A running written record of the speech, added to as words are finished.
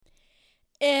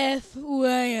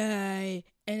FYI,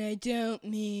 and I don't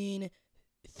mean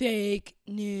fake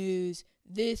news,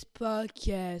 this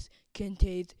podcast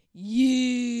contains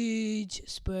huge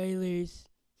spoilers.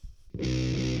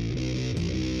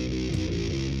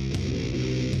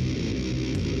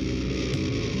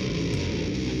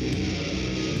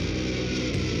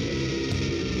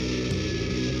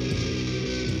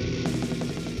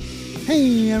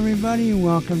 Hey everybody,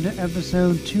 welcome to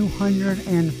episode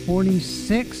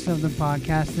 246 of the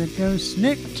podcast that goes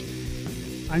snicked.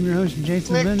 I'm your host,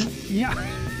 Jason Lynn. Yeah.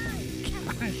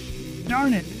 Gosh,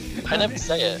 darn it. I never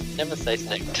say it. Never say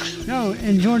snicked. No,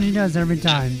 and Georgie does every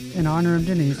time in honor of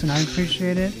Denise, and I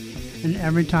appreciate it. And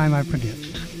every time I forget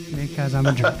because I'm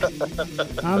a jerk.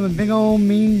 I'm a big old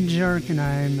mean jerk, and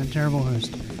I'm a terrible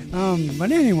host.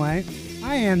 But anyway,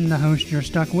 I am the host you're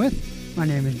stuck with. My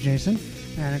name is Jason.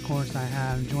 And of course, I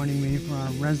have joining me for our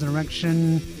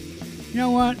ResurrXion. You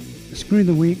know what? Screw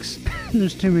the weeks.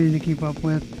 There's too many to keep up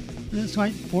with. It's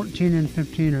like 14 and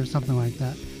 15 or something like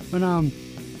that. But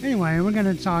anyway, we're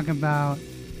going to talk about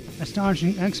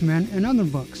Astonishing X-Men and other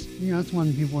books. You know, that's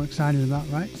one people are excited about,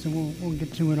 right? So we'll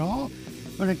get to it all.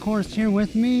 But of course, here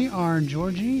with me are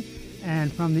Georgie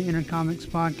and from the Inner Comics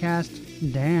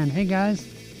podcast, Dan. Hey guys.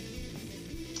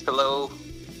 Hello.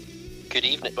 Good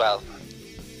evening. Well,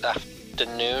 afternoon.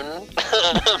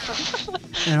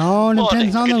 It all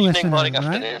depends on the listener, morning, right?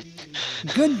 afternoon.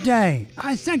 Good day.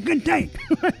 I said good day.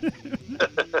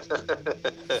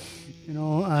 You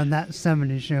know, that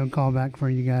 70s show callback for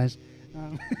you guys.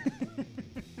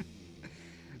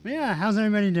 But yeah, how's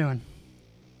everybody doing?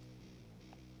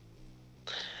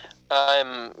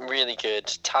 I'm really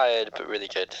good. Tired, but really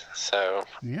good. So,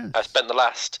 Yes. I spent the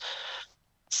last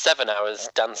 7 hours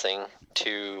dancing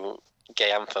to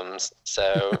gay anthems,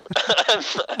 so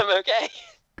I'm okay.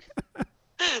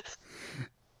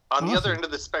 On the other end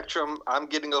of the spectrum, I'm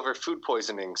getting over food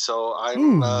poisoning, so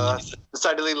I'm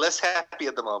decidedly less happy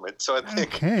at the moment. So I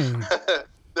think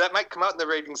that might come out in the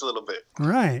ratings a little bit.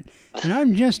 Right. And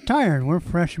I'm just tired. We're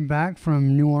fresh back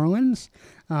from New Orleans.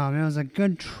 It was a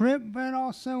good trip, but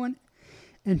also an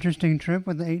interesting trip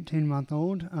with the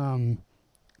 18-month-old.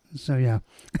 So,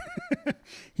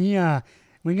 yeah.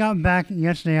 We got back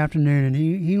yesterday afternoon, and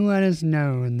he let us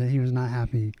know that he was not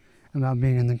happy about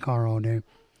being in the car all day.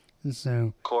 And so,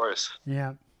 Of course.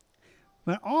 Yeah.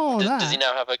 But all Does he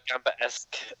now have a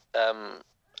Gambit-esque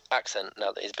accent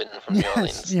now that he's been from New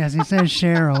Orleans? Yes, he says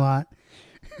share a lot.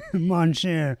 Mon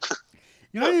cher.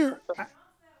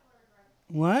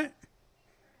 What?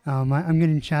 Oh, I'm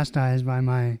getting chastised by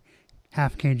my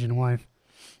half-Cajun wife.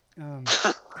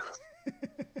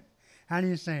 How do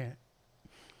you say it?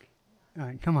 All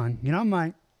right, come on. Get on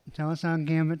mic. Tell us how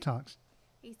Gambit talks.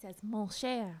 He says, mon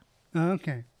cher. Oh,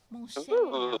 okay. Mon cher.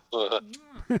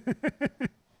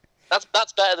 That's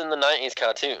better than the 90s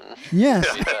cartoon. Yes.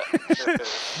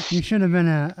 You should have been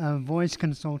a voice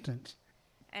consultant.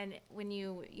 And when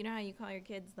you know how you call your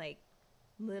kids like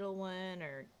little one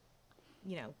or,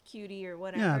 cutie or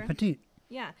whatever? Yeah, petite.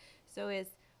 Yeah. So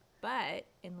but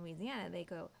in Louisiana, they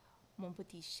go, mon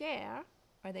petit cher,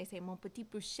 or they say mon petit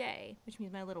boucher, which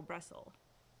means my little Brussels.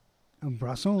 A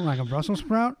Brussels? Like a Brussels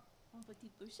sprout? Mon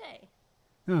petit boucher.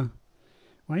 Oh.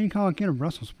 Why do you call a kid a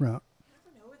Brussels sprout? I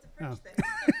don't know. It's a French thing.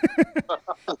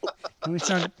 Can we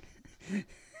start?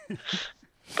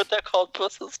 But they're called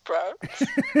Brussels sprouts.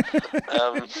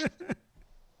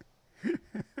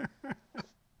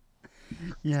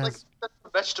 Yes. Like, that's the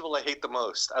vegetable I hate the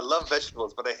most. I love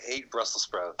vegetables, but I hate Brussels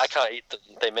sprouts. I can't eat them.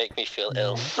 They make me feel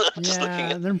ill. Just looking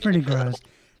Yeah, at they're pretty gross.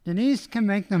 Denise can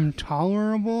make them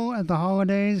tolerable at the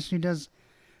holidays. She does,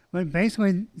 but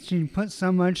basically she puts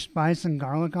so much spice and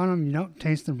garlic on them, you don't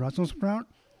taste the Brussels sprout.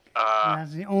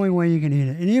 That's the only way you can eat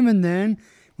it. And even then,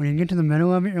 when you get to the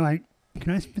middle of it, you're like,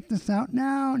 can I spit this out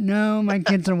now? No, my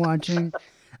kids are watching.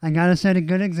 I gotta set a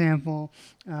good example.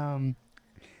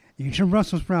 Eat your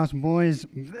Brussels sprouts, boys.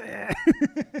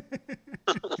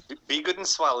 Be good and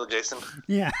swallow, Jason.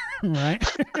 Yeah, right.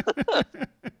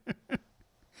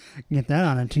 Get that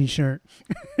on a t-shirt.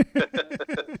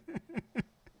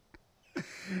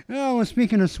 Oh, well,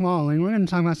 speaking of swallowing, we're going to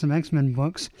talk about some X-Men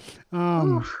books. We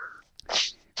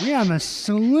have a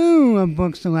slew of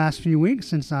books the last few weeks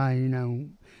since I,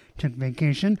 took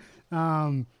vacation.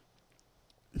 So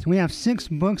we have 6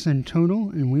 books in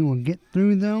total, and we will get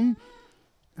through them.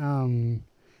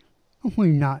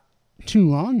 Hopefully not too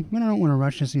long, but I don't want to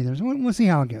rush this either. So we'll see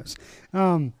how it goes.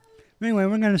 Anyway,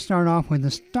 we're going to start off with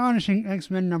Astonishing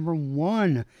X-Men number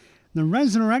 1. The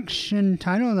ResurrXion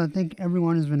title that I think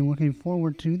everyone has been looking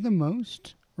forward to the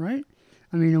most, right?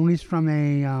 I mean, at least from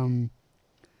a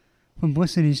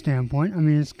publicity standpoint. I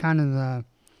mean, it's kind of the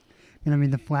going to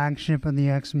be the flagship of the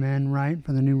X-Men, right,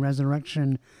 for the new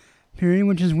Resurrection period,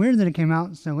 which is weird that it came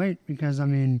out so late because, I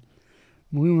mean,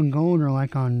 Blue and Gold are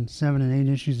like on 7 and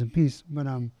 8 issues apiece. But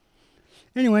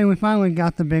anyway, we finally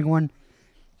got the big one.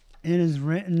 It is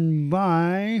written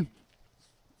by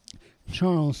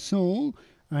Charles Soule.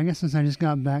 I guess since I just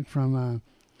got back from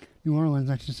New Orleans,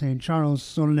 I should say Charles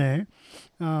Soule.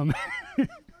 I'm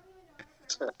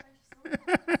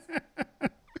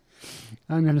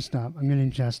going to stop. I'm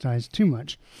getting chastised too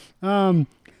much.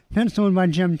 Penciled by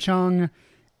Jim Chong.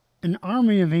 An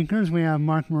army of inkers. We have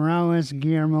Mark Morales,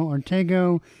 Guillermo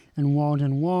Ortega, and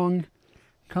Walden Wong.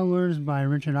 Colors by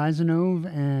Richard Eisenove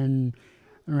and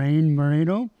Rain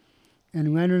Barreto.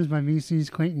 And letters by VC's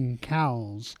Clayton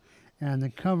Cowles. And the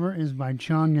cover is by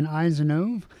Chong and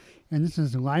Eisenove. And this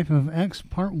is Life of X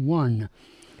Part 1.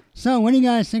 So, what do you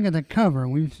guys think of the cover?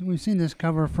 We've seen this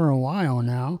cover for a while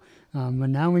now. But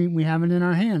now we have it in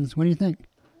our hands. What do you think?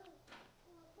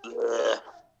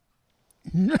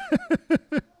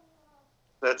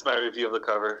 That's my review of the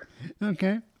cover.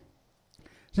 Okay.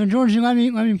 So, George, let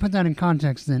me put that in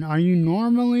context then. Are you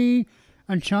normally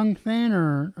a Chung fan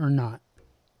or not?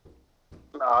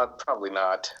 Probably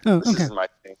not. Oh, this okay. is my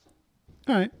thing.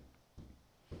 All right.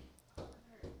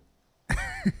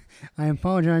 I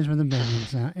apologize for the banging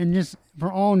sound and just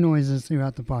for all noises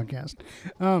throughout the podcast.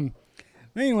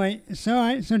 Anyway,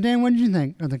 so Dan, what did you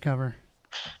think of the cover?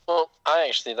 Well, I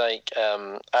actually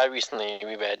I recently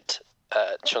reread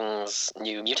Chung's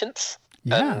New Mutants,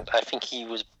 and I think he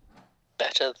was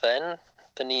better then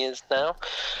than he is now.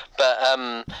 But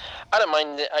I don't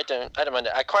mind it. I don't mind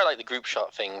it. I quite like the group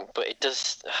shot thing, but it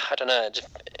does. I don't know.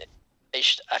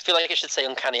 I feel like it should say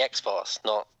Uncanny X-Force,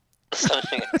 not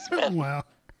something X-Men. Wow.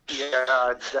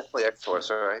 Yeah, definitely X-Force,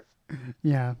 all right.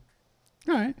 Yeah.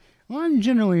 All right. Well, I'm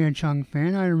generally a Chung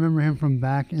fan. I remember him from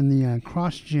back in the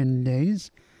CrossGen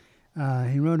days.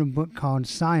 He wrote a book called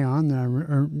Scion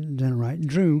that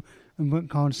drew a book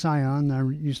called Scion that I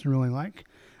used to really like.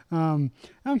 I've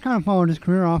kind of followed his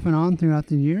career off and on throughout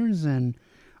the years, and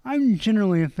I'm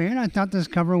generally a fan. I thought this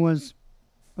cover was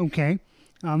okay.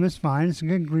 It's fine. It's a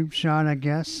good group shot, I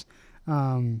guess.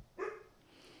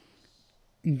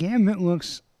 Gambit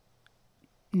looks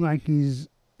like he's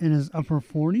in his upper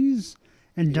 40s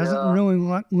and doesn't really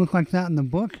look like that in the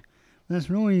book. That's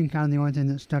really kind of the only thing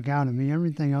that stuck out at me.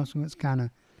 Everything else was kind of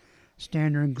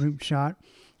standard group shot.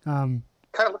 Kind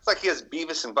of looks like he has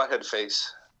Beavis and Butthead face.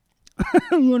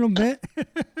 A little bit.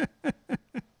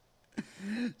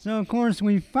 So, of course,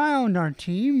 we found our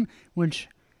team, which,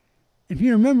 if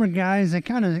you remember, guys, they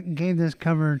kind of gave this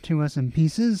cover to us in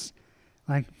pieces.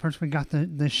 Like, first we got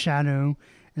the shadow,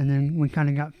 and then we kind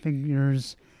of got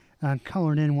figures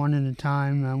colored in one at a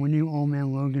time. We knew Old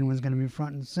Man Logan was going to be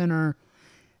front and center,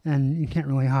 and you can't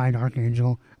really hide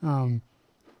Archangel.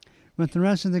 But the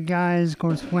rest of the guys, of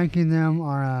course, flanking them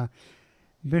are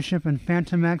Bishop and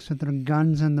Phantom X with their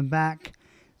guns in the back.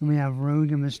 And we have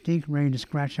Rogue and Mystique ready to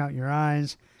scratch out your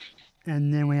eyes.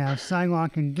 And then we have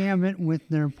Psylocke and Gambit with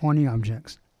their pointy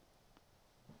objects.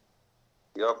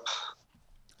 Yep.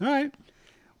 All right.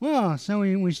 Well, so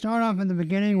we start off in the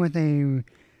beginning with a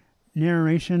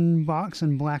narration box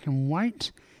in black and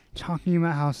white talking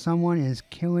about how someone is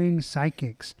killing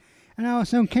psychics. And how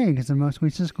it's okay because they're mostly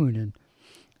secluded.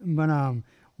 But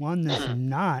one that's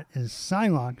not is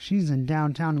Psylocke. She's in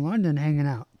downtown London hanging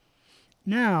out.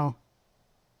 Now,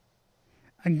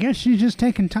 I guess she's just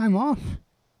taking time off.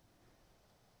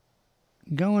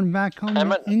 Going back home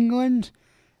to England.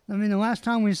 I mean, the last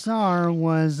time we saw her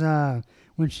was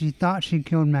when she thought she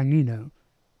killed Magneto.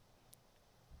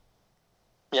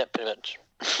 Yeah, pretty much.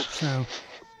 So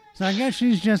I guess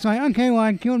she's just like, okay, well,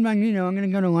 I killed Magneto. I'm going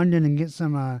to go to London and get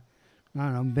some, I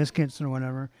don't know, biscuits or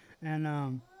whatever.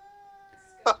 And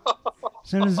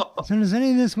so does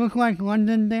any of this look like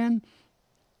London, Dan?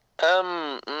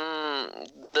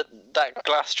 That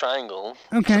glass triangle.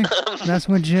 Okay, that's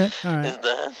legit. All right. Is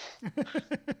there?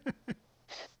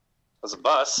 There's a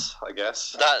bus, I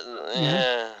guess.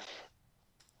 That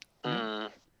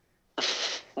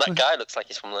That guy looks like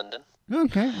he's from London.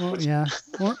 Okay, well, yeah,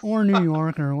 or New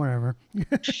York or wherever.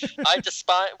 I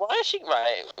despise. Why has she?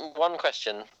 Right. One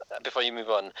question before you move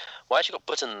on. Why has she got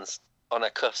buttons on her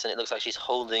cuffs and it looks like she's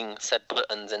holding said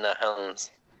buttons in her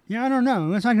hands? Yeah, I don't know. It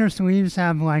looks like her sleeves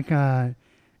have like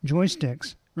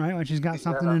joysticks, right? Like she's got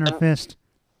something in her fist.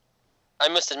 I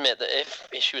must admit that if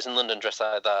she was in London dressed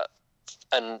like that,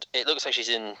 and it looks like she's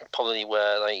in probably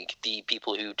where like the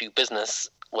people who do business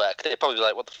work, they'd probably be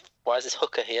like, why is this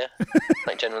hooker here?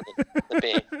 Like generally,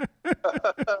 they'd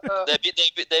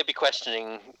be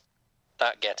questioning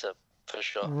that getup for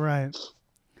sure. Right.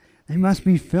 They must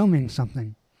be filming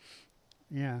something.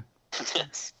 Yeah.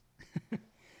 Yes.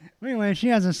 Anyway, she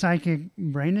has a psychic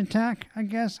brain attack, I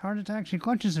guess, heart attack. She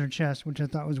clutches her chest, which I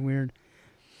thought was weird.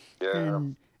 Yeah.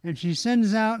 And she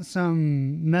sends out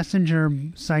some messenger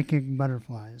psychic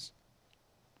butterflies.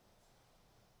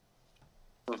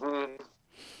 Mm-hmm.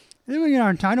 Then we get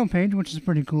our title page, which is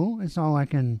pretty cool. It's all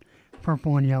like in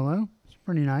purple and yellow. It's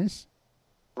pretty nice.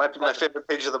 Might be my favorite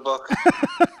page of the book.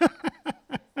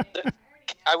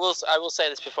 I will say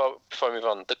this before we move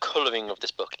on. The colouring of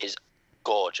this book is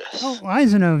gorgeous. Oh,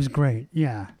 Eisenov's great.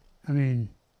 Yeah. I mean,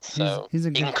 so he's a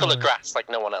good he can colour color. grass like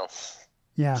no one else.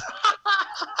 Yeah.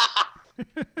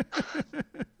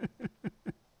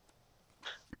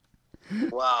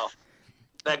 Wow.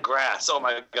 That grass. Oh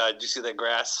my God. Did you see that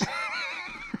grass?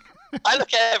 I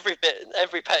look at every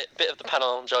bit of the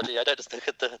panel, Georgie. I don't just look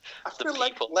at the feel people.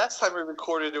 like last time we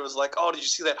recorded, it was like, oh, did you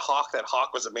see that hawk? That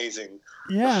hawk was amazing.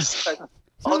 Yeah. Just like,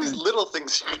 all these little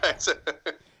things you guys.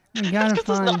 You gotta There's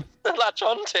find. nothing to latch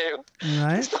on to.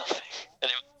 Right? There's nothing.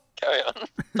 Anyway, carry on.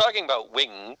 Talking about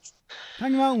wings.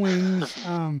 Talking about wings,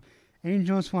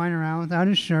 Angel's flying around without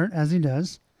his shirt, as he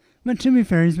does. But to be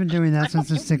fair, he's been doing that since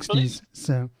the 60s,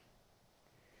 so.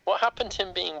 What happened to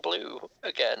him being blue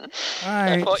again?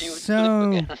 Alright, I thought he was blue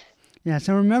so. again. Yeah,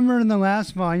 so remember in the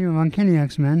last volume of Uncanny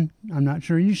X-Men, I'm not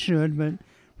sure you should, but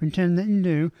pretend that you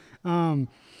do,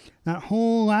 that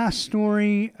whole last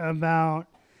story about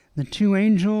the two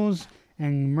angels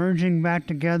and merging back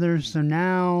together, so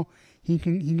now he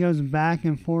goes back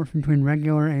and forth between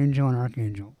regular angel and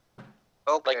archangel.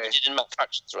 Okay. Like you did in Matt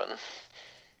Fraction's run.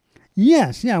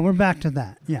 Yes, yeah, we're back to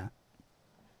that, yeah.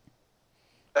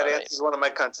 That Alright. answers one of my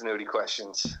continuity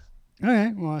questions.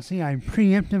 Okay, well, see, I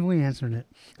preemptively answered it.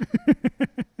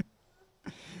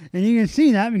 And you can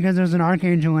see that because there's an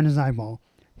archangel in his eyeball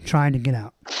trying to get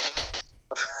out.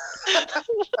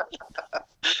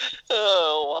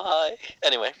 Oh, why?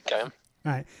 Anyway, go on.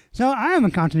 All right, so I have a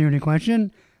continuity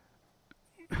question.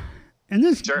 And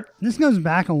this goes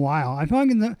back a while. I feel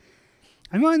like in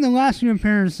the last few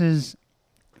appearances,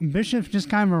 Bishop's just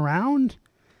kind of around,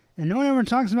 and no one ever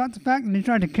talks about the fact that he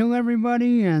tried to kill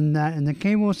everybody, and that in the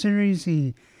Cable series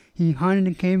he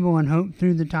hunted Cable and Hope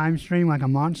through the time stream like a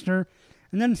monster,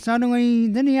 and then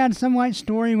suddenly he had some like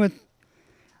story with,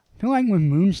 I feel like with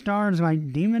Moonstars,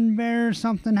 like Demon Bear or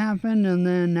something happened, and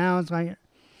then now it's like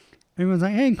everyone's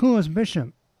like, hey, cool, it's Bishop.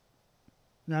 Is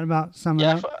that about summing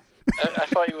Yeah, up? I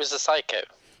thought he was a psycho.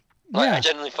 Like, Yeah. I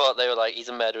genuinely thought they were like, he's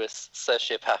a murderous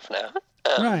sociopath now.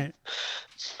 Right.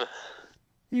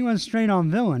 He was straight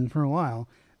on villain for a while,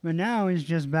 but now he's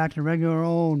just back to regular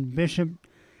old Bishop.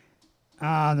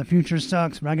 The future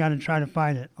sucks, but I got to try to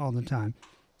fight it all the time.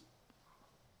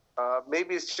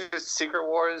 Maybe it's just Secret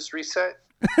Wars reset.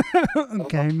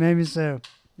 Okay, maybe so.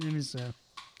 Maybe so.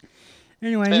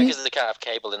 Anyway, Maybe because they can't have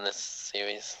Cable in this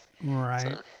series. right.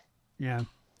 So. Yeah.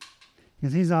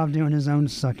 Because he's off doing his own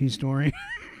sucky story.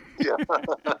 Yeah.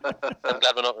 I'm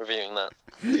glad we're not reviewing that.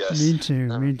 Yes. Me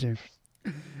too, me too.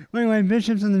 Well, anyway,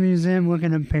 Bishop's in the museum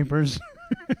looking at papers,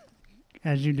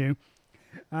 as you do.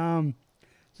 So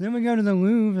then we go to the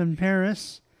Louvre in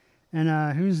Paris,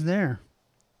 and who's there?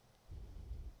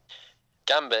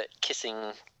 Gambit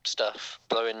kissing stuff,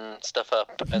 blowing stuff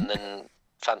up, and then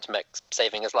Phantom X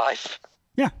saving his life.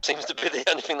 Yeah. Seems to be the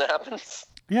only thing that happens.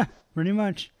 Yeah, pretty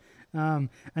much. I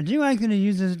do like that he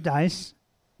uses dice,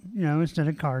 instead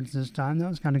of cards this time. That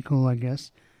was kind of cool, I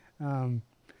guess.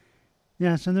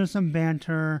 Yeah, so there's some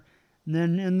banter.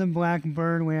 Then in the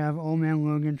Blackbird, we have Old Man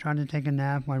Logan trying to take a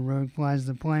nap while Rogue flies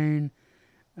the plane.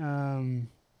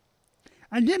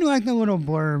 I did like the little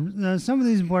blurb. Some of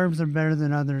these blurbs are better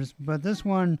than others, but this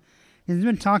one, he's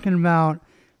been talking about,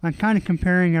 like, kind of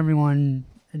comparing everyone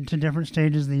to different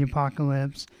stages of the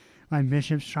apocalypse. Like,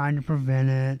 Bishop's trying to prevent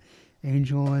it.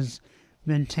 Angel has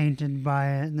been tainted by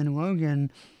it. And then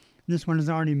Logan, this one has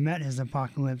already met his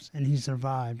apocalypse, and he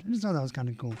survived. I just thought that was kind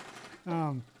of cool.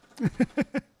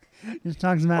 Just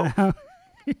talks about how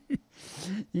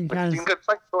you kind of good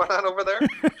fight going on over there.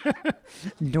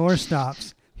 door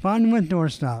stops. Fun with door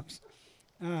stops.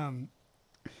 The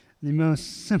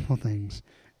most simple things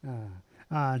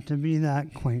to be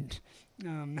that quaint.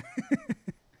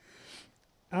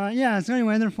 Yeah, so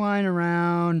anyway, they're flying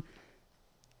around.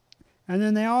 And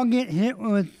then they all get hit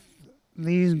with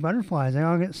these butterflies. They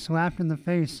all get slapped in the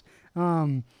face.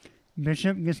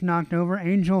 Bishop gets knocked over.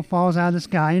 Angel falls out of the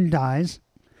sky and dies.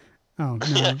 Oh,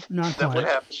 no, not That would quite.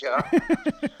 happen,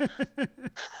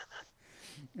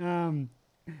 yeah.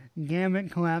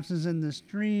 Gambit collapses in the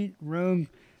street. Rogue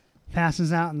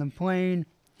passes out in the plane.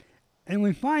 And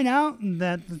we find out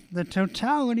that the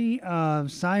totality of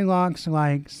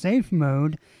Psylocke's, safe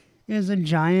mode is a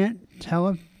giant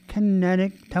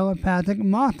psychokinetic telepathic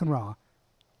Mothra.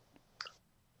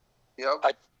 Yep.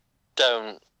 I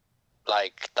don't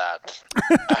like that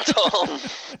at all.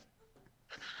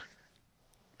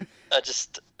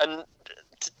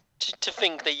 To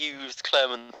think they used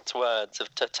Clement's words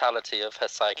of totality of her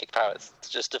psychic powers to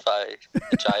justify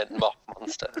a giant moth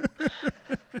monster. I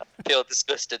feel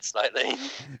disgusted slightly.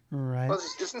 Right. Well,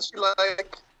 isn't she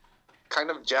like kind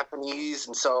of Japanese,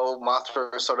 and so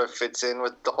Mothra sort of fits in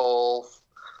with the whole?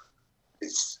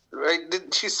 Right?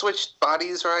 Did she switch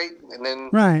bodies, right? And then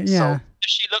Right. Yeah.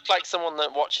 Does she look like someone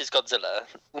that watches Godzilla?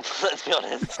 Let's be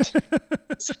honest.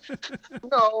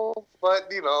 No, but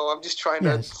I'm just trying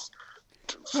to finesse.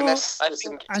 Well, this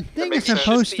I think it's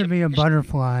supposed to be a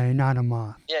butterfly, not a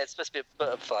moth. Yeah, it's supposed to be a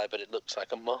butterfly, but it looks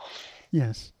like a moth.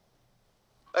 Yes.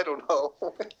 I don't know.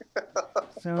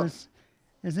 So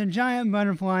it's a giant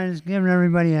butterfly. It's giving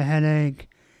everybody a headache.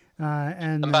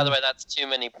 And by the way, that's too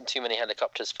many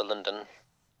helicopters for London.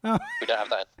 Oh. We don't have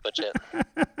that budget.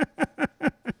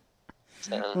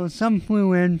 So, Well, some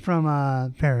flew in from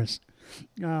Paris.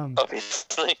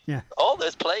 obviously. Yeah. All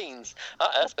those planes. Our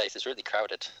airspace is really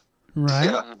crowded.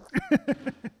 Right.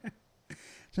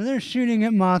 So they're shooting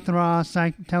at Mothra,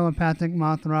 telepathic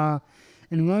Mothra,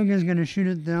 and Logan's going to shoot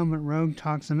at them, but Rogue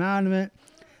talks him out of it.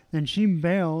 Then she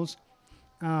bails.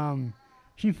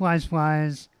 She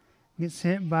flies, gets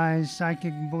hit by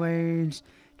psychic blades,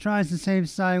 tries to save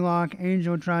Psylocke.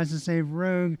 Angel tries to save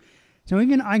Rogue. So he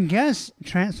can, I guess,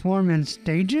 transform in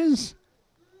stages.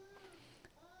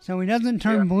 So he doesn't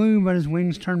turn blue, but his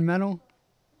wings turn metal.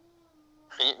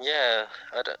 Yeah,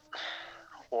 I don't.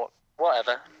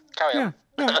 Whatever. Carry on.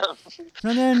 Yeah.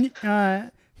 So then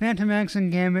Phantom X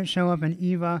and Gambit show up in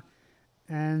Eva,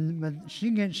 but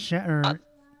she gets shattered.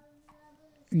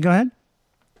 Go ahead.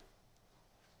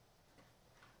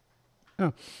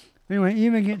 Oh, anyway,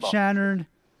 Eva gets shattered,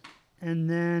 and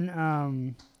then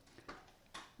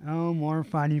more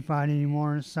fighty,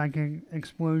 more psychic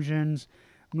explosions.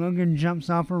 Logan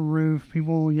jumps off a roof.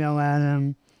 People yell at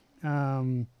him.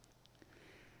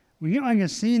 We get like a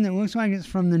scene that looks like it's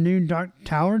from the new Dark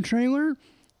Tower trailer,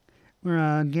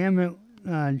 where Gambit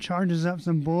charges up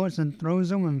some bullets and throws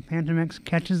them, and Phantom X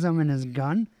catches them in his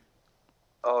gun.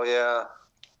 Oh yeah.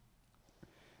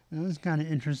 That was kind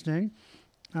of interesting.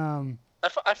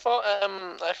 I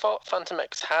thought Phantom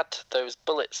X had those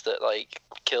bullets that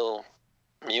kill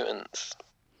mutants.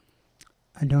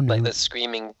 I don't know. Like the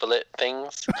screaming bullet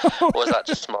things? Or was that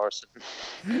just Morrison?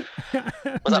 I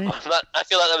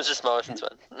feel like that was just Morrison's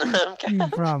one. Okay.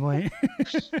 Probably.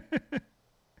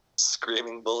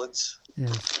 Screaming bullets.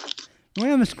 Yes. We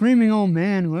have a screaming old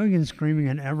man. Logan's screaming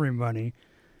at everybody.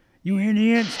 You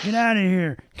idiots, get out of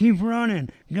here. Keep running.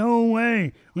 Go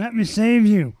away. Let me save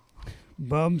you.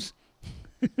 Bubs.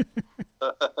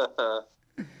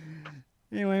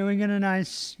 Anyway, we get a nice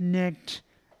snicked.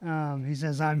 He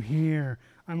says, I'm here.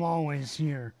 I'm always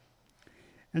here.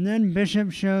 And then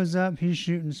Bishop shows up. He's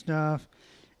shooting stuff.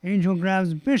 Angel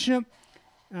grabs Bishop.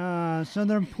 So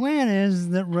their plan is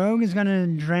that Rogue is going to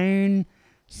drain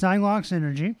Psylocke's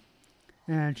energy.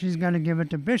 And she's going to give it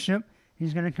to Bishop.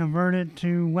 He's going to convert it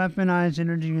to weaponized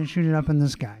energy and shoot it up in the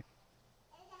sky.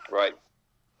 Right.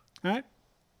 All right.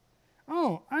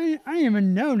 Oh, I didn't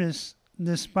even notice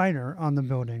the spider on the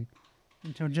building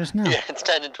until just now. Yeah, it's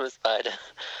turned into a spider.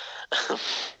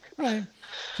 Right.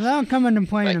 So that'll come into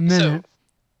play in a minute.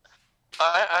 So,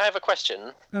 I have a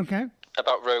question. Okay.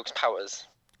 About Rogue's powers.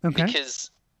 Okay.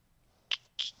 Because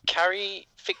Carrie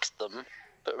fixed them,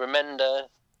 but Remender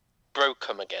broke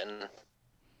them again.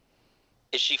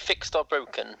 Is she fixed or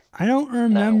broken? I don't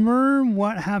remember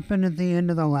what happened at the end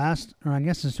of the last, or I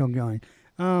guess it's still going.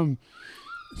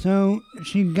 So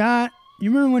she got, you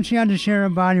remember when she had to share a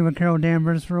body with Carol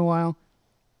Danvers for a while?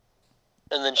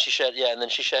 And then she shared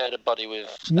a body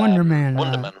with Wonder Man.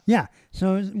 Wonder Man. Yeah.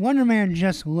 So Wonder Man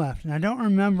just left, and I don't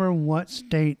remember what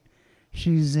state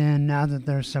she's in now that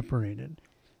they're separated.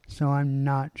 So I'm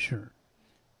not sure.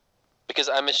 Because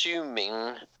I'm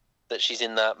assuming that she's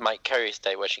in that Mike Carey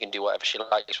state where she can do whatever she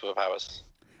likes with her powers.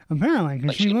 Apparently,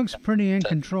 because she looks pretty in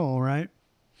control, right?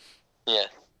 Yeah.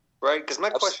 Right, because my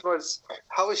question was,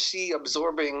 how is she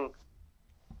absorbing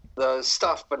the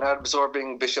stuff but not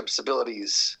absorbing Bishop's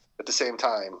abilities at the same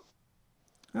time?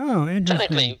 Oh, interesting.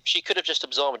 Technically, she could have just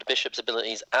absorbed Bishop's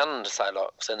abilities and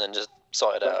Psylocke's and then just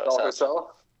sorted it out All herself?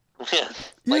 Yeah,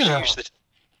 like she usually did.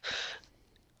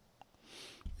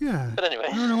 Yeah. But anyway.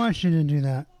 I don't know why she didn't do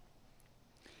that.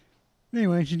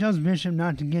 Anyway, she tells Bishop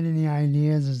not to get any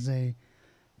ideas as they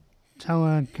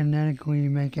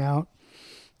telekinetically make out.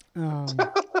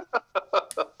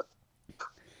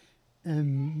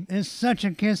 And it's such a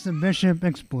kiss that Bishop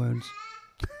explodes.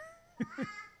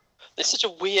 It's such a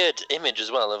weird image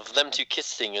as well of them two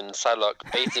kissing and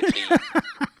Psylocke basically.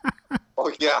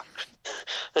 Oh yeah.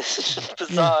 It's just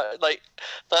bizarre. Like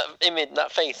that image,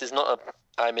 that face is not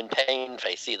a I'm in pain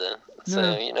face either. So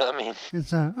No. you know what I mean.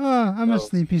 It's I'm a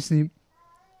sleepy sleep.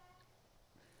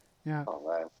 Yeah. Oh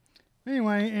man.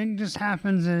 Anyway, it just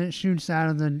happens that it shoots out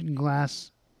of the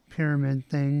glass pyramid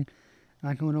thing,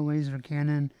 like a little laser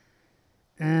cannon.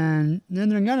 And then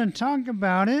they're going to talk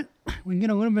about it. We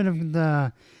get a little bit of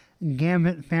the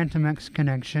Gambit Phantom X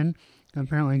connection.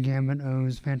 Apparently Gambit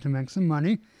owes Phantom X some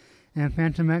money. And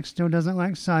Phantom X still doesn't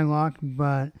like Psylocke,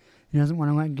 but he doesn't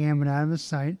want to let Gambit out of his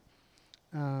sight.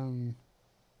 And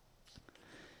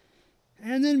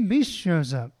then Beast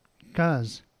shows up.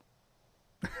 Cuz.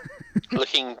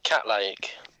 Looking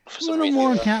cat-like for A some little reason.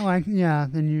 more cat-like, yeah,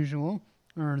 than usual.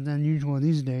 Or than usual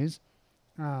these days.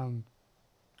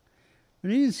 But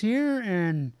he's here,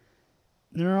 and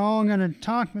they're all going to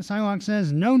talk, but Psylocke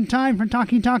says, no time for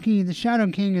talkie-talkie, the Shadow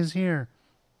King is here.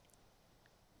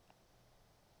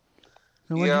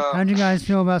 So how'd you guys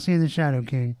feel about seeing the Shadow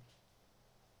King?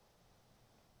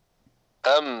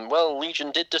 Well,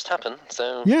 Legion did just happen,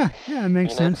 so... Yeah, it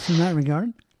makes sense in that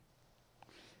regard.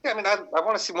 Yeah, I mean, I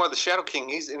want to see more of the Shadow King.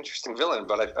 He's an interesting villain,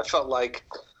 but I felt like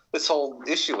this whole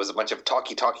issue was a bunch of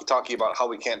talkie about how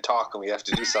we can't talk and we have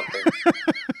to do something.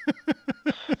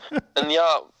 And the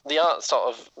art sort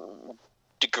of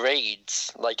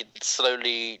degrades, like it's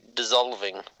slowly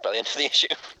dissolving by the end of the issue.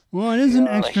 Well, it is an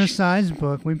extra-sized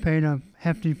book. We paid a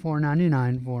hefty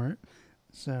 $4.99 for it.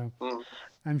 So,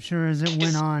 I'm sure as it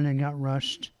went on, it got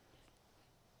rushed.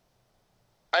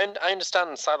 I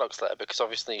understand Psylocke's there because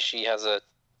obviously she has a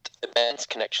immense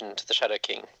connection to the Shadow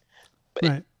King. But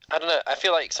Right. I don't know, I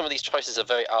feel like some of these choices are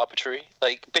very arbitrary.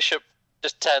 Like, Bishop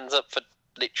just turns up for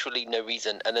literally no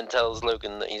reason and then tells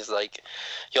Logan that he's like,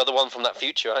 you're the one from that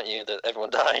future, aren't you, that everyone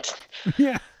died.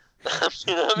 Yeah.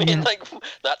 You know what I mean? Yeah. Like,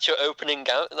 that's your opening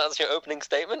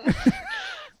statement?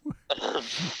 Well,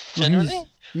 Generally?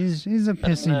 he's a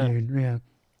pissy dude, yeah.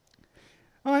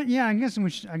 All right, yeah, I guess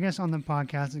on the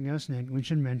podcast at Ghost Nick, we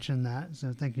should mention that.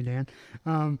 So thank you, Dan.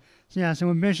 So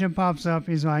when Bishop pops up,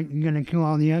 he's like, "You gonna kill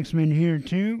all the X-Men here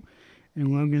too?"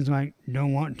 And Logan's like,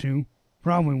 "Don't want to,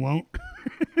 probably won't."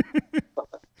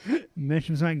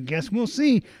 Bishop's like, "Guess we'll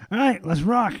see. All right, let's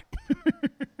rock."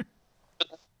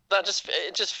 But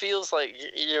it just feels like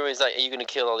you're always like, are you going to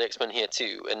kill all the X-Men here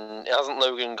too? And hasn't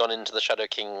Logan gone into the Shadow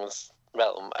King's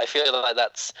realm? I feel like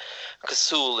that's because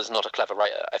Sewell is not a clever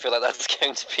writer. I feel like that's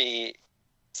going to be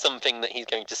something that he's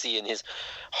going to see in his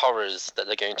horrors that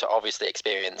they're going to obviously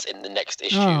experience in the next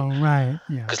issue. Oh, right,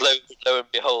 yeah. Because lo and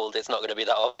behold, it's not going to be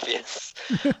that obvious.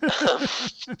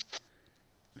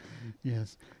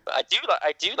 Yes. But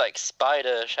I do like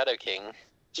Spider Shadow King.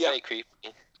 It's very creepy.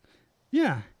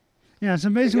 Yeah. Yeah,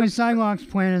 so basically Psylocke's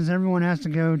plan is everyone has to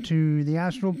go to the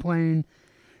astral plane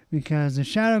because the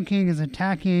Shadow King is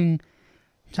attacking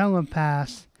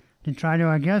telepaths to try to,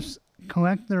 I guess,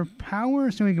 collect their power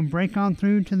so he can break on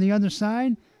through to the other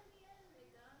side.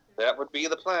 That would be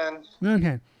the plan.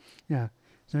 Okay, yeah.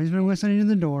 So he's been listening to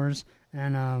the doors,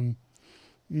 and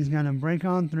he's going to break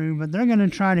on through, but they're going to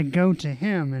try to go to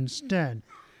him instead,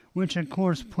 which, of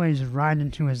course, plays right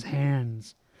into his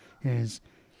hands. His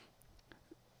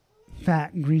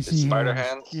fat, greasy spider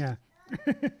hands. Yeah.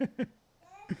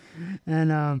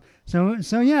 And so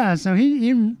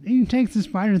he takes the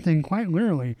spider thing quite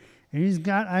literally. And he's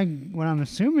got what I'm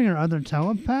assuming are other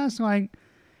telepaths like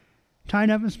tied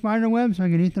up in spider webs so I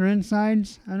can eat their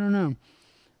insides. I don't know.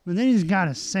 But then he's got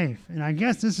a safe, and I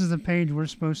guess this is the page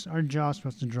our jaw's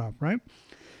supposed to drop, right?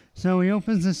 So he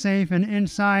opens the safe, and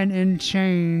inside in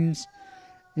chains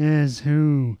is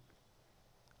who?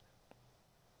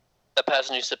 A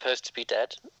person who's supposed to be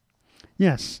dead.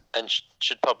 Yes. And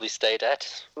should probably stay dead.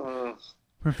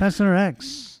 Professor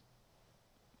X.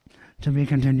 To be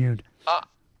continued.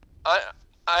 I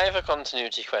have a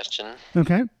continuity question.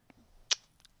 Okay.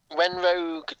 When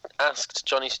Rogue asked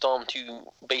Johnny Storm to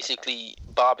basically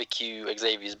barbecue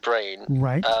Xavier's brain,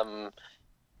 right?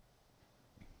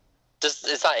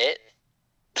 Is that it?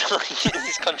 Is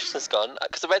his consciousness gone?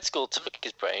 Because the Red Skull took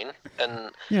his brain,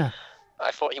 and yeah,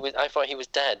 I thought he was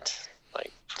dead,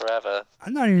 like forever.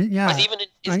 I'm not even. Yeah,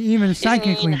 even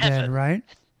psychically dead, right?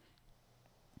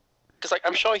 Because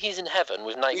I'm sure he's in heaven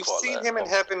with Nightcrawler. We've seen him in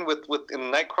heaven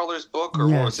in Nightcrawler's book, or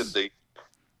yes.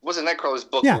 was it Nightcrawler's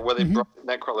book where they brought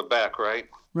Nightcrawler back, right?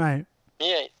 Right.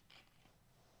 Yeah.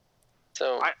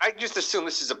 So I just assume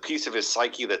this is a piece of his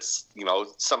psyche that's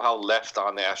somehow left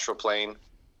on the astral plane,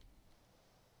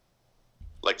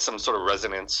 like some sort of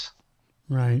resonance.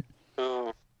 Right.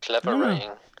 Ooh, clever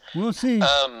writing. We'll see.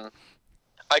 I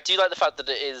do like the fact that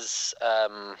it is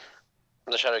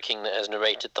the Shadow King that has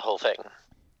narrated the whole thing.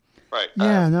 Right.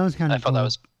 Yeah, that was kind of cool. I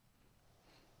thought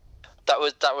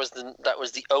that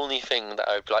was the only thing that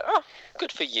I would be like, oh,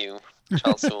 good for you,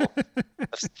 Charles Soule.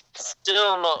 I've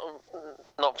still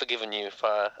not forgiven you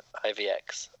for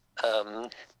IVX.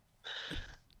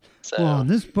 Well,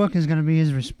 this book is going to be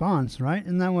his response, right?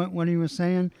 Isn't that what he was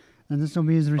saying? And this will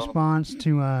be his response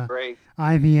to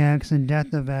IVX and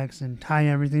Death of X, and tie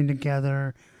everything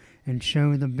together and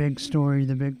show the big story,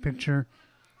 the big picture,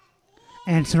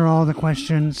 answer all the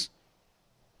questions.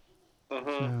 Mm-hmm.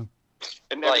 So.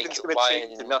 And everything's going to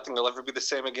change, and nothing will ever be the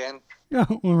same again.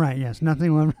 Oh, well, right, yes.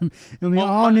 Nothing will ever... It'll be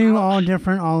all new, all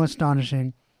different, all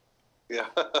astonishing. Yeah.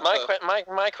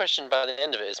 my question by the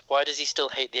end of it is, why does he still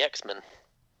hate the X-Men?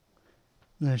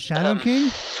 The Shadow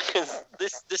King? Because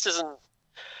this isn't...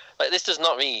 Like, this does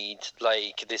not read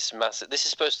like this massive... This is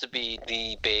supposed to be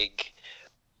the big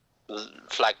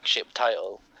flagship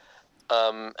title.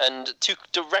 And to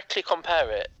directly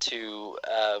compare it to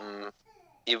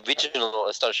the original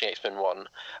Astonishing X-Men 1,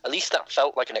 at least that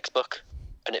felt like an X-book,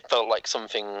 and it felt like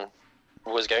something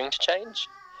was going to change.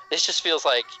 This just feels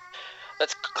like,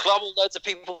 let's clobble loads of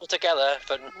people together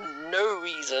for no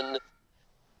reason.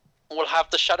 We'll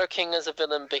have the Shadow King as a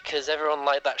villain because everyone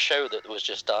liked that show that was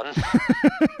just done.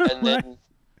 And then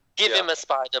give him a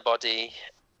spider body,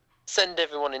 send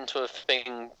everyone into a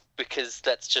thing, because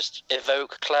let's just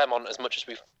evoke Claremont as much as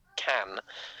we can.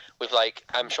 With, like,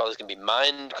 I'm sure there's going to be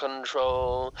mind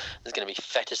control, there's going to be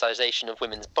fetishization of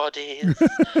women's bodies,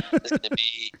 there's going to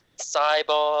be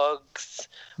cyborgs.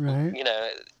 Right. You know,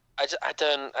 I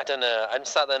don't know. I'm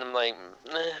sat there and I'm like,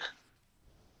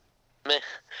 meh.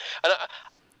 And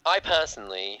I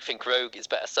personally think Rogue is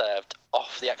better served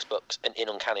off the X-books and in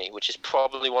Uncanny, which is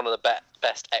probably one of the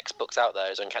best X-books out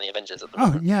there, is Uncanny Avengers at the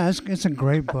moment. Oh, yeah, it's a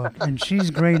great book, and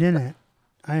she's great in it.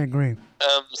 I agree.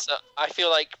 So I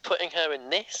feel like putting her in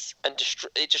this, and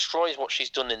it destroys what she's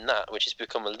done in that, which is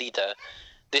become a leader.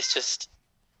 This just...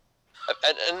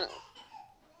 And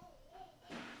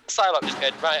Psylocke just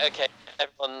going, right, okay,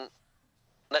 everyone...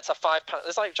 Let's have 5 panels.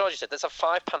 It's like Georgie said, let's have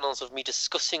 5 panels of me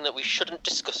discussing that we shouldn't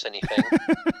discuss anything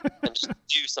and just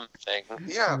do something.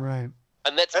 Yeah. Right.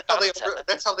 And that's how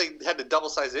they had the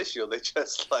double-sized issue. They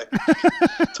just, like,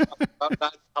 talk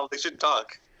about how they should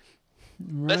talk.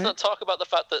 Right. Let's not talk about the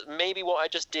fact that maybe what I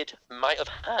just did might have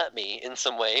hurt me in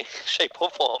some way, shape,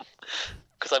 or form,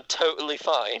 because I'm totally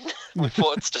fine with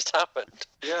what's just happened.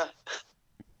 Yeah.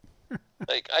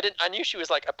 Like, I knew she was,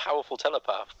 like, a powerful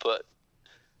telepath, but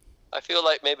I feel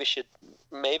like maybe she'd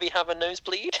have a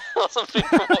nosebleed or something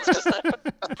from what's just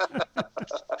happened.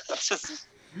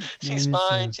 She's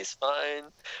fine.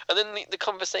 And then the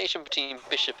conversation between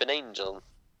Bishop and Angel,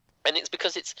 and it's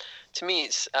because to me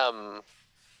it's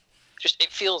just,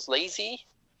 it feels lazy,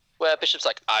 where Bishop's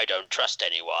like, I don't trust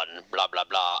anyone, blah blah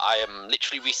blah. I am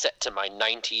literally reset to my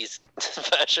 90s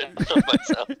version of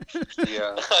myself.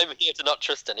 Yeah. I'm here to not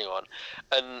trust anyone.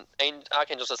 And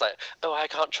Archangel's just like, oh, I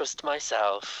can't trust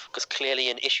myself, because clearly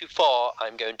in issue 4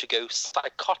 I'm going to go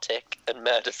psychotic and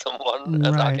murder someone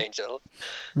as Archangel.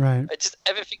 Right. It just,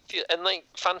 everything and like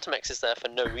Phantom X is there for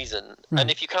no reason. Right.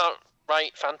 And if you can't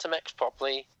write Phantom X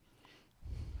properly,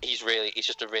 he's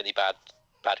just a really bad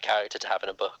character to have in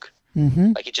a book.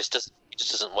 Mm-hmm. Like, it just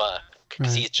doesn't work,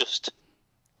 because he's just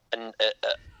a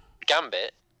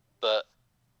Gambit, but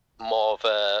more of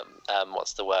a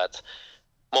what's the word?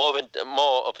 More of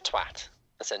a twat,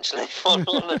 essentially. For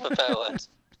want of a better word.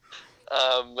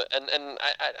 And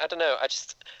I don't know.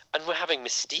 And we're having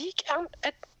Mystique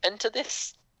enter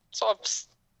this sort of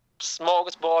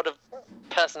smorgasbord of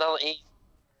personality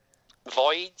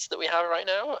voids that we have right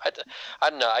now. I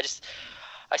don't know.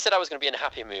 I said I was going to be in a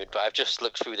happy mood, but I've just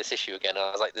looked through this issue again, and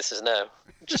I was like, this is no.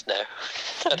 Just no.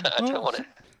 I don't want it.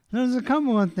 There's a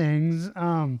couple of things.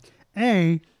 A,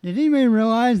 did anybody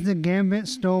realize that Gambit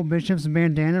stole Bishop's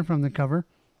bandana from the cover?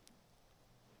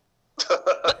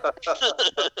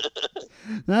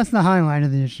 That's the highlight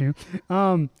of the issue.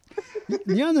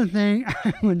 The other thing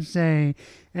I would say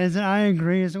is that I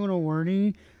agree, it's a little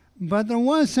wordy, but there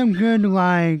was some good,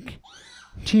 like,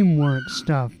 teamwork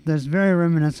stuff that's very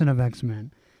reminiscent of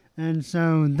X-Men. And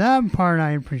so that part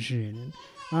I appreciated.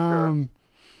 And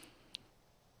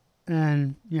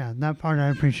yeah, that part I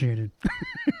appreciated.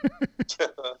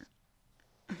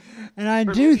 And I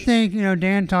do think,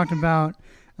 Dan talked about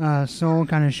Soul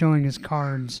kind of showing his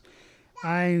cards.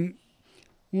 I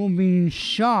will be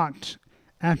shocked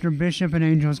after Bishop and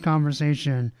Angel's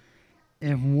conversation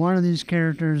if one of these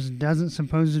characters doesn't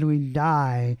supposedly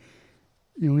die,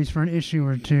 at least for an issue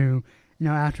or two,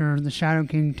 after the Shadow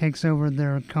King takes over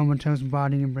their comatose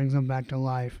body and brings them back to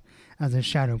life as a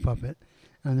shadow puppet.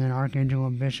 and then Archangel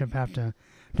and Bishop have to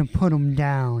put him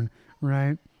down,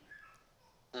 right?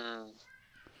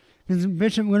 Because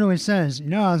Bishop literally says, you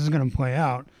know how this is going to play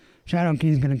out. Shadow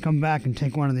King's going to come back and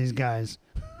take one of these guys.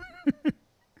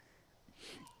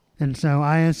 And so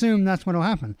I assume that's what will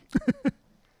happen.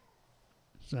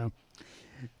 So,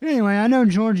 anyway, I know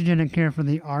George didn't care for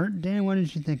the art. Dan, what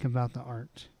did you think about the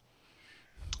art?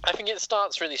 I think it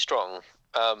starts really strong,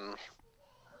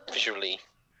 visually.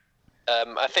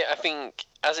 I think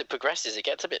as it progresses, it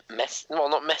gets a bit messy. Well,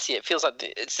 not messy. It feels like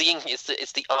it's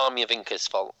the army of Inca's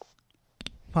fault.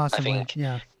 Possibly,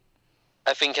 yeah.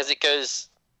 I think as it goes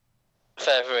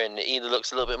further in, it either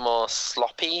looks a little bit more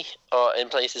sloppy or in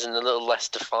places and a little less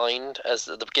defined as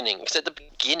at the beginning. Because at the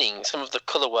beginning, some of the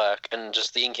colour work and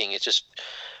just the inking is just...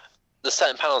 The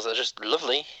certain panels are just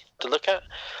lovely to look at.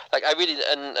 Like, I really...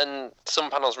 And some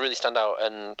panels really stand out,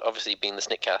 and obviously being the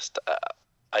Snickcast,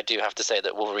 I do have to say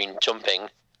that Wolverine jumping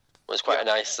was quite a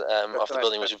nice... off the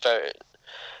building was a very,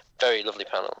 very lovely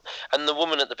panel. And the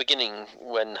woman at the beginning,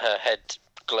 when her head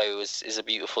glows, is a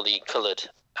beautifully coloured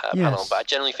panel, but I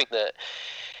generally think that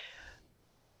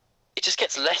it just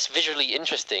gets less visually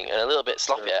interesting and a little bit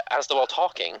sloppier as they're all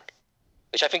talking,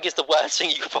 which I think is the worst thing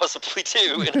you could possibly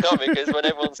do in a comic, is when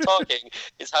everyone's talking,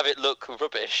 is have it look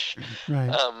rubbish. Right.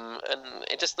 And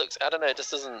it just looks, I don't know, it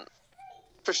just doesn't...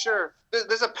 For sure.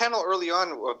 There's a panel early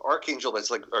on of Archangel that's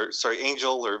like, or sorry,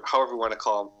 Angel, or however you want to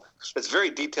call him, it's very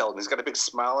detailed, and he's got a big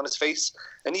smile on his face.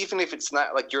 And even if it's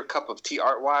not like your cup of tea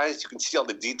art-wise, you can see all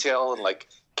the detail and like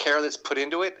care that's put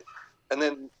into it. And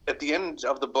then at the end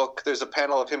of the book, there's a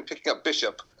panel of him picking up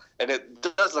Bishop, and it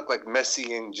does look like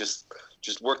messy and just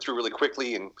worked through really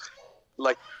quickly, and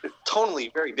like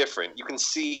tonally very different. You can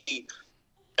see,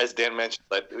 as Dan mentioned,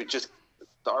 that it just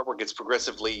the artwork gets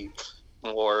progressively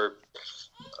more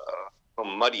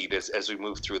muddied as we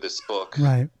move through this book.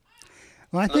 Right.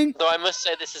 Well, I think... Though I must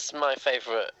say this is my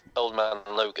favourite Old Man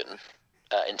Logan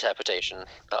interpretation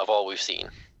out of all we've seen.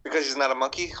 Because he's not a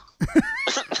monkey?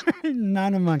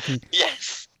 Not a monkey.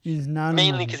 Yes. He's not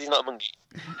Mainly because he's not a monkey.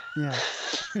 Yeah.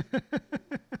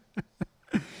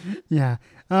 Yeah.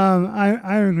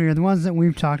 I agree. The ones that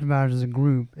we've talked about as a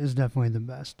group is definitely the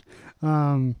best.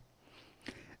 And,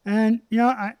 you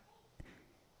know,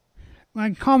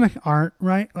 like comic art,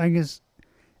 right? Like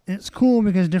it's cool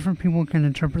because different people can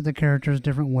interpret the characters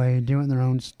different way, do it in their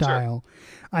own style.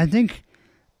 Sure. I think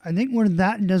where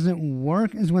that doesn't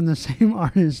work is when the same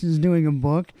artist is doing a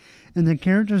book and the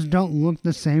characters don't look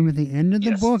the same at the end of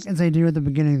the book as they do at the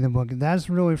beginning of the book. That's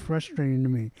really frustrating to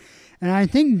me. And I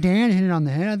think Dan hit it on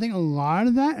the head. I think a lot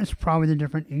of that is probably the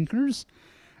different inkers.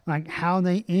 Like how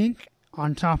they ink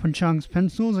on top of Chung's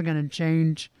pencils are going to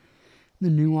change the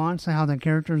nuance of how the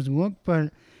characters look.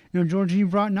 But, you know, George, you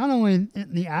brought not only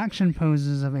the action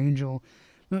poses of Angel,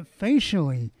 but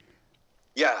facially.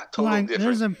 Yeah, totally like, different.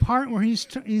 There's a part where he's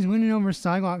leaning over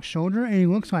Psylocke's shoulder and he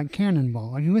looks like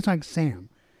Cannonball. Like he looks like Sam.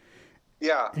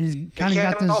 Yeah. And he's kind of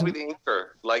got this... Cannonball be the inker.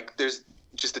 Like there's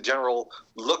just a general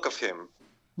look of him.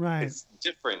 Right. It's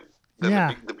different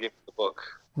than the beginning of the book.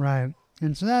 Right.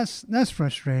 And so that's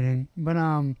frustrating. But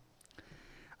I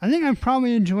think I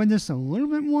probably enjoyed this a little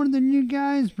bit more than you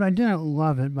guys, but I didn't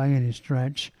love it by any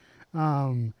stretch.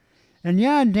 And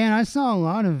yeah, Dan, I saw a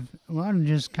lot of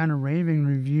just kind of raving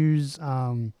reviews.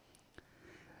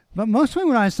 But mostly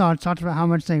what I saw talked about how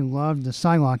much they loved the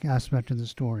Psylocke aspect of the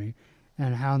story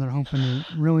and how they're hoping to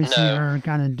really see her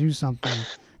kind of do something.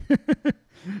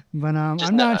 But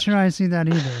I'm not sure I see that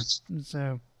either.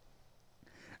 So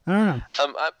I don't know.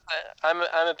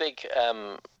 I'm a big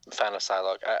fan of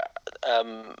Psylocke.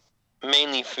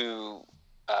 Mainly through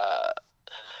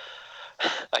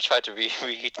I tried to read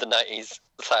the 90s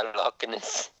Psylocke, and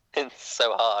it's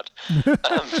so hard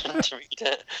to read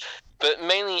it. But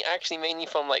mainly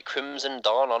from like Crimson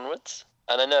Dawn onwards.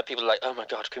 And I know people are like, oh my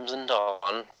god, Crimson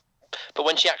Dawn. But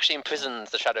when she actually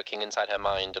imprisons the Shadow King inside her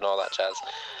mind and all that jazz,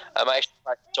 I actually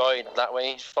enjoyed that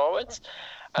way forwards.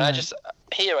 And I just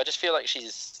feel like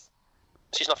she's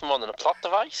nothing more than a plot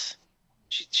device.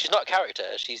 She's not a character.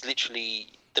 She's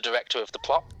literally the director of the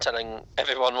plot, telling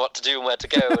everyone what to do and where to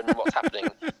go and what's happening.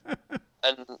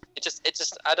 And it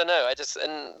just I don't know.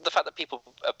 And the fact that people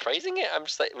are praising it, I'm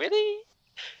just like, really?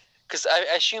 Because I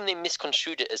assume they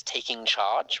misconstrued it as taking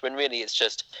charge, when really it's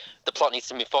just the plot needs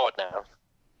to move forward now.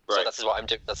 Right. So this is what I'm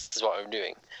doing. This is what I'm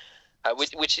doing.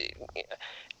 Which,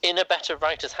 in a better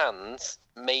writer's hands,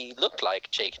 may look like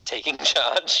taking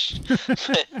charge,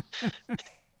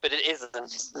 but it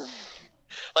isn't.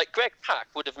 Like Greg Pak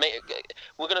would have made.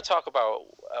 We're going to talk about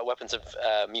weapons of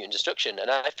mutant destruction, and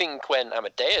I think when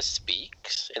Amadeus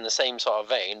speaks in the same sort of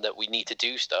vein that we need to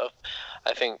do stuff,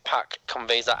 I think Pac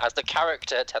conveys that as the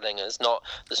character telling us, not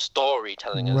the story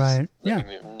telling us. Right. Yeah.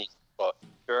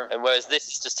 Sure. And whereas this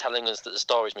is just telling us that the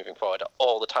story is moving forward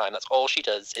all the time. That's all she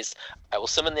does is, I will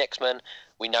summon the X-Men.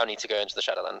 We now need to go into the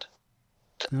Shadowland.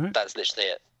 Right. That's literally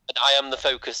it. And I am the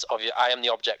focus of you. I am the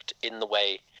object in the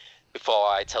way before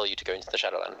I tell you to go into the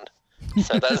Shadowland.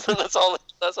 So that's all.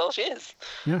 That's all she is.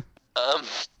 Yeah.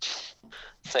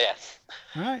 So yes.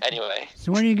 All right. Anyway.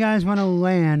 So where do you guys want to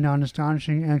land on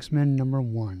Astonishing X-Men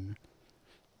 #1?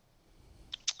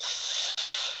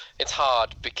 It's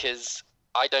hard because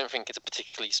I don't think it's a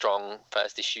particularly strong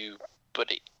first issue,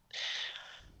 but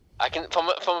I can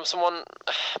from someone,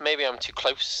 maybe I'm too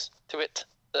close to it,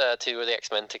 to the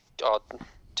X-Men, or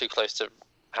too close to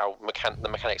how the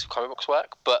mechanics of comic books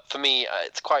work. But for me,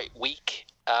 it's quite weak.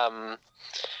 I'm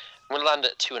gonna land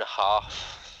at 2.5.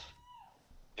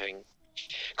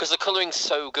 Because the coloring's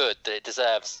so good that it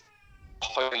deserves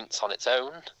points on its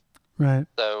own. Right.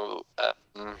 So,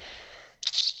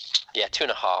 yeah,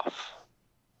 2.5.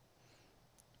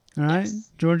 All right,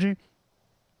 Georgie?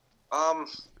 I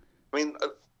mean,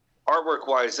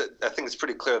 artwork-wise, I think it's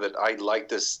pretty clear that I like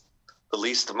this the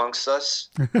least amongst us.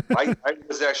 I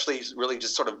was actually really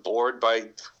just sort of bored by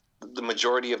the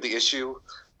majority of the issue,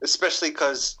 especially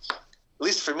because, at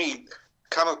least for me,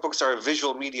 comic books are a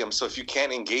visual medium, so if you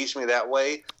can't engage me that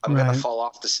way, I'm going to fall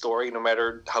off the story no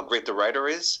matter how great the writer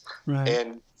is. Right.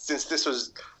 And since this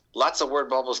was lots of word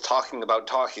bubbles talking about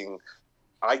talking,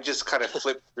 I just kind of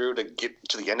flipped through to get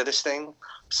to the end of this thing.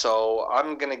 So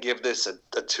I'm going to give this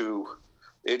a 2.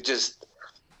 It just...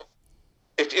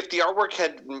 If the artwork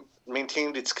had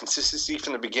maintained its consistency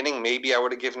from the beginning, maybe I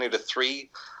would have given it a 3.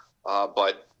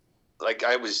 But like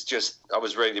I was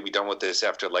ready to be done with this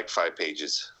after like 5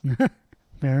 pages.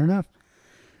 Fair enough.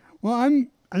 Well, I think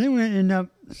we're going to end up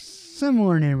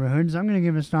similar neighborhoods. I'm going to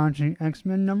give Astonishing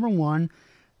X-Men #1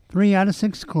 3 out of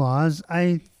 6 claws.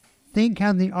 I think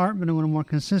had the art been a little more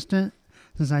consistent,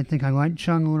 since I think I like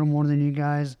Chung a little more than you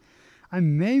guys, I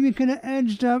maybe could have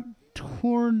edged up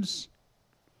towards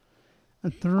a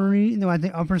 3, though I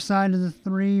think upper side of the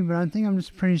 3, but I think I'm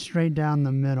just pretty straight down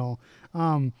the middle.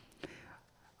 I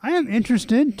am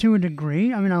interested to a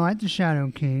degree. I mean, I like the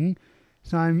Shadow King,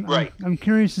 so I'm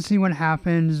curious to see what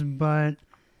happens, but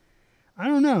I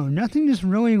don't know. Nothing just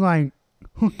really like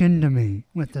hooked into me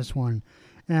with this one.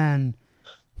 And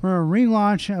for a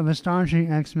relaunch of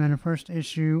Astonishing X-Men, a first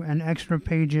issue, and extra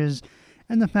pages,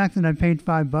 and the fact that I paid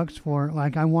 $5 for it,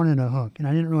 like I wanted a hook, and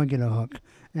I didn't really get a hook.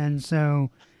 And so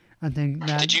I think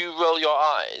that... Did you roll your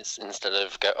eyes instead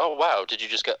of go, oh wow, did you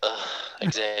just go, ugh,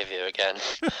 Xavier again?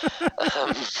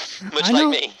 Much like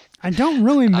me. I don't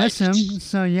really miss him,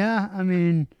 so yeah, I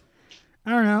mean,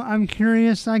 I don't know. I'm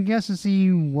curious, I guess, to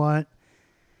see what...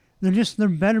 There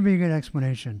better be a good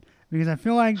explanation. Because I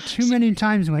feel like too many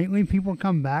times lately people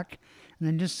come back and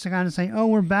then just kind of say, oh,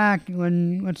 we're back.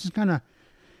 When let's just kind of,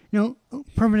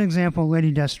 perfect example,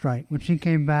 Lady Deathstrike, when she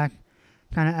came back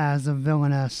kind of as a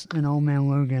villainess in Old Man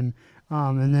Logan,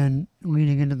 and then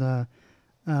leading into the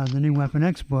new Weapon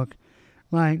X book,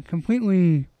 like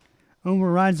completely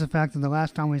overrides the fact that the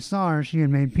last time we saw her, she had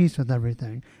made peace with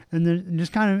everything. And then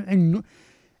just kind of...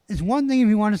 It's one thing if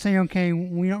you want to say, okay,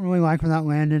 we don't really like where that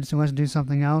landed, so let's do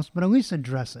something else, but at least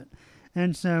address it.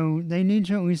 And so they need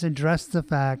to at least address the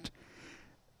fact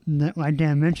that, like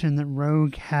Dan mentioned, that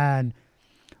Rogue had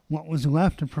what was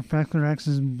left of Professor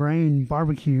X's brain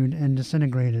barbecued and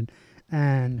disintegrated.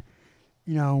 And,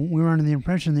 we were under the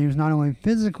impression that he was not only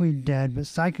physically dead, but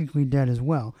psychically dead as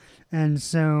well. And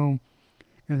so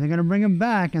if they're going to bring him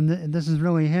back, and this is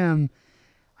really him,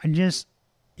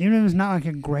 even if it's not like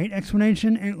a great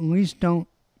explanation, at least don't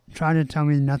try to tell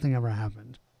me nothing ever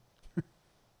happened.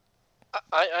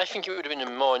 I think it would have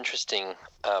been more interesting,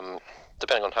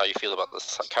 depending on how you feel about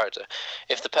this character,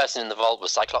 if the person in the vault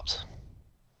was Cyclops.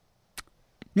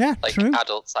 Yeah, like true.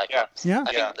 Adult Cyclops. Yeah.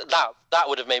 I think that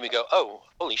would have made me go, oh,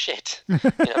 holy shit. You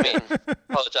know what I mean?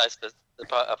 Apologize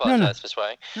for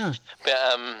swearing. Yeah.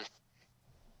 But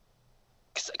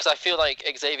because I feel like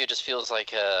Xavier just feels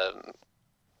like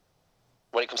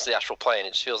when it comes to the astral plane,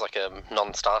 it just feels like a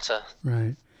non-starter.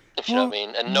 Right. If you know what I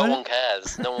mean. And no one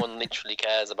cares. No one literally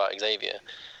cares about Xavier.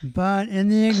 But in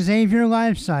the Xavier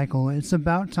life cycle, it's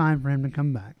about time for him to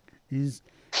come back. He's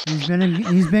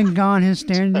been gone his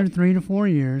standard 3 to 4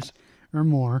 years or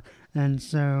more, and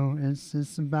so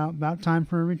it's about time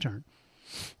for a return.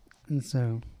 And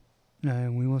so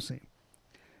we will see.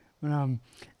 But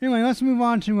anyway, let's move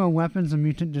on to Weapons of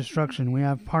Mutant Destruction. We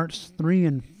have parts 3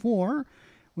 and 4.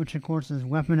 Which, of course, is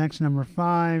Weapon X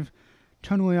 #5,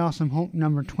 Totally Awesome Hulk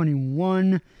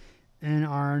 #21, in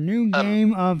our new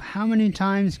game of how many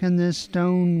times can this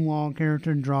Stonewall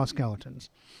character draw skeletons?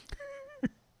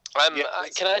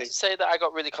 Can I just say that I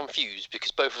got really confused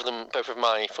because both of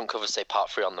my front covers say Part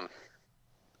 3 on them.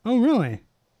 Oh, really?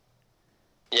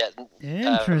 Yeah.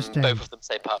 Interesting. Both of them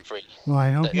say Part 3. Well,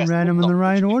 I hope you read them in the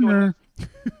right order.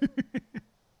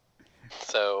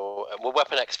 So,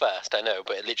 Weapon X first, I know,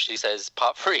 but it literally says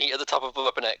Part 3 at the top of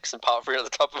Weapon X and Part 3 at the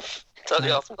top of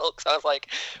Totally Awesome Hulk. So I was like,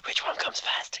 which one comes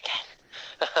first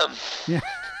again? Yeah.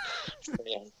 So,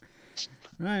 yeah.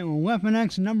 Right, well, Weapon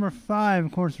X number 5,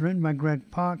 of course, written by Greg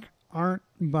Pak, art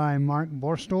by Mark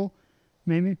Borstel,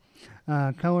 maybe,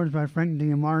 colors by Frank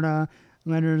Diamarta,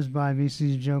 letters by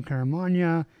VC's Joe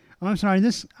Caramagna. Oh, I'm sorry,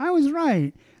 I was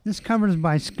right. This cover is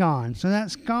by Scon. So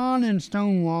that Scon and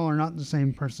Stonewall are not the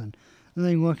same person.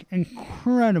 They look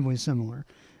incredibly similar,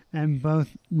 and both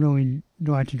really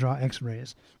like to draw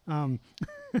X-rays.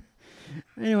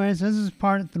 Anyways, this is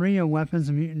part 3 of Weapons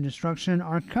of Mutant Destruction.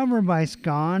 Our cover by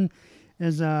Scon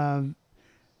is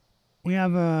we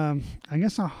have a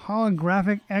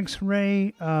holographic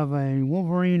X-ray of a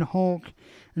Wolverine, Hulk,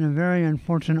 and a very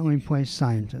unfortunately placed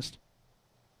scientist.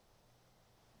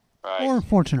 Right. Or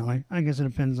fortunately, I guess it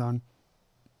depends on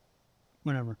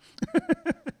whatever.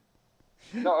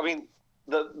 No, I mean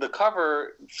the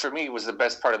cover for me was the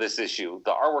best part of this issue.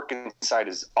 The artwork inside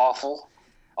is awful,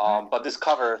 but this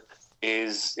cover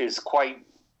is quite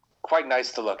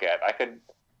nice to look at. I could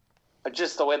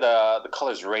just the way the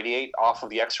colors radiate off of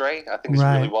the X-ray, I think is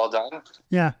really well done.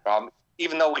 Yeah.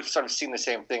 Even though we've sort of seen the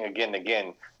same thing again and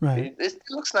again, right. It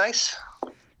looks nice.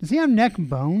 Does he have neck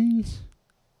bones?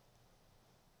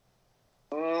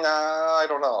 I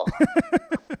don't know.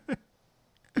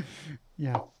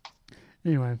 Yeah.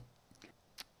 Anyway.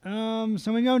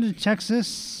 So we go to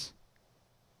Texas,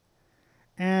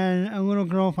 and a little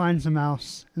girl finds a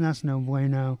mouse, and that's no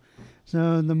bueno.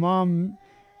 So the mom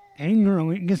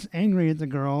gets angry at the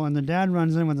girl, and the dad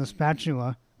runs in with a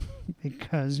spatula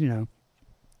because,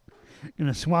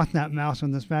 gonna swat that mouse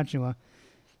with the spatula.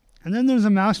 And then there's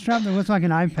a mousetrap that looks like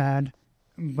an iPad,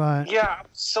 but... Yeah, I'm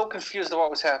so confused at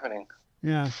what was happening.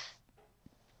 Yeah.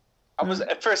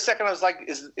 For a second, I was like,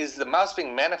 is the mouse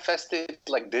being manifested,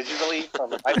 like, digitally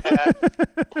from an iPad?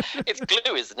 It's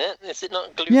glue, isn't it? Is it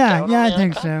not glue? Yeah, I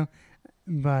think so.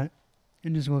 But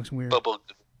it just looks weird. Bubble.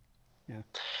 Yeah.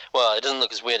 Well, it doesn't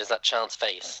look as weird as that child's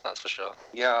face, that's for sure.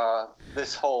 Yeah,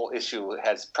 this whole issue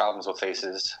has problems with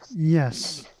faces.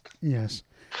 Yes.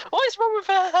 What is wrong with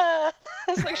her?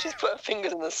 It's like she's put her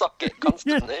fingers in the socket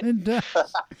constantly. Yes, it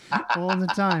does. All the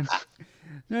time.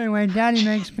 Anyway, Daddy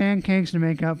makes pancakes to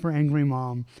make up for Angry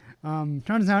Mom.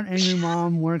 Turns out Angry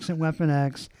Mom works at Weapon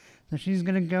X, so she's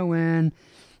going to go in.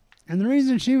 And the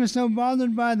reason she was so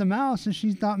bothered by the mouse is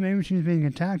she thought maybe she was being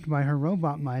attacked by her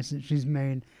robot mice that she's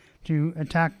made to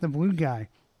attack the blue guy.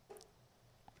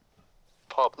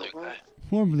 Poor blue guy.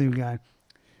 Poor blue guy.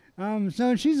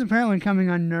 So she's apparently coming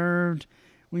unnerved.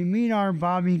 We meet our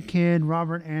Bobby kid,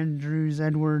 Robert Andrews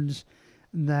Edwards,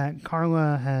 that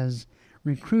Carla has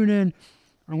recruited.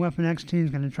 Our Weapon X team is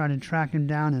going to try to track him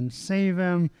down and save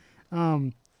him.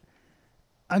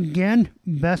 Again,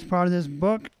 best part of this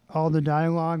book, all the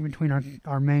dialogue between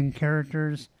our main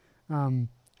characters. Old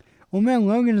Man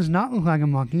Logan does not look like a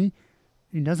monkey.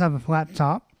 He does have a flat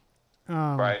top.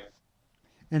 Right.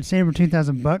 And Sabretooth has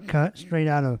a butt cut straight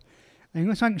out of... He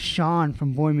looks like Sean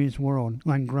from Boy Meets World,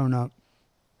 like grown up.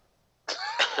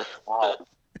 Wow.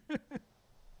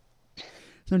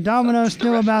 So Domino's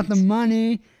still about the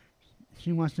money.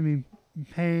 She wants to be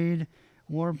paid.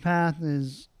 Warpath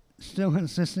is still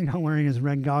insisting on wearing his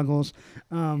red goggles.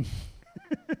 So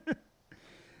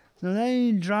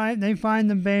they find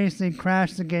the base, they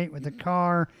crash the gate with the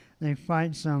car, they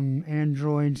fight some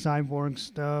android cyborg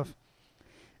stuff.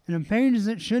 And a page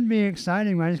that should be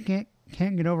exciting, but I just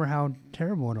can't get over how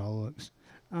terrible it all looks.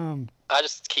 I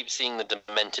just keep seeing the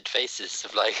demented faces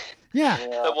of like... Yeah.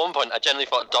 At one point, I generally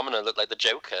thought Domino looked like the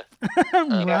Joker.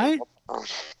 Right?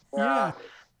 Yeah.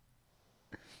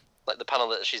 Like the panel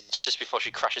that she's just before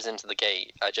she crashes into the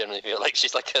gate, I generally feel like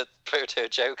she's like a proto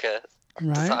Joker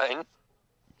design.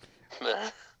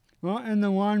 Well, and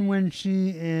the one when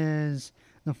she is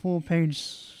the full page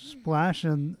splash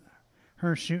of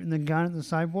her shooting the gun at the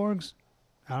cyborgs.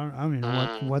 I don't even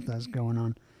know what that's going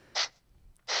on.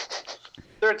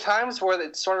 There are times where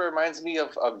it sort of reminds me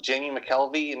of Jamie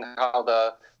McKelvey and how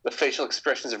the facial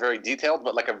expressions are very detailed,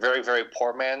 but like a very, very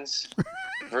poor man's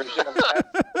version of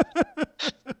that.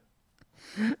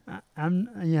 I'm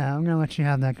gonna let you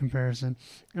have that comparison.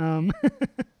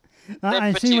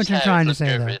 I see what you're trying to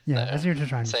say there. Yeah, I see what you're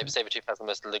trying to say. Sabretooth has the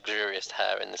most luxurious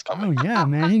hair in this comic. Oh yeah,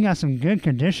 man, he got some good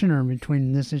conditioner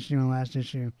between this issue and last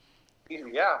issue.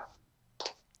 Yeah.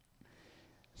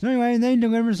 So anyway, they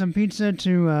deliver some pizza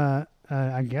to,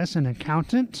 I guess, an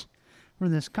accountant for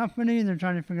this company. They're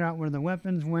trying to figure out where the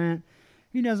weapons went.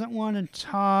 He doesn't want to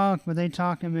talk, but they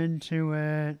talk him into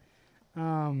it.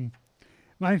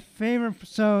 My favorite...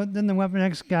 So then the Weapon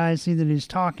X guys see that he's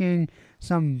talking.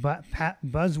 Some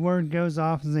buzzword goes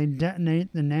off as they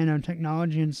detonate the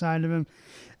nanotechnology inside of him.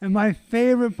 And my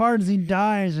favorite part is he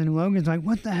dies, and Logan's like,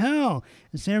 what the hell?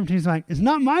 And Sabretooth's like, it's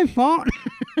not my fault.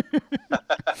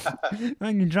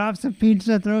 Like he drops the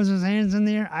pizza, throws his hands in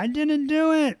the air. I didn't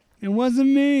do it. It wasn't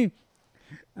me.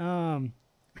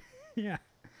 Yeah.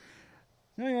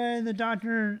 Anyway, the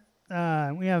doctor,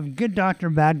 we have good doctor,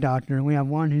 bad doctor, and we have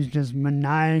one who's just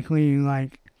maniacally,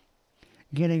 like,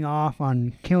 getting off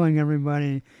on killing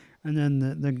everybody. And then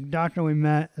the doctor we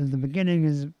met at the beginning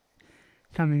is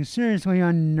becoming seriously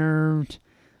unnerved.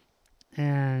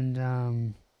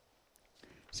 And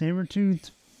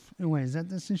Sabretooth... Oh, wait, is that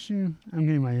this issue? I'm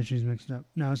getting my issues mixed up.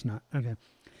 No, it's not. Okay.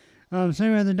 So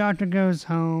anyway, the doctor goes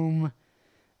home,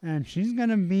 and she's going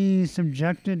to be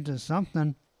subjected to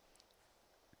something.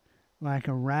 Like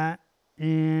a rat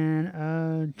in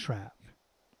a trap.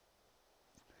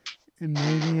 And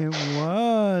maybe it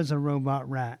was a robot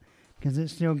rat, because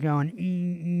it's still going,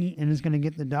 and it's going to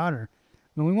get the daughter.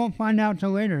 But we won't find out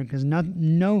till later, because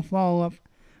no follow-up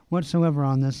whatsoever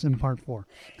on this in part 4.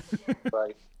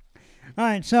 Right. All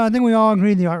right, so I think we all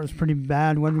agree the art was pretty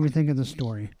bad. What did we think of the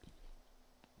story?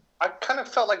 I kind of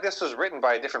felt like this was written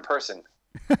by a different person.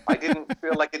 I didn't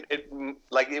feel like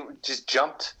it just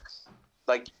jumped.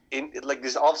 Like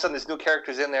there's all of a sudden there's new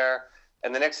characters in there,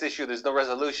 and the next issue there's no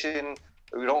resolution.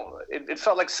 It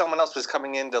felt like someone else was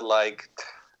coming in to like,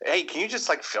 hey, can you just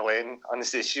like fill in on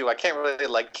this issue? I can't really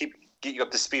like get you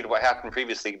up to speed of what happened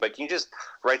previously, but can you just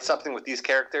write something with these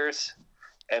characters?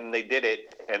 And they did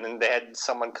it, and then they had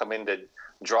someone come in to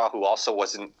draw who also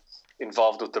wasn't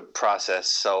involved with the process.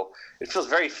 So it feels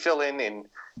very fill-in and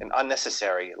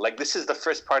unnecessary. Like, this is the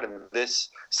first part of this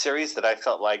series that I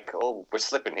felt like, oh, we're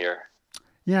slipping here.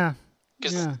 Yeah.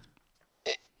 Yeah.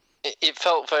 It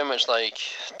felt very much like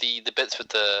the bits with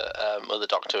the other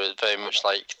Doctor is very much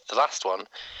like the last one,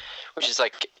 which is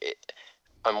like...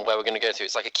 where we're going to go to,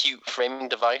 it's like a cute framing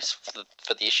device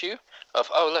for the issue of,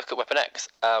 oh, look at Weapon X.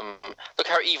 Look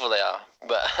how evil they are.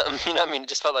 But, you know what I mean? It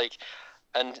just felt like...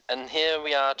 And here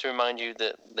we are to remind you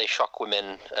that they shock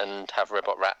women and have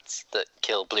robot rats that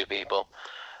kill blue people.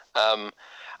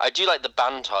 I do like the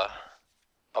banter,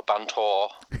 or bantor,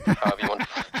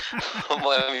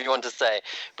 whatever you want to say,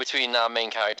 between our main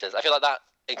characters. I feel like that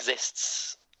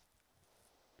exists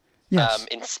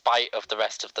in spite of the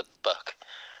rest of the book.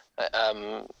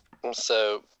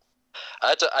 So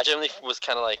I generally was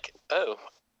kind of like, oh,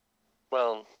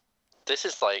 well, this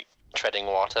is like treading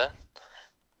water.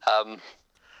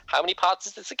 How many parts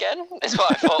is this again? Is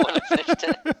what I thought when I finished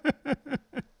it.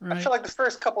 Right. I feel like the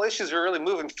first couple issues were really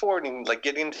moving forward and like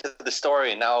getting into the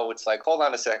story, and now it's like, hold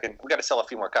on a second, we got to sell a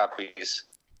few more copies.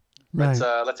 Right.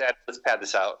 Let's pad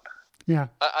this out. Yeah.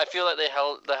 I feel like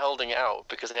they're holding it out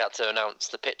because they had to announce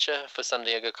the picture for San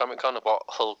Diego Comic-Con of what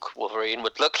Hulk Wolverine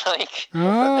would look like.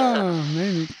 Oh,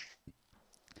 maybe.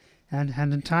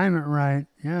 Had to time it right.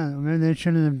 Yeah, maybe they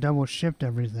shouldn't have double shipped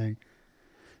everything.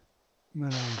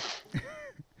 But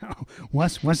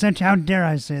what's that? How dare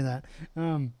I say that?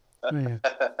 Yeah.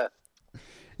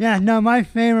 Yeah, no, my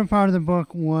favorite part of the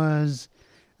book was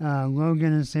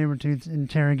Logan and Sabretooth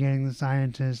interrogating the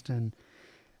scientist and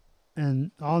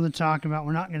all the talk about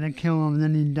we're not going to kill him, and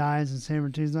then he dies, and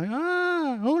Sabretooth's like,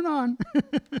 hold on.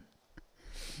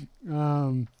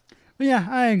 But yeah,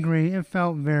 I agree. It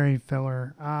felt very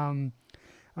filler. I'm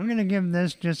going to give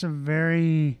this just a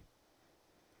very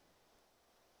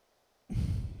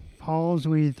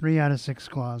palsy 3 out of 6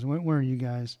 claws. What were you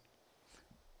guys?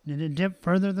 Did it dip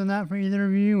further than that for either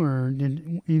of you, or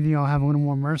did either of y'all have a little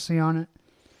more mercy on it?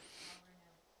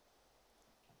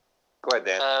 Go ahead,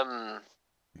 Dan.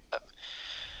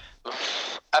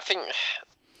 I think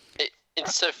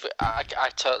it's so. I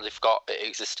totally forgot it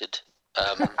existed.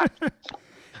 To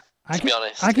be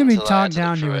honest, I can be talked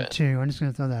down to it too. I'm just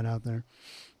going to throw that out there.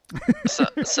 so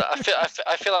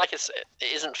I feel like it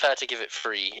isn't fair to give it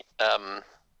 3.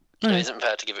 It isn't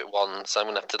fair to give it 1. So I'm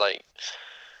going to have to like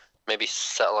maybe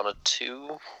settle on a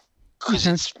 2 because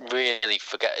it's really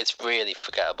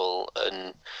forgettable, and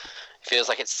it feels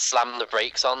like it's slammed the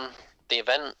brakes on the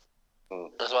event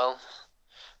as well.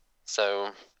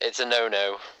 So it's a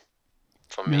no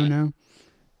from me. No.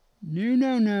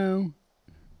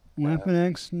 Weapon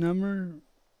X number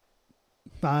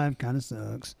 5 kind of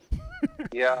sucks.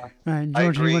 Yeah. All right,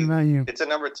 Georgie, what about you? It's a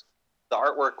number. The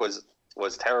artwork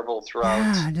was terrible throughout.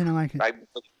 Yeah, I didn't like it.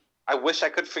 I wish I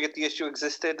could forget the issue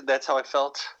existed. That's how I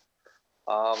felt.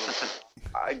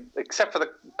 Except for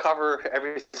the cover,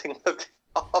 everything looked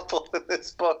awful in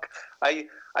this book. I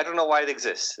don't know why it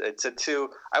exists. It's a 2.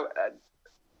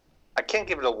 I can't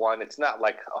give it a 1. It's not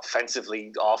like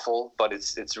offensively awful, but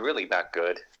it's really not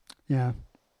good. Yeah.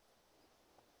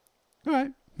 All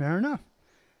right, fair enough.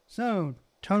 So,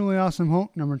 Totally Awesome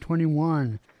Hulk number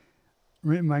 21.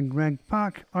 Written by Greg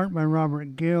Pak, art by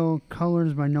Robert Gill,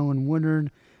 colors by Nolan Woodard,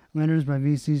 letters by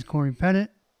VC's Corey Pettit.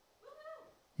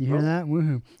 You hear that?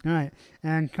 Woohoo. All right.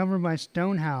 And covered by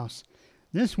Stonehouse.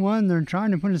 This one, they're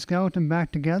trying to put a skeleton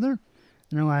back together.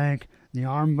 They're like, the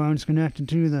arm bone's connected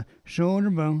to the shoulder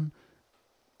bone.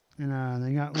 And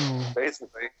they got little...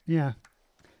 Basically. Yeah.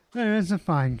 It's a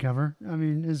fine cover. I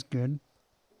mean, it's good.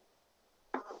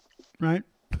 Right?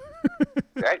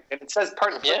 Right. And it says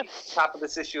part 3 at the top of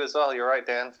this issue as well. You're right,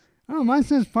 Dan. Oh, mine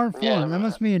says part 4. Yeah. That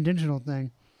must be a digital thing.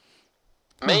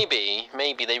 Maybe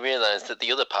they realised that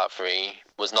the other part 3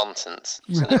 was nonsense,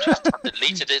 so they just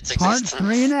deleted its Part existence.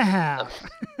 3.5.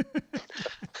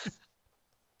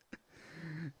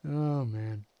 Oh,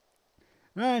 man.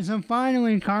 All right, so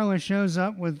finally Carla shows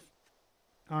up with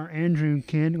our Andrew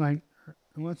kid, like,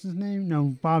 what's his name?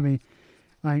 No, Bobby,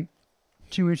 like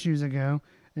 2 issues ago.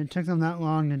 It took them that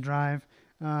long to drive.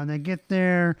 They get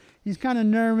there. He's kind of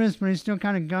nervous, but he's still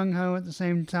kind of gung-ho at the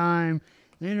same time.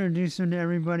 They introduce him to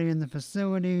everybody in the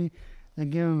facility. They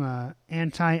give him a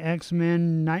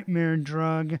anti-X-Men nightmare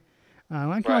drug. I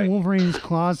like how Wolverine's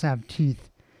claws have teeth.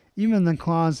 Even the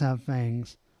claws have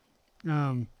fangs.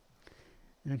 And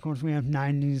of course we have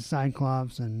 90s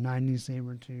Cyclops and 90s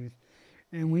Sabretooth.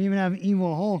 And we even have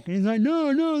Evil Hulk. And he's like,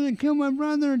 no, they killed my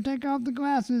brother. Take off the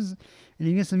glasses. And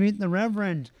he gets to meet the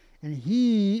Reverend. And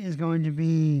he is going to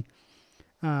be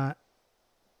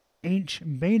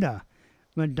H-Beta.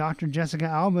 But Dr. Jessica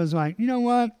Alba is like, you know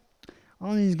what?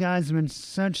 All these guys have been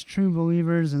such true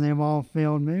believers and they've all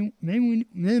failed. Maybe we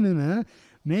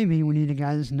need a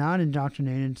guy that's not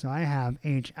indoctrinated. So I have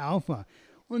H-Alpha.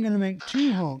 We're going to make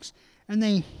 2 Hulks. And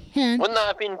they hint... Wouldn't that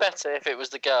have been better if it was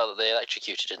the girl that they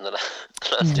electrocuted in the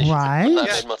last issue? Right? Wouldn't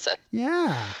that have made more sense?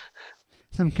 Yeah.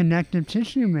 Some connective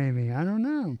tissue, maybe. I don't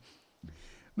know.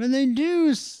 But they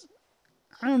do...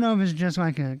 I don't know if it's just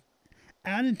like a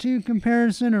attitude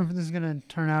comparison or if this is going to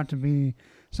turn out to be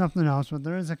something else. But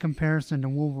there is a comparison to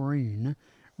Wolverine,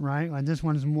 right? Like this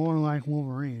one is more like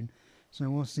Wolverine. So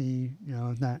we'll see,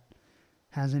 if that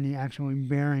has any actual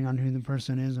bearing on who the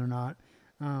person is or not.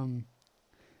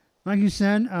 Like you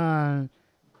said,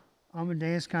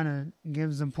 Amadeus kind of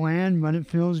gives a plan, but it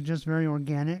feels just very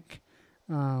organic.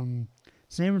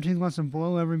 Sabretooth wants to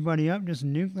blow everybody up, just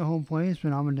nuke the whole place,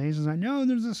 but Amadeus is like, no,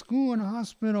 there's a school and a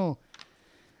hospital.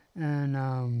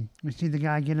 And we see the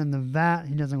guy get in the vat.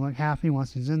 He doesn't look happy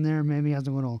once he's in there. Maybe he has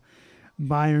a little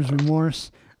buyer's remorse.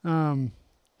 Hulk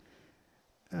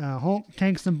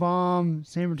takes the bomb.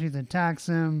 Sabretooth attacks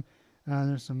him.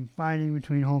 There's some fighting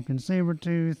between Hulk and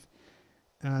Sabretooth.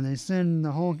 They send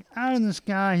the Hulk out of the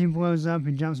sky. He blows up.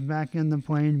 He jumps back in the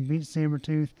plane, beats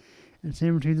Sabretooth. And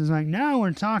Sabretooth is like, now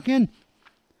we're talking.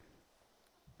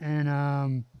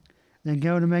 And they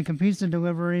go to make a pizza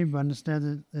delivery, but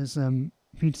instead it's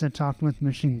pizza topped with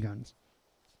machine guns.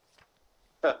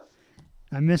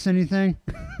 I miss anything?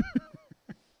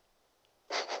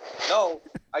 No,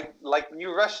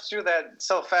 you rushed through that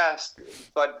so fast,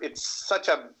 but it's such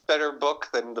a better book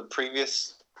than the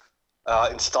previous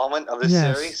installment of this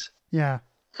series. Yeah.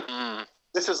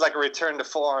 This was like a return to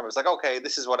form. It was like, okay,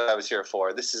 this is what I was here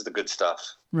for. This is the good stuff.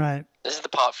 Right. This is the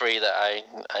part 3 that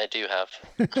I do have.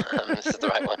 This is the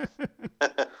right one.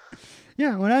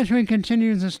 Yeah, well, it actually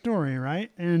continues the story, right?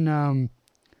 And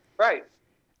right.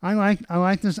 I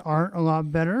like this art a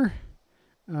lot better.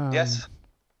 Yes.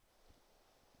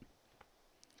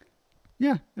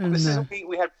 Yeah. And, this is what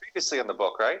we had previously in the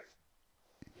book, right?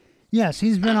 Yes,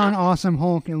 he's been on Awesome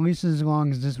Hulk at least as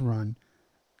long as this run.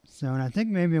 So, and I think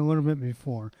maybe a little bit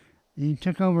before. He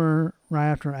took over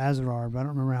right after Azarar, but I don't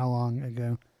remember how long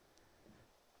ago.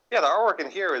 Yeah, the artwork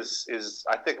in here is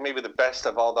I think maybe the best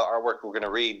of all the artwork we're going to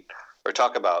read or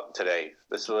talk about today.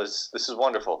 This is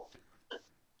wonderful.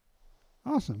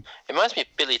 Awesome. It reminds me of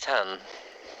Billy Tan.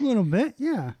 A little bit,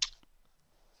 yeah.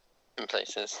 In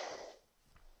places.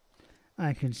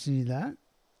 I can see that.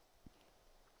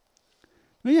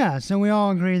 But yeah, so we all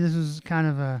agree this is kind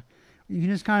of you can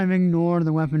just kind of ignore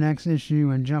the Weapon X issue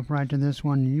and jump right to this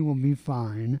one. You will be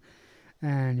fine.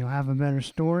 And you'll have a better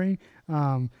story.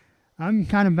 I'm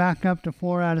kind of back up to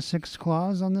 4 out of 6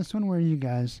 claws on this one. Where are you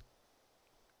guys?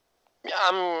 Yeah,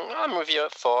 I'm with you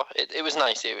at 4. It was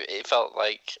nice. It felt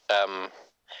like the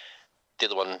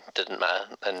other one didn't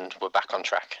matter, and we're back on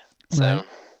track. So Right.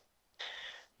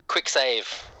 quick save.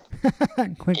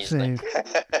 Quick Easily. save.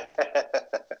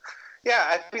 Yeah,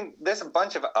 I think there's a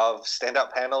bunch of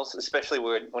standout panels, especially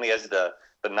when he has the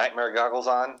nightmare goggles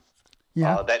on.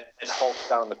 Yeah. That Hulk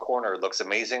down in the corner looks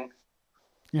amazing.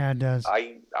 Yeah, it does.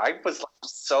 I was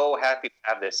so happy to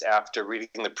have this after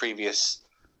reading the previous,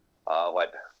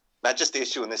 not just the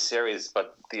issue in this series,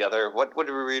 but the other. What did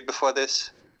we read before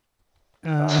this?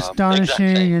 Astonishing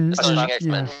exactly. and Astonishing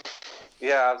X-Men.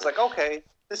 Yeah, I was like, okay,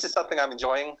 this is something I'm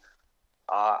enjoying.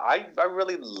 I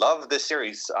really love this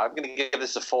series. I'm going to give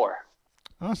this a 4.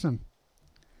 Awesome.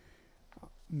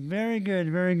 Very good,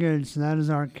 very good. So that is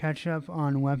our catch-up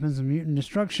on Weapons of Mutant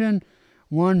Destruction.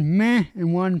 One meh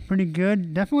and one pretty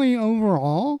good. Definitely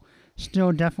overall,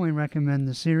 still definitely recommend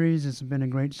the series. It's been a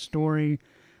great story.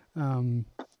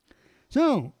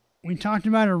 So, we talked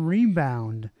about a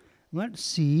rebound. Let's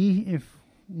see if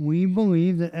we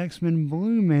believe that X-Men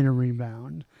Blue made a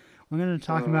rebound. We're going to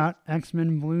talk about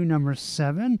X-Men Blue number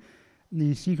 7,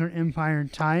 the Secret Empire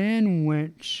tie-in,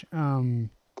 which kind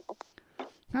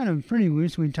of pretty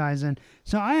loosely ties in.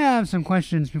 So I have some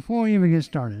questions before we even get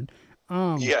started.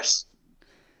 Yes.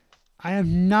 I have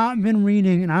not been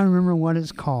reading, and I don't remember what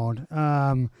it's called,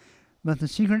 but the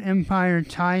Secret Empire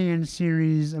tie-in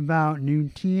series about New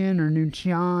Tien or New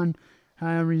Tian,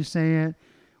 however you say it,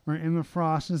 where Emma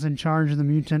Frost is in charge of the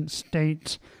mutant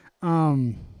state.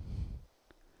 And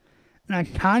I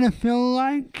kind of feel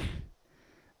like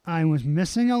I was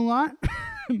missing a lot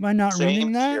by not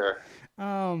reading that. Here.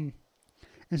 And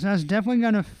so that's definitely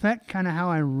going to affect kind of how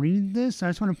I read this. I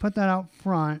just want to put that out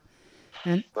front.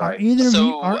 And Right. are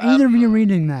either of you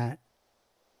reading that?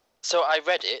 So I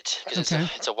read it because Okay.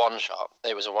 it's a one shot.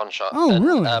 It was a one shot. Oh, and,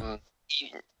 really?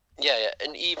 Yeah,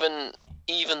 and even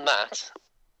that,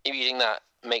 reading that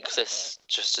makes this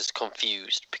just as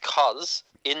confused because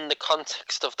in the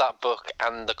context of that book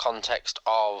and the context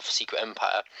of Secret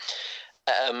Empire,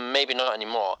 maybe not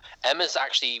anymore. Emma's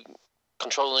actually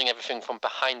controlling everything from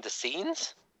behind the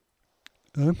scenes.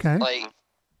 Okay. Like,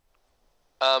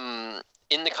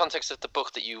 in the context of the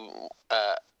book that you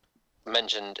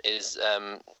mentioned, is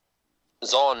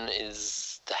Zorn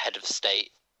is the head of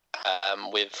state,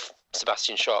 with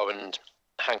Sebastian Shaw and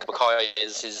Hank McCoy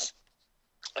as his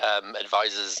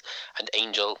advisors, and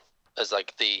Angel as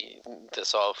like the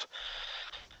sort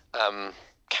of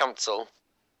council,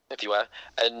 if you were.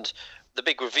 And the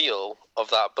big reveal of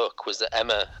that book was that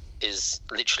Emma is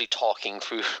literally talking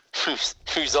through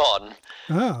Zorn,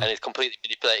 and is completely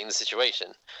manipulating the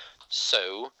situation.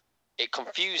 So it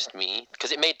confused me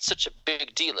because it made such a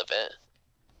big deal of it,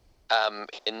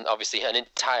 in obviously an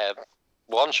entire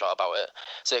one shot about it.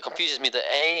 So it confuses me that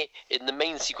in the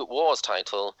main Secret Wars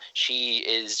title, she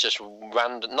is just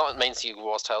random, not main Secret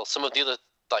Wars title, some of the other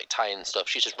like tie-in stuff,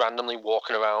 she's just randomly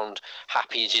walking around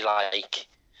happy as you like,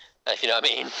 if you know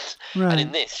what I mean. Right. And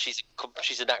in this, she's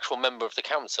an actual member of the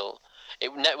council.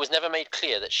 It was never made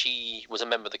clear that she was a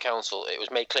member of the council. It was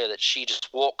made clear that she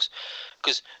just walks,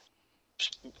 because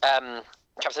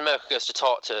Captain America goes to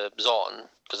talk to Zorn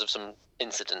because of some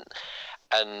incident,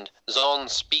 and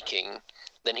Zorn's speaking,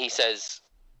 then he says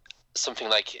something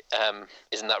like,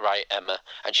 isn't that right, Emma?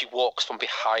 And she walks from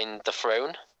behind the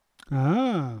throne.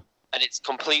 Ah. And it's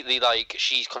completely like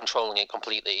she's controlling it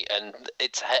completely, and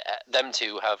it's them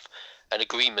two have an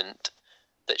agreement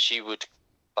that she would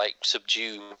like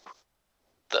subdue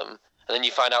them. And then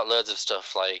you find out loads of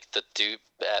stuff like the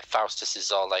Faustus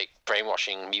is all like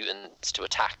brainwashing mutants to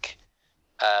attack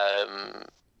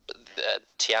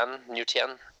New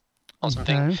Tian or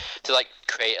something, to like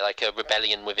create like a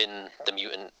rebellion within the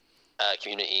mutant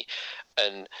community.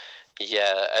 And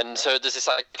yeah, and so there's this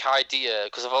like idea,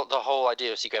 because of the whole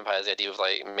idea of Secret Empire is the idea of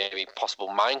like maybe possible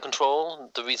mind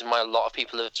control. The reason why a lot of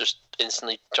people have just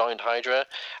instantly joined Hydra,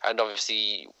 and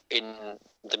obviously in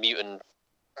the mutant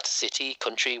city,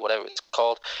 country, whatever it's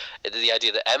called, the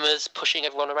idea that Emma's pushing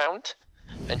everyone around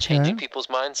and changing people's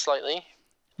minds slightly.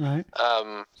 Right.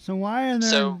 So why are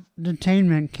there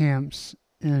detainment camps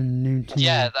in New Tian?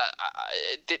 Yeah,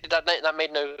 that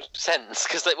made no sense,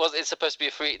 because it's supposed to be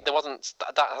a free. There wasn't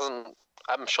that hasn't.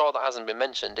 I'm sure that hasn't been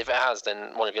mentioned. If it has,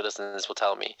 then one of your listeners will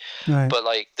tell me. Right. But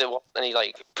like there weren't any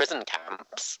like prison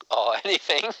camps or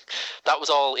anything. That was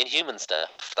all Inhuman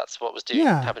stuff. That's what was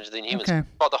happening to the Inhumans. Okay.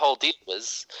 What the whole deal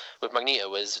was with Magneto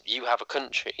was, you have a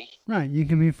country. Right. You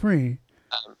can be free.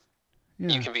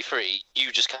 You can be free.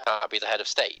 You just can't be the head of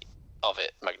state of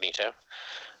it, Magneto.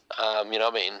 You know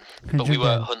what I mean? But we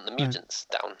won't hunt the mutants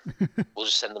down. We'll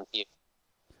just send them to you.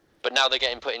 But now they're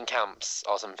getting put in camps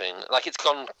or something. Like, it's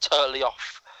gone totally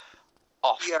off.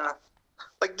 Yeah,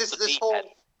 like this whole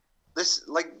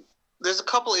there's a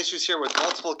couple issues here where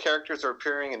multiple characters are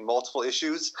appearing in multiple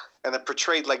issues, and they're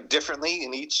portrayed like differently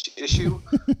in each issue.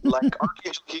 Like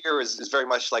Archangel here is very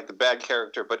much like the bad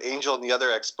character, but Angel in the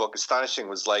other X book, Astonishing,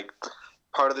 was like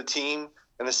part of the team,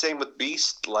 and the same with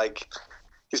Beast. Like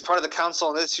he's part of the council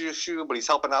in this issue, but he's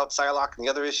helping out Psylocke in the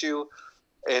other issue,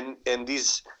 and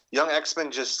these young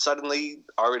X-Men just suddenly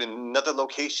are in another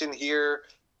location here,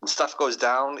 and stuff goes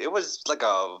down. It was like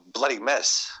a bloody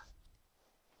mess.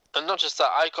 And not just that,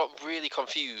 I got really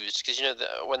confused because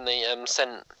when they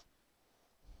sent,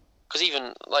 because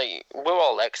even like we're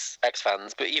all X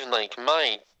fans, but even like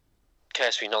my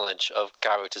cursory knowledge of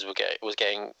characters was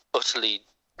getting utterly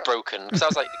broken because I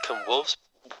was like, can wolves?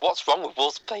 What's wrong with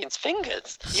Wolfsbane's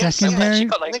fingers? Secondary.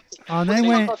 They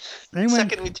went.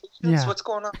 Second mutations. Yeah. What's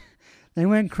going on? They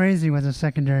went crazy with the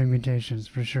secondary mutations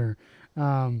for sure.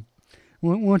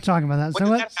 We'll talk about that. When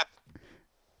did that happen?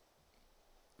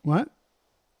 What?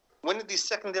 When did these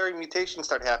secondary mutations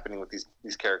start happening with these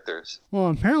characters?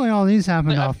 Well, apparently all these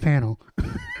happened off panel.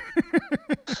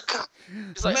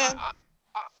 It's like,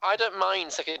 I don't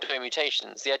mind secondary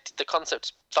mutations. The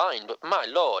concept's fine, but my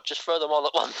lord, just throw them all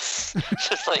at once.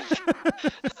 Just like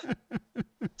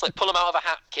it's like pull them out of a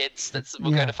hat, kids.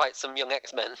 We're going to fight some young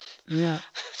X-Men. Yeah.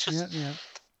 Yeah.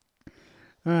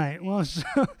 All right. Well, so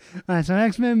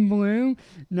X-Men Blue,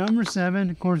 number 7,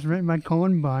 of course, written by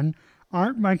Cullen Bunn,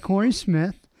 art by Corey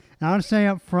Smith. Now, I'll say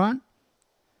up front,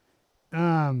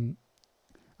 I'll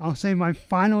say my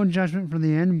final judgment for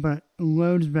the end, but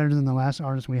loads better than the last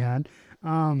artist we had.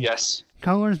 Yes.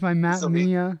 Colors by Matt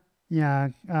Mia. Yeah.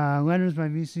 Letters by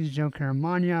VC's Joe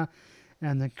Caramagna.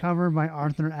 And the cover by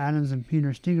Arthur Adams and Peter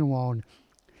Stiegelwald.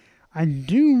 I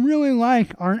do really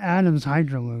like Art Adams'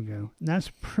 Hydra logo.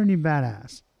 That's pretty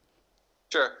badass.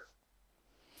 Sure.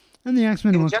 And the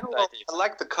X-Men in look... general, I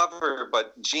like the cover,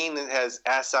 but Jean has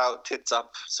ass out, tits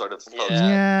up sort of.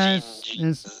 Yeah, Jean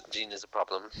is a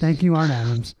problem. Thank you, Art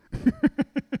Adams.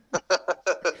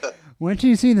 Wait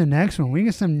till you see the next one. We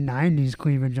get some 90s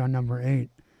cleavage on number 8.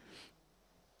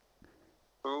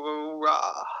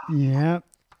 Hoorah. Yep.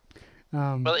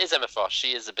 Well, it is Emma Frost.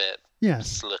 She is a bit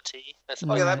slutty.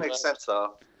 Oh, yeah, that makes sense,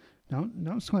 though.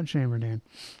 Don't sweat shame her, Dan.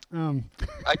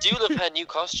 I do love her new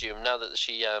costume now that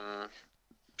she's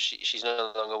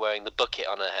no longer wearing the bucket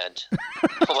on her head,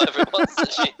 or whatever it was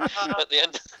that she at the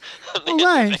end.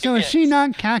 Right. So is she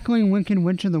not cackling Wicked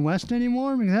Witch of the West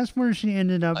anymore? Because that's where she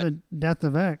ended up at Death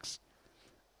of X.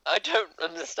 I don't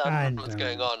understand what's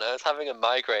going on. I was having a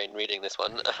migraine reading this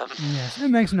one. Yes, it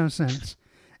makes no sense.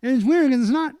 It's weird because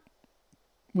it's not.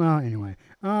 Well, anyway.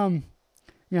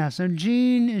 Yeah. So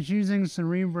Jean is using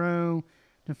Cerebro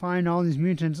to find all these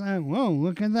mutants. Whoa!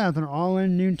 Look at that. They're all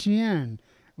in New Tien,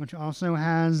 which also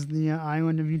has the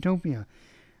island of Utopia.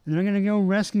 And they're going to go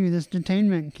rescue this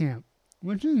detainment camp,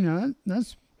 which is,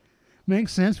 that's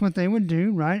makes sense what they would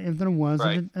do, right? If there was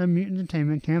a mutant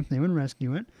detainment camp, they would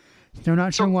rescue it. Still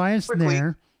not sure why it's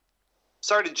there.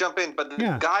 Sorry to jump in, but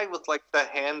the guy with like the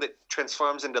hand that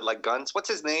transforms into like guns, what's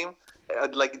his name?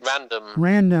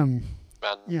 Random.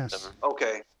 Yes.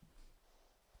 Okay.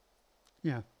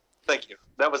 Yeah. Thank you.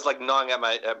 That was like gnawing at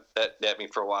me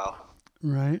for a while.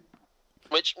 Right.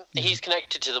 Which he's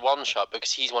connected to the One Shot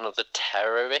because he's one of the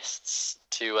terrorists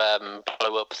to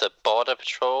blow up the border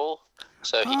patrol.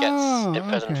 So he gets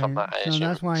imprisoned from that. So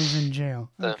that's why he's in jail.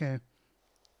 Okay.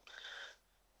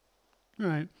 All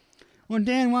right. Well,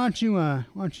 Dan, why don't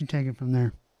you take it from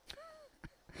there?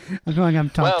 I feel like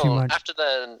I've talked too much.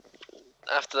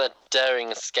 After the daring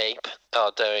escape,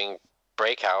 or daring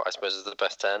breakout, I suppose is the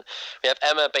best term, we have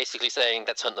Emma basically saying,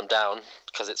 let's hunt them down,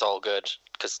 because it's all good,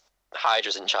 because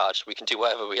Hydra's in charge, we can do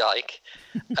whatever we like.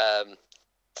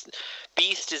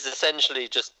 Beast is essentially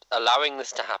just allowing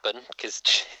this to happen, because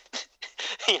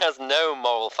he has no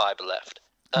moral fibre left.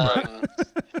 And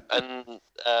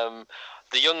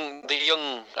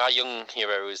our young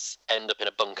heroes end up in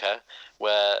a bunker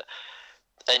where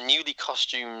a newly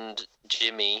costumed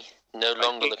Jimmy, no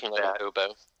longer looking like a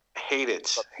hobo. Hate it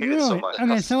so much.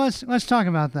 Okay, so let's talk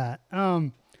about that.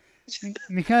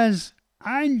 Because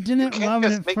I didn't love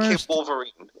it at make first. Him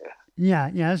Wolverine.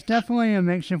 Yeah, it's definitely a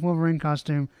makeshift Wolverine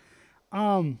costume.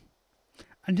 I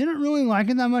didn't really like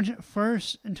it that much at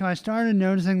first until I started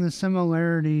noticing the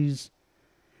similarities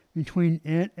between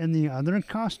it and the other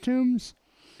costumes.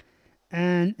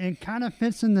 And it kind of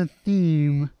fits in the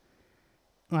theme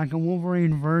like a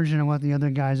Wolverine version of what the other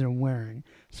guys are wearing.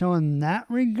 So in that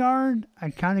regard, I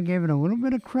kind of gave it a little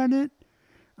bit of credit.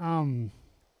 I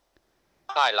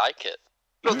like it.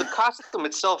 No, the costume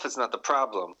itself is not the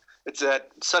problem. It's that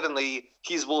suddenly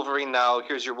he's Wolverine now.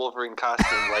 Here's your Wolverine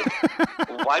costume. Like,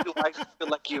 why do I feel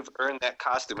like you've earned that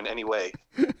costume in any way?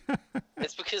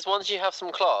 It's because once you have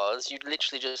some claws, you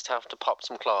literally just have to pop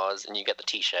some claws and you get the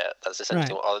T-shirt. That's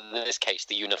essentially, Right. or in this case,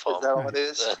 the uniform. Is that all it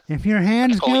is? If your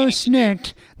hands That's all you go need to do.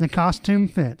 snicked, the costume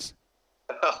fits.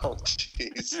 Oh,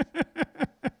 jeez.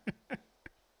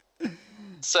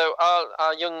 So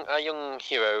our young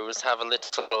heroes have a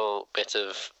little bit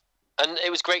of, and it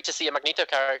was great to see a Magneto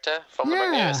character from the Yeah.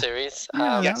 Magneto series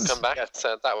Yeah, that was- come back.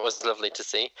 So that was lovely to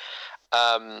see.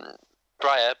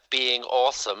 Briar being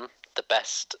awesome, the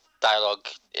best dialogue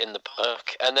in the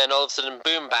book, and then all of a sudden,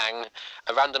 boom, bang,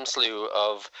 a random slew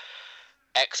of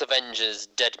ex-Avengers,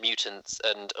 dead mutants,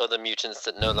 and other mutants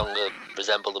that no longer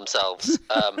resemble themselves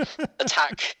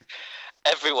attack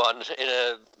everyone in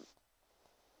a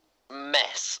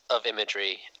mess of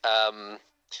imagery,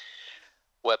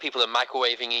 where people are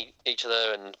microwaving each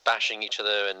other and bashing each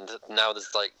other, and now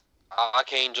there's like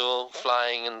Archangel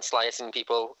flying and slicing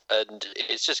people, and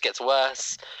it just gets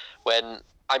worse when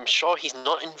I'm sure he's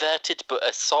not inverted, but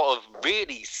a sort of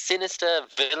really sinister,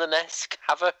 villanesque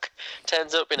Havoc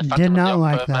turns up in a Did Phantom of not the Opera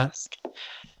like that. mask.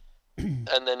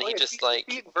 And then he Wait, just is like...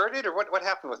 he inverted, or what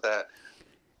happened with that?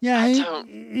 Yeah, I he, don't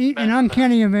in remember.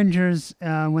 Uncanny Avengers,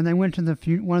 when they went to the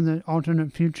one of the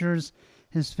alternate futures,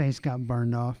 his face got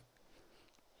burned off.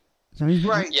 So he's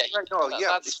Right, Yeah, right, no, yeah,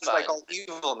 that's he's like fine. all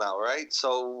evil now, right?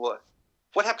 So,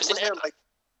 what happened? Because in Wasn't there like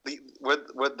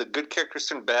where the good characters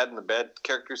turn bad and the bad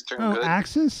characters turn oh, good?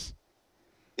 Axis?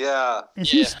 Yeah,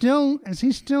 Is Yeah.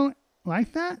 he still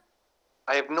like that?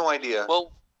 I have no idea.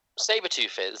 Well,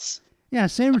 Sabretooth is, Yeah,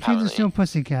 Sabretooth Apparently. is still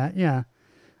Pussycat, yeah.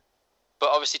 but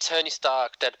obviously Tony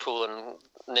Stark, Deadpool, and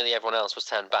nearly everyone else was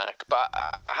turned back.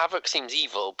 But Havoc seems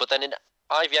evil, but then in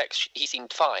IVX he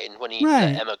seemed fine when he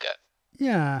Right. let Emma go.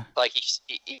 Yeah. Like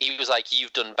he was like,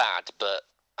 "You've done bad, but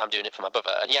I'm doing it for my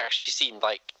brother," and he actually seemed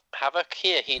like Havoc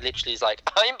here. He literally is like,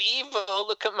 "I'm evil.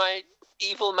 Look at my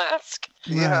evil mask."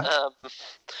 Yeah.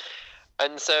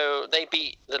 And so they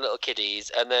beat the little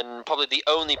kiddies, and then probably the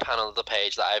only panel of the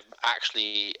page that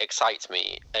actually excites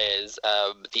me is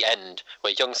the end,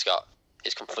 where young Scott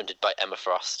is confronted by Emma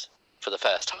Frost for the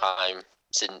first time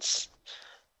since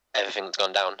everything's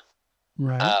gone down.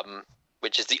 Right.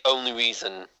 Which is the only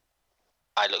reason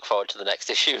I look forward to the next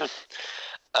issue.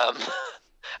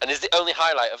 And it's the only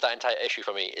highlight of that entire issue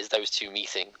for me is those two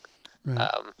meeting. Right.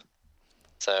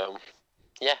 So,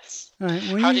 yes. All right.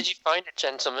 Well, How did you find it,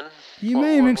 gentlemen? You What-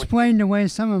 may have what would- explained away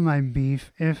some of my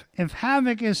beef. If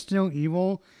Havoc is still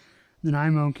evil, then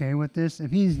I'm okay with this.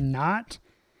 If he's not,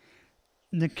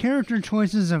 the character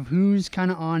choices of who's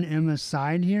kind of on Emma's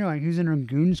side here, like who's in her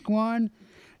goon squad,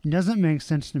 doesn't make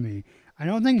sense to me. I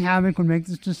don't think Havoc would make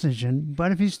this decision,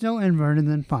 but if he's still inverted,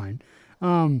 then fine.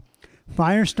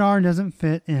 Firestar doesn't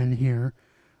fit in here.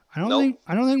 I don't Nope.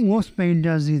 think Wolfsbane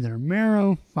does either.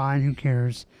 Marrow, fine, who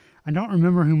cares? I don't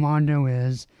remember who Mondo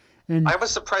is. And I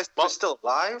was surprised he was still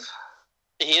alive.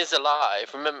 He is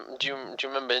alive. Remember? Do you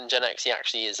remember in Gen X he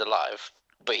actually is alive,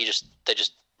 but they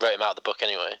just wrote him out of the book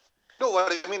anyway. No,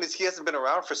 what I mean is he hasn't been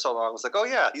around for so long. I was like, oh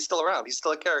yeah, he's still around. He's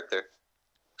still a character.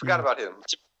 Forgot about him.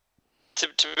 To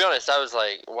be honest, I was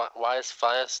like, why is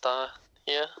Firestar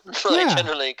here? Yeah.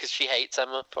 Generally, because she hates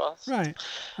Emma Frost. right.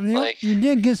 I mean, Like- you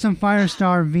did get some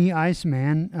Firestar v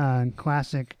Iceman,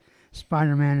 classic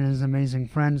Spider-Man and his amazing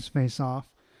friends face off.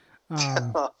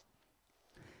 And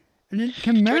then, can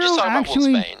Can we Marrow just talk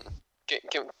actually? about Wolfsbane?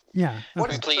 Can Yeah. What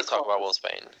okay. we please talk about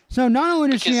Wolfsbane? So not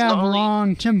only does she Because have not only-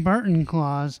 long Tim Burton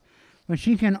claws, but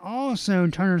she can also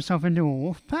turn herself into a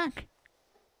wolf pack.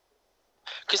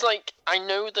 Because, like, I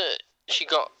know that she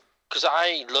got... Because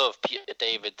I love Peter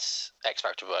David's X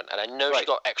Factor run, and I know she Right.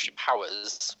 got extra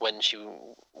powers when she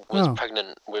was Oh.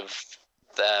 pregnant with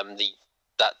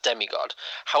that demigod.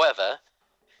 However,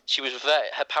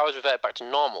 her powers reverted back to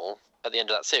normal at the end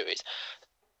of that series.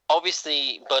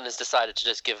 Obviously, Bunn has decided to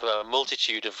just give her a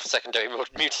multitude of secondary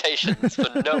mutations for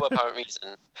no apparent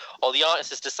reason. Or the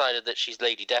artist has decided that she's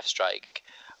Lady Deathstrike.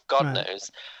 God Right.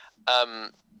 knows.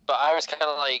 But I was kind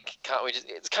of like, can't we just...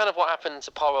 It's kind of what happened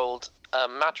to poor old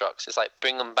Madrox. It's like,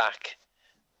 bring them back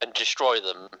and destroy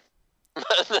them.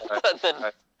 and then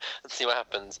Right. see what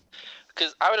happens.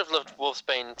 Because I would have loved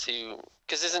Wolfsbane to...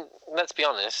 Because let's be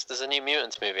honest, there's a New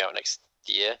Mutants movie out next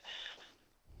year.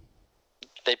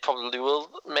 They probably will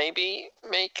maybe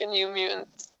make a New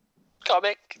Mutants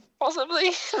comic,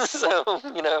 possibly. So,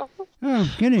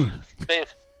 Oh, giddy. they-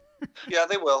 Yeah,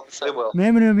 they will. They will.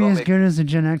 Maybe it'll be Well, as make- good as the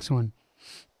Gen X one.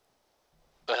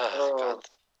 oh, God.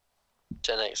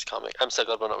 Gen X comic. I'm so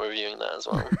glad we're not reviewing that as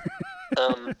well.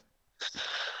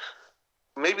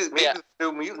 Maybe Yeah. the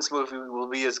New Mutants movie will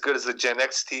be as good as the Gen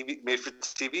X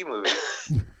made-for-TV movie.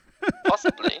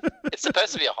 Possibly. It's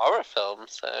supposed to be a horror film,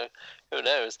 so who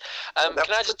knows? That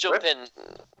Can I was just jump good.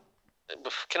 in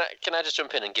can I just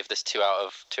jump in and give this 2 out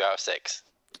of 6?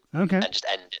 Okay. And just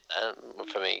end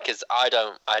it for me, because I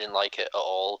didn't like it at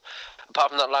all. Apart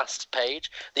from that last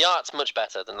page, the art's much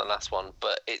better than the last one,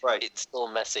 but it's still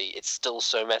messy. It's still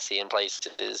so messy in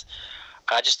places.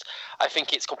 I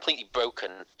think it's completely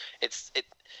broken.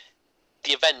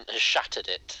 The event has shattered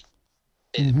it.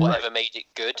 Whatever made it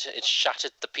good, it's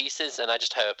shattered the pieces, and I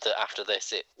just hope that after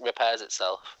this it repairs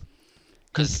itself.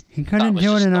 Because he couldn't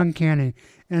do it in Uncanny,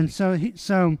 and so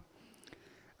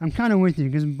I'm kind of with you,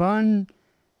 because Bunn,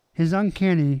 his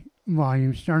Uncanny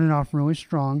volume started off really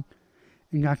strong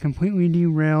and got completely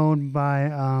derailed by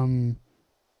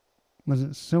was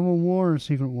it Civil War or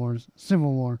Secret Wars?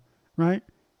 Civil War, right?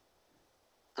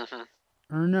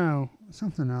 Or no,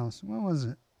 something else. What was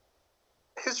it?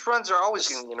 His runs are always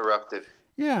getting interrupted.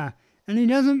 Yeah, and he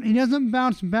doesn't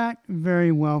bounce back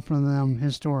very well from them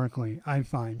historically, I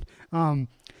find.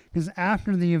 Because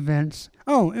after the events,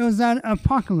 it was that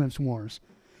Apocalypse Wars.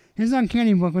 His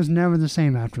Uncanny book was never the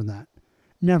same after that.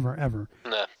 Never, ever.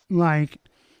 No.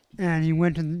 And he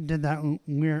went and did that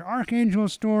weird Archangel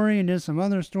story and did some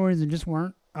other stories that just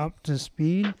weren't up to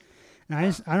speed.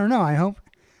 And I don't know.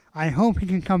 I hope he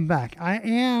can come back. I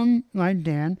am, like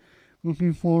Dan,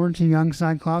 looking forward to Young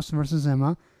Cyclops versus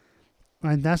Emma.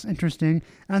 That's interesting.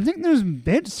 And I think there's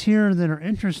bits here that are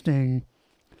interesting.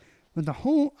 But the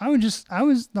whole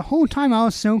time I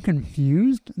was so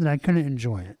confused that I couldn't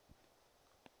enjoy it.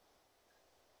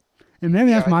 And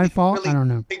maybe that's my fault. Really, I don't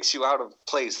know. Takes you out of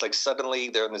place. Like suddenly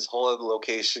they're in this whole other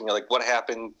location. You're like, what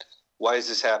happened? Why is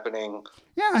this happening?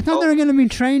 Yeah, I thought they were going to be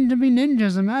trained to be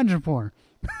ninjas in Madripoor.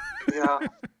 Yeah.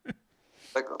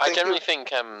 I generally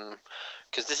think,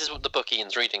 because this is what the book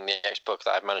Ian's reading, the next book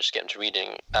that I've managed to get him to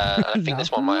reading, and I think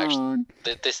this one might actually,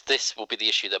 this will be the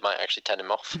issue that might actually turn him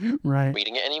off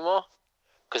reading it anymore.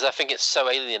 Because I think it's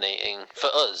so alienating for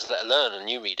us, let alone a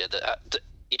new reader, that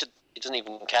he doesn't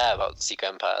even care about the Secret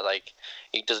Empire. Like,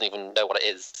 he doesn't even know what it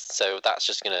is. So that's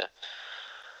just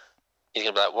he's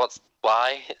gonna be like,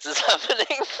 why is this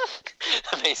happening?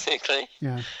 Basically.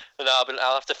 Yeah. And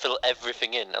I'll have to fill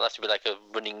everything in. I'll have to be like a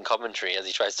running commentary as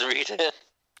he tries to read it.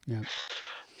 Yeah.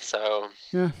 So.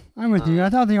 Yeah, I'm with you. I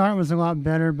thought the art was a lot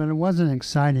better, but it wasn't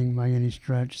exciting by any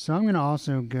stretch. So I'm gonna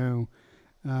also go.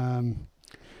 I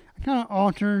kind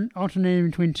of alternating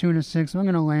between 2 and a 6. I'm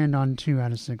gonna land on 2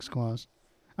 out of 6 claws.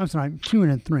 I'm sorry, 2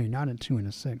 and a 3, not a 2 and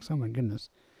a 6. Oh my goodness.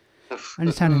 I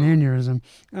just had an aneurysm.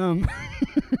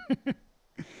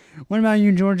 What about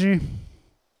you, Georgie?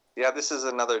 Yeah, this is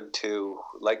another 2.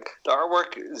 Like, the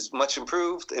artwork is much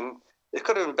improved, and it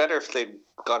could have been better if they'd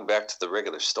gone back to the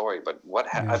regular story, but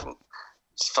I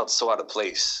just felt so out of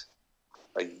place.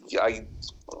 I'm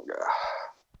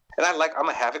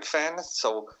a Havoc fan,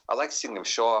 so I like seeing him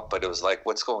show up, but it was like,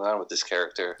 what's going on with this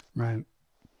character? Right.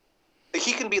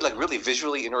 He can be like really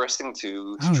visually interesting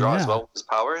to draw as well with his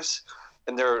powers,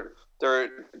 and there are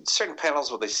certain panels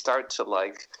where they start to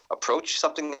like approach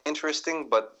something interesting,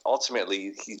 but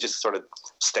ultimately he just sort of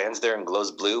stands there and glows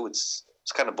blue. It's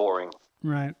kind of boring.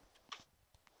 Right.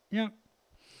 Yep.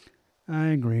 I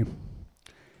agree.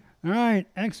 All right,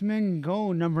 X-Men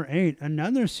Gold number 8,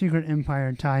 another Secret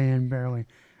Empire tie-in, barely.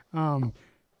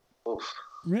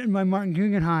 Written by Martin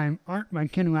Guggenheim, art by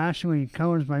Ken Lashley,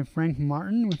 colors by Frank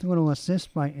Martin, with a little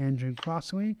assist by Andrew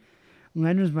Crossley,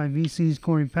 letters by VC's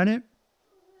Corey Pettit.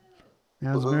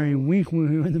 That was very weak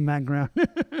woohoo in the background.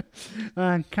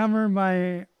 Cover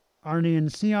by Ardian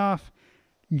Seoff,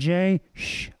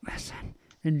 listen,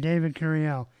 and David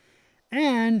Curiel.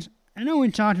 And I know we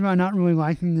talked about not really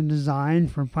liking the design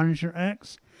for Punisher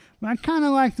X, but I kind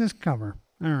of like this cover.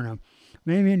 I don't know.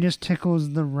 Maybe it just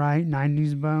tickles the right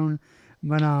 90s bone.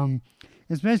 But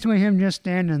it's basically him just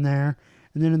standing there.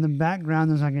 And then in the background,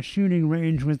 there's like a shooting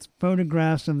range with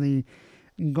photographs of the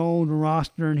Gold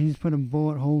roster. And he's put a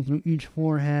bullet hole through each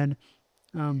forehead.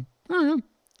 I don't know.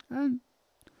 I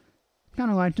kind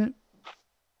of liked it.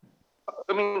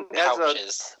 I mean,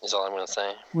 Couches is all I'm going to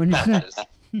say. What do you say?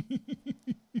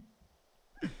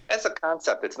 As a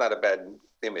concept, it's not a bad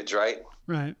image, right?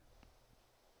 Right.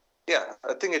 Yeah,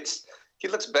 I think he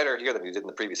looks better here than he did in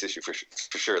the previous issue for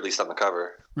sure, at least on the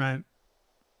cover. Right.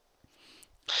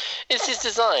 Is his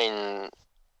design...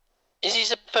 Is he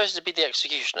supposed to be the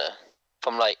Executioner?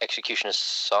 From, like, Executioner's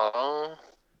song?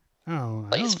 Oh,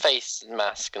 like his face and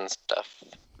mask and stuff.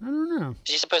 I don't know.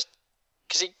 Is he supposed...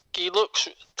 Because he looks...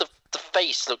 The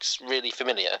face looks really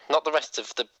familiar. Not the rest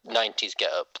of the 90s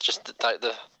get-up. Just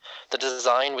the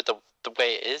design with the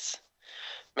way it is.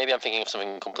 Maybe I'm thinking of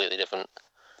something completely different.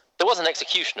 There was an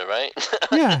Executioner, right?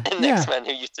 Yeah, in X-Men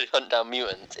who used to hunt down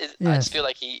mutants. Yes. I just feel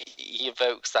like he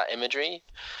evokes that imagery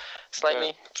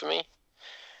slightly for me.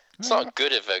 It's not a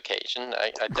good evocation.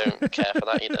 I don't care for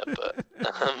that either. But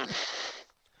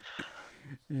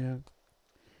Yeah.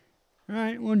 All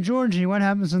right. Well, Georgie, what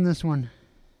happens in this one?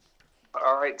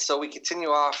 All right, so we continue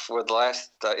off where the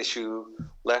last issue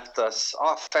left us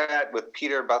off at, with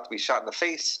Peter about to be shot in the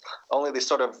face. Only they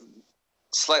sort of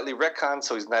slightly retcon,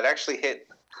 so he's not actually hit.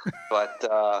 But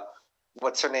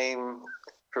what's her name?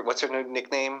 What's her new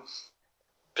nickname?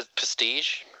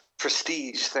 Prestige.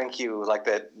 Prestige. Thank you. Like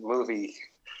that movie.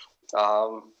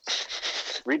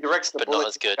 Redirects the But not bullet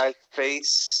as to the good. guy's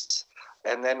face,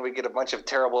 and then we get a bunch of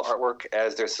terrible artwork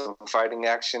as there's some fighting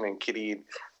action, and Kitty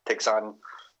takes on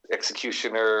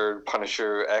Executioner,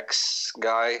 Punisher X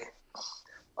guy.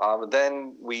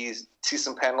 Then we see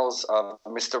some panels of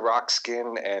Mr.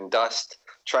 Rockskin and Dust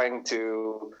trying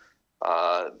to,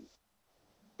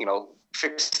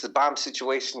 fix the bomb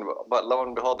situation, but lo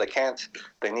and behold, they can't.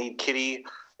 They need Kitty,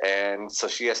 and so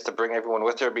she has to bring everyone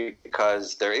with her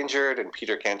because they're injured and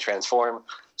Peter can't transform.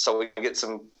 So we get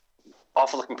some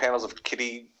awful-looking panels of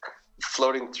Kitty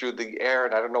floating through the air,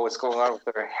 and I don't know what's going on with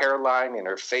her hairline and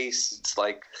her face. It's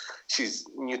like she's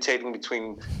mutating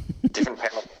between different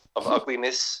panels of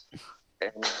ugliness.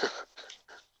 And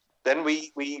then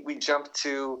we jump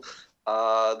to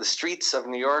the streets of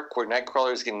New York where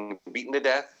Nightcrawler is getting beaten to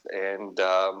death, and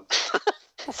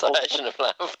Sorry, I shouldn't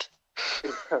have laughed.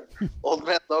 Old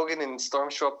Man Logan and Storm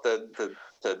show up to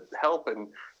help, and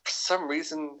for some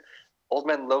reason Old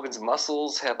Man Logan's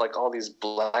muscles have like all these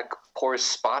black porous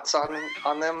spots on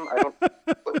them. I don't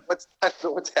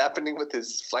what's happening with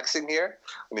his flexing here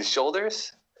on his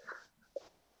shoulders.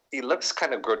 He looks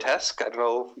kind of grotesque. I don't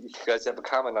know if you guys have a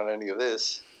comment on any of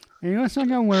this. He looks like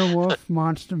a werewolf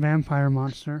monster, vampire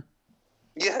monster.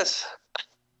 Yes.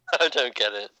 I don't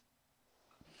get it.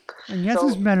 I guess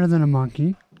it's better than a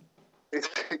monkey.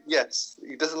 Yes,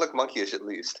 he doesn't look monkeyish at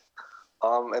least.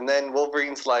 And then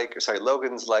Logan's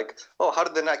like, oh, how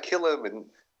did they not kill him? And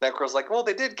Nightcrawler's like, well,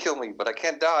 they did kill me, but I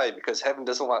can't die because heaven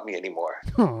doesn't want me anymore.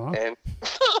 Aww. And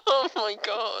Oh my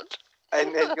god. and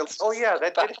he goes, oh yeah,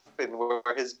 that did happen, where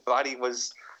his body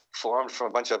was formed from a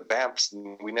bunch of BAMPs,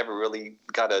 and we never really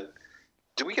got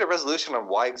did we get a resolution on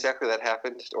why exactly that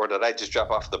happened, or did I just drop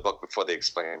off the book before they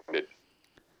explained it?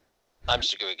 I'm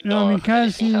just going to ignore No,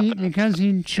 because anything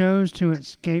happening. he chose to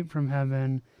escape from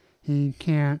heaven, he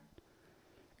can't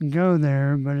go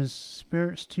there, but his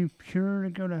spirit's too pure to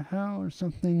go to hell or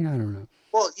something. I don't know.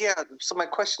 Well, yeah. So my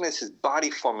question is his body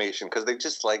formation, because they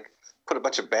just like put a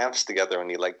bunch of BAMPs together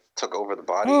and he like took over the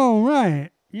body. Oh, right.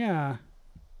 Yeah.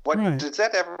 What right. Does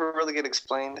that ever really get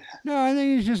explained? No, I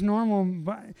think it's just normal.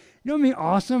 But you know what'd be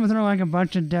awesome if there were like a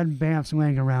bunch of dead BAMPs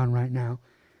laying around right now.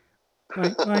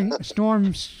 Like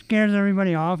Storm scares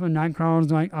everybody off, and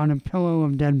Nightcrawler's like on a pillow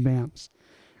of dead BAMPs.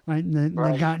 Like they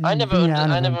got I never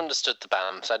I understood the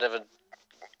BAMs. I never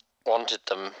wanted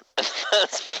them in the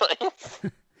first place.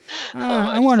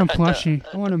 I want a plushie.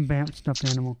 I want a BAMP stuffed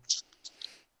animal.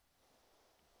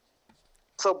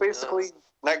 So basically,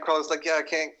 Nightcrawler's like, yeah,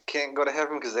 I can't go to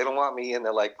heaven because they don't want me, and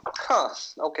they're like, huh,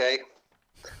 okay.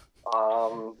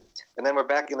 And then we're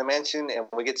back in the mansion, and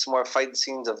we get some more fight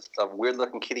scenes of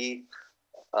weird-looking Kitty.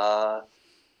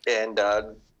 And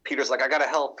Peter's like, I gotta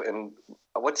help. And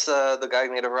what's the guy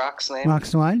made of Rock's name?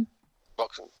 Rockslide?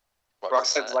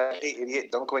 Rock's like, hey, idiot,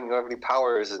 don't go in, you don't have any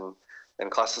powers. And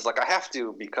Klaus is like, I have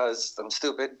to because I'm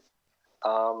stupid.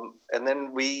 And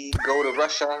then we go to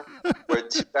Russia, where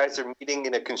two guys are meeting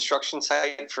in a construction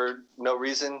site for no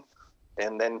reason.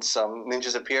 And then some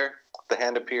ninjas appear. The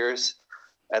Hand appears.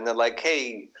 And they're like,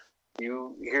 hey,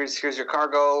 here's your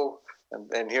cargo,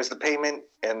 and here's the payment.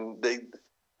 And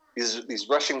these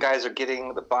Russian guys are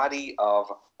getting the body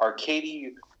of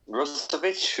Arkady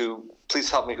Rostovich, who, please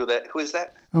help me, who is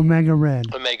that? Omega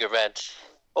Red. Omega Red.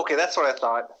 Okay, that's what I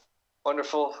thought.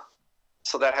 Wonderful.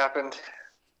 So that happened.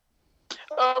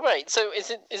 Oh right. So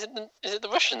is it the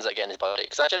Russians that get his body?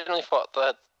 Because I generally thought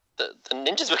that the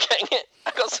ninjas were getting it.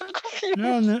 I got so confused.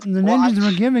 No, the ninjas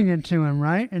were giving it to him,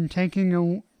 right? And taking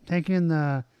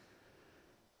the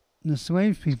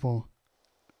slave people.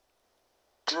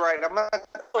 Right.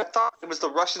 I thought it was the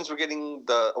Russians were getting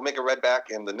the Omega Red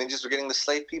back and the ninjas were getting the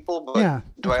slave people. But Yeah,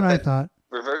 do I that's have what I that thought.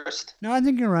 reversed? No, I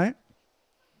think you're right.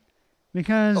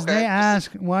 Because Okay. they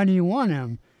ask, why do you want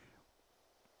him?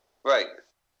 Right.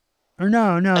 Or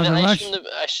no, And the I Russian...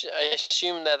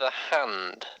 assume they're the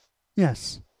Hand.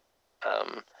 Yes.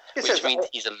 It Which says- means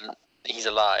he's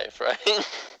alive, right?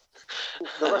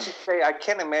 The Russians say, I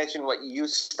can't imagine what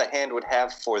use the Hand would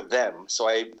have for them. So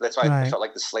that's why I Right. felt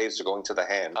like the slaves are going to the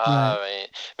Hand. Right.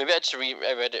 Maybe I just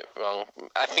I read it wrong.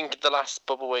 I think the last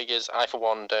bubble wig is, I for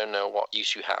one don't know what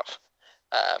use you have.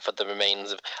 for the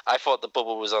remains of. I thought the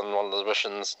bubble was on one of the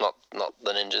Russians, not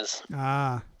the ninjas.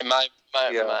 Ah. My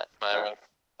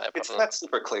It's not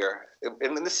super clear,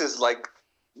 and this is like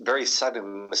very sudden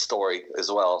in the story as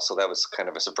well, so that was kind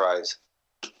of a surprise.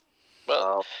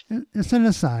 Well, It's an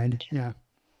aside, yeah.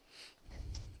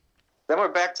 Then we're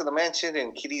back to the mansion,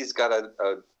 and Kitty's got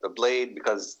a blade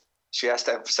because she has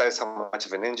to emphasize how much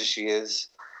of a ninja she is.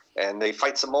 And they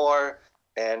fight some more,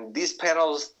 and these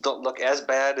panels don't look as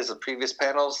bad as the previous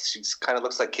panels. She kind of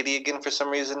looks like Kitty again for some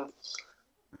reason.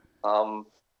 And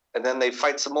then they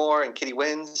fight some more, and Kitty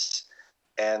wins.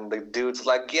 And the dude's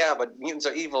like, yeah, but mutants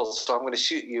are evil, so I'm going to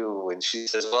shoot you. And she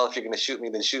says, well, if you're going to shoot me,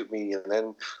 then shoot me. And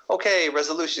then, okay,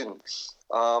 resolution.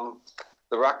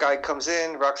 The rock guy comes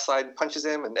in, rock slide punches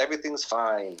him, and everything's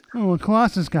fine. Oh, well,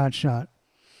 Colossus got shot.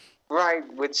 Right,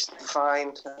 which,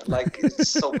 fine. Like, it's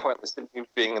so pointless to me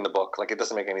being in the book. Like, it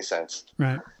doesn't make any sense.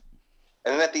 Right.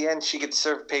 And then at the end, she gets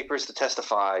served papers to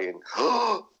testify. And,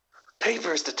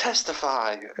 papers to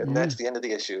testify! And that's the end of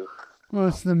the issue. Well,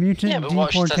 it's the Mutant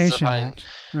Deportation Act.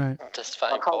 Right.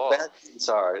 Testifying How for. bad things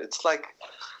are. It's like,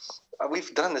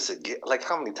 we've done this again. Like,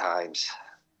 how many times?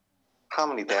 How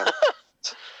many damn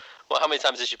Well, how many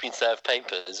times has she been served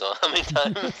papers, or how many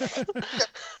times?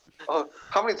 Oh,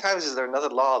 how many times is there another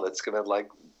law that's gonna like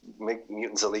make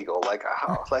mutants illegal? Like,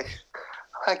 how? Like,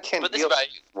 I can't But this deal is with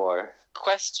it more.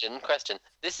 Question.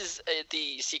 This is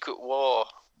the Secret War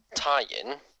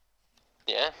tie-in.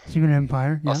 Yeah. Secret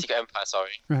Empire, yeah. Oh, Secret Empire.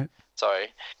 Right.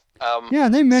 Sorry. Yeah,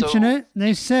 they mention it.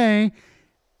 They say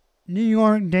New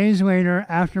York days later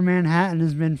after Manhattan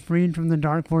has been freed from the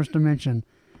Dark Force dimension.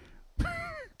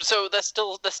 So they're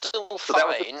still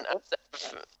fine.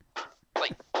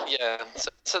 Like, yeah.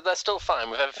 So they're still fine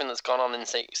with everything that's gone on in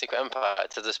Secret Empire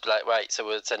to just be like, right, so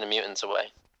we're sending mutants away.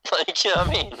 Like, you know what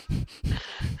I mean?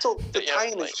 So the Yeah,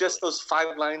 tie-in like- is just those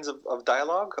 5 lines of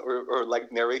dialogue or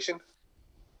like narration?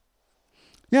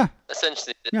 Yeah.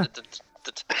 Essentially, Yeah.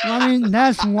 Well, I mean,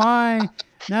 that's why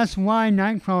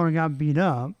Nightcrawler got beat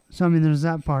up. So, I mean, there's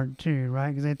that part too, right?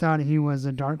 Because they thought he was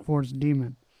a Dark Force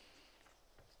demon.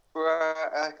 Right,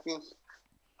 I mean,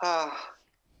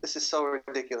 this is so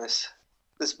ridiculous.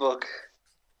 This book.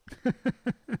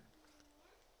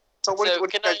 So what do you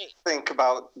guys think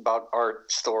about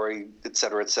art, story,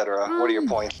 etc., etc.? What are your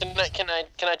points? Can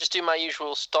I just do my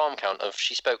usual storm count of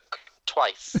she spoke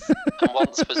twice and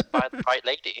once was by the Bright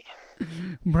Lady?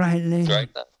 Bright Lady. Right.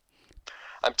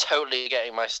 I'm totally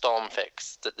getting my storm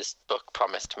fix that this book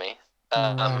promised me.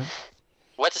 Right.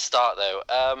 Where to start though?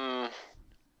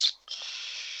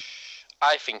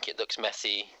 I think it looks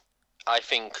messy. I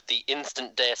think the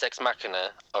instant Deus Ex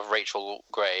Machina of Rachel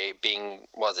Gray being,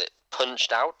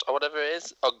 punched out or whatever it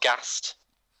is, or gassed.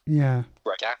 Yeah.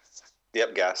 Right. Gassed.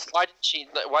 Yep, gassed. Why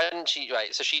didn't she?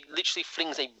 Right. So she literally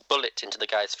flings a bullet into the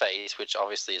guy's face, which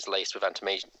obviously is laced with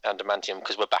adamantium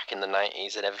because we're back in the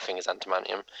 90s and everything is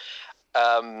adamantium.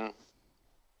 And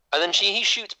then he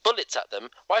shoots bullets at them.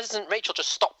 Why doesn't Rachel just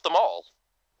stop them all?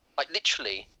 Like,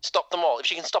 literally, stop them all. If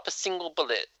she can stop a single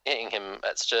bullet hitting him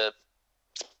at such a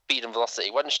speed and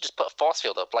velocity, why didn't she just put a force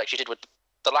field up like she did with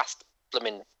the last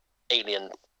blooming alien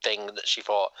thing that she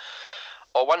fought?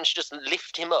 Or why didn't she just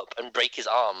lift him up and break his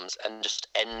arms and just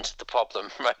end the problem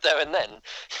right there and then?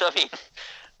 You know what I mean?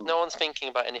 No one's thinking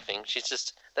about anything. She's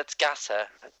just, let's gas her.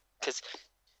 Because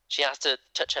she has to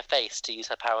touch her face to use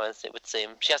her powers, it would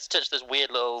seem. She has to touch this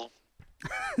weird little...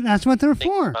 That's what they're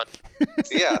for.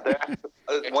 Yeah,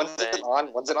 one's an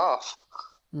on, one's an off.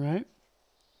 Right.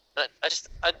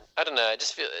 I don't know. I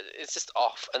just feel it's just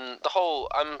off, and the whole.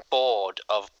 I'm bored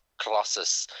of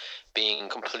Colossus being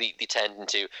completely turned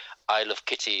into I love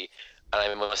Kitty, and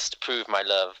I must prove my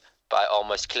love by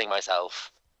almost killing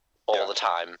myself all the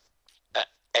time,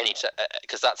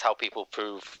 because that's how people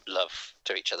prove love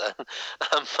to each other.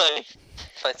 my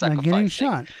By getting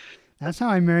shot. That's how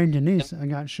I married Denise. I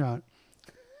got shot.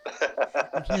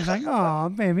 She's like, "Oh,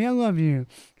 baby, I love you."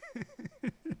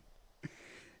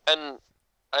 And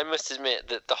I must admit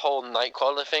that the whole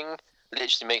Nightcrawler thing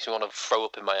literally makes me want to throw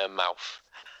up in my own mouth.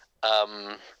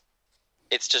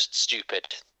 It's just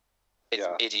stupid. It's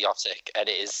idiotic, and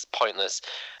it is pointless.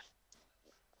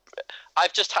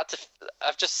 I've just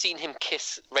seen him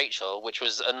kiss Rachel, which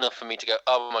was enough for me to go,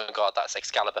 "Oh my god, that's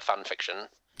Excalibur fan fiction."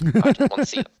 I didn't want to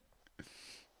see it.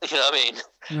 You know what I mean?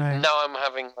 Right. Now I'm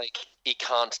having, like, he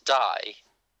can't die.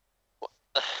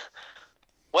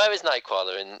 Where is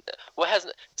Nightcrawler?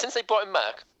 Since they brought him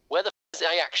back, where the f***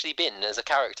 has he actually been as a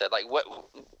character? Like,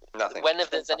 Nothing. when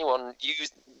have anyone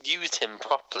used him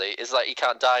properly? It's like he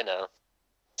can't die now.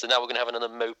 So now we're going to have another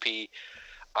mopey,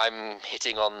 I'm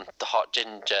hitting on the hot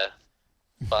ginger.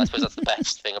 Well, I suppose that's the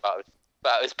best thing about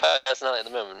about his personality at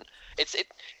the moment.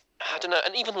 I don't know,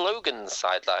 and even Logan's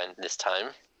sideline this time.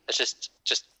 It's just.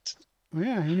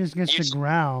 Yeah, he just gets to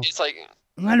growl. It's like,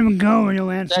 let him go, and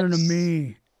he'll answer to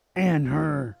me and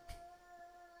her.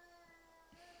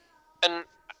 And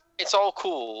it's all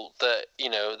cool that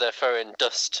they're throwing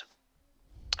Dust,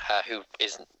 who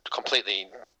is completely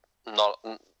not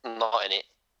in it,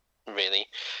 really,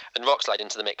 and Rockslide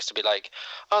into the mix to be like,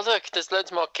 oh look, there's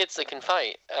loads more kids that can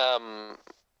fight.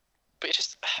 But it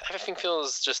just, everything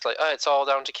feels just like, oh, it's all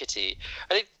down to Kitty,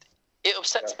 and it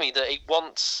upsets me that a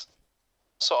once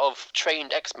sort of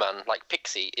trained X-Man like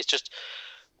Pixie is just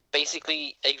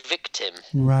basically a victim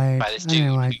by this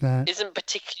dude who isn't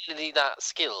particularly that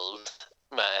skilled.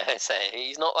 May I say,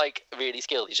 he's not like really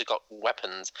skilled. He's just got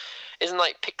weapons. Isn't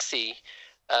like Pixie,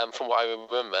 from what I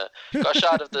remember, got a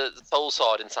shard of the soul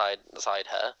sword inside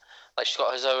her. Like she's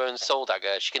got her own soul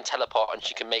dagger. She can teleport and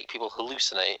she can make people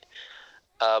hallucinate.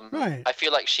 I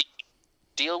feel like she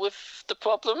deal with the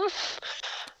problem.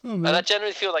 And I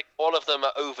generally feel like all of them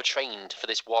are overtrained for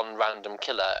this one random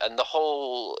killer, and the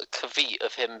whole caveat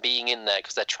of him being in there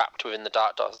because they're trapped within the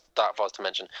Dark Force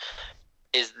dimension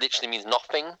is literally means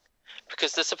nothing,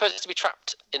 because they're supposed to be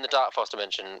trapped in the Dark Force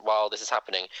dimension while this is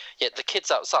happening, yet the kids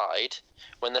outside,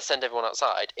 when they send everyone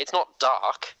outside, it's not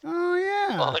dark. Oh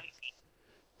yeah.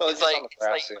 Well, it's like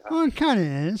well, it kind of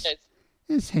is.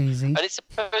 It's hazy. And it's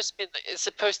supposed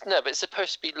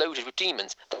to be loaded with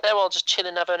demons. They're all just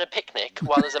chilling, having a picnic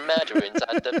while there's a murderer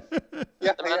inside the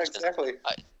yeah, mansion. Exactly.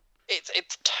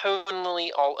 It's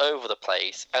tonally all over the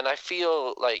place, and I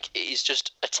feel like it is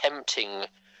just attempting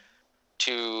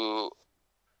to,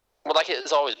 well, like it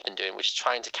has always been doing, which is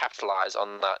trying to capitalize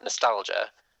on that nostalgia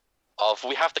of,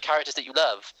 we have the characters that you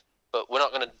love, but we're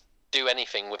not going to do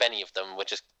anything with any of them. We're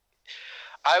just,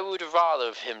 I would rather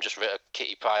have him just write a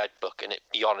Kitty Pryde book and it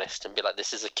be honest and be like,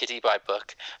 this is a Kitty Pryde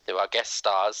book. There are guest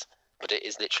stars, but it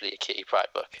is literally a Kitty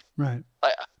Pryde book. Right.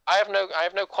 Like, I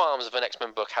have no qualms of an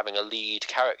X-Men book having a lead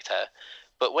character,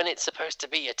 but when it's supposed to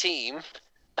be a team,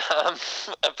 a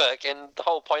book, and the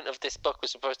whole point of this book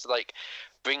was supposed to like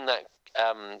bring that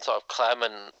sort of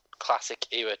Claremont classic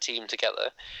era team together.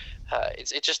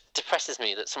 It just depresses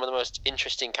me that some of the most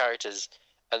interesting characters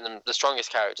and the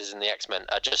strongest characters in the X-Men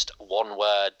are just one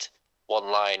word, one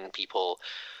line people.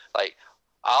 Like,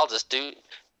 I'll just do...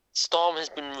 Storm has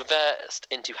been reversed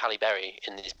into Halle Berry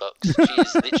in these books. She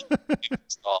is literally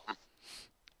Storm.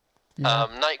 Yeah.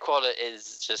 Nightcrawler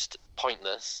is just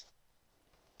pointless.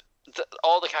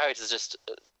 All the characters just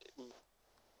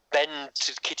bend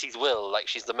to Kitty's will, like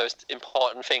she's the most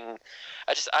important thing.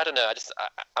 I don't know.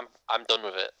 I'm done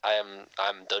with it.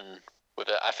 I'm done with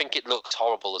it. I think it looks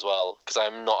horrible as well, because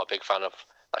I'm not a big fan of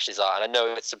Ashley's art, and I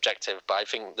know it's subjective, but I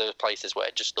think there are places where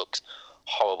it just looks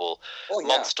horrible. Oh, yeah.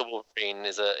 Monster Wolverine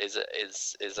is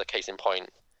a case in point.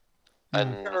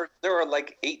 And there are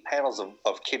like 8 panels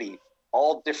of Kitty,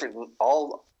 all different,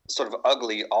 all sort of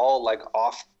ugly, all like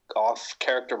off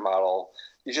character model.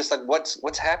 You're just like,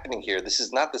 what's happening here? This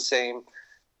is not the same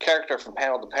character from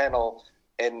panel to panel,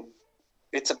 and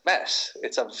it's a mess.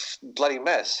 It's a bloody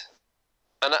mess.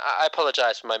 And I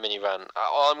apologize for my mini rant.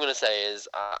 All I'm going to say is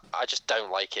I just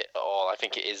don't like it at all. I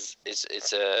think it is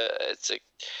it's a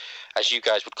as you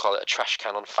guys would call it, a trash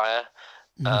can on fire.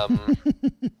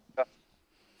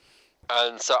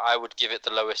 And so I would give it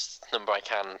the lowest number I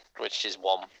can, which is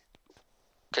 1,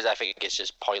 because I think it's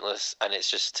just pointless and it's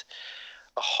just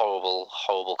a horrible,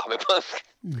 horrible comic book.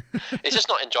 It's just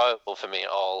not enjoyable for me at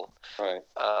all. Right.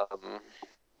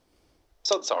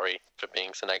 So sorry for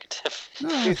being so negative. No,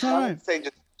 it's all right. I'll say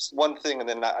just one thing, and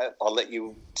then I'll let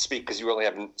you speak, because you really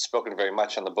haven't spoken very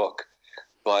much on the book.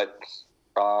 But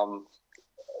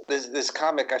this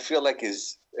comic, I feel like,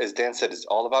 is, as Dan said, is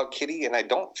all about Kitty, and I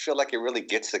don't feel like it really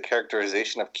gets the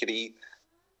characterization of Kitty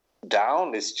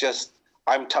down. It's just,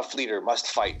 I'm tough leader, must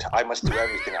fight, I must do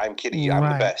everything, I'm Kitty, I'm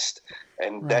the best.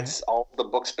 And that's all the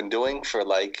book's been doing for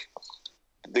like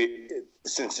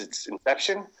since its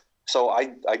inception. So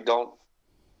I don't.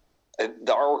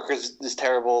 The artwork is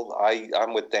terrible.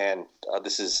 I'm with Dan.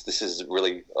 This is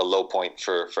really a low point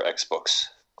for X books.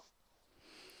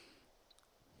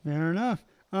 Fair enough.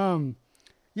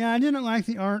 Yeah, I didn't like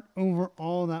the art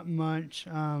overall that much.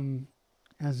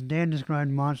 As Dan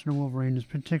described, Monster Wolverine is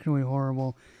particularly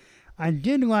horrible. I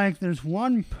did like, there's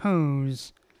one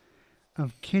pose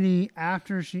of Kitty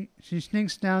after she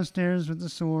sneaks downstairs with the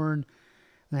sword.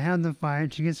 They have the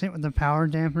fight. She gets hit with the power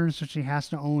damper, so she has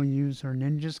to only use her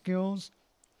ninja skills.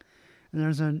 And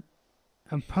there's a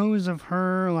pose of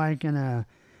her, like in a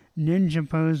ninja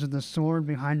pose with the sword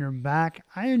behind her back.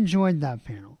 I enjoyed that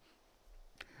panel.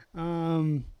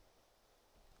 And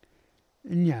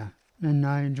yeah, and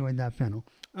I enjoyed that panel.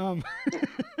 No,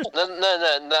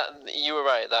 you were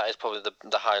right. That is probably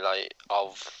the highlight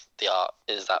of the art,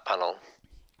 is that panel.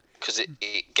 Because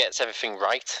it gets everything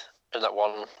right in that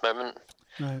one moment.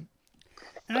 Right.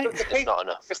 But the paint not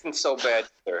enough. isn't so bad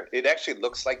either. It actually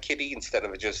looks like Kitty instead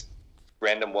of just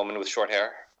random woman with short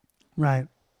hair. Right.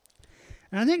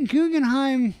 And I think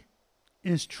Guggenheim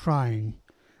is trying.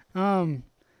 I'm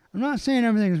not saying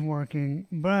everything's working,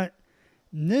 but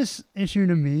this issue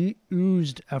to me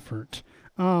oozed effort.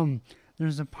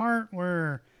 There's a part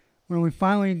where we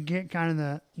finally get kind of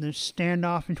the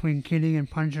standoff between Kitty and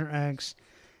Punisher X,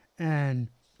 and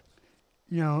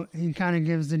he kind of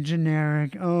gives the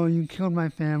generic, "Oh, you killed my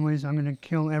family, so I'm gonna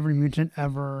kill every mutant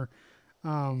ever."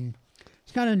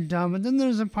 It's kind of dumb, but then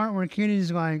there's a part where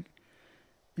Kitty's like,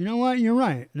 "You know what? You're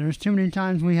right. There's too many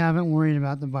times we haven't worried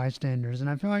about the bystanders," and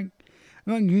I feel like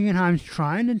Guggenheim's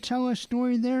trying to tell a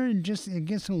story there, and it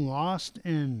gets lost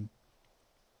in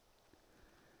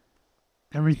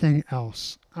everything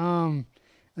else.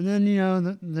 And then,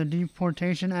 the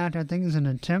Deportation Act, I think, is an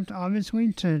attempt,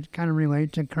 obviously, to kind of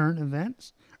relate to current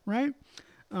events, right?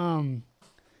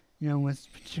 With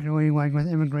particularly like with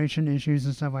immigration issues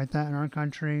and stuff like that in our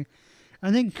country.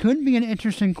 I think could be an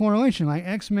interesting correlation. Like,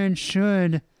 X-Men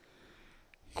should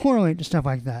correlate to stuff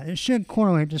like that. It should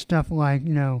correlate to stuff like,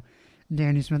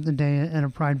 Danny spent the day at a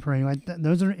Pride Parade. Like,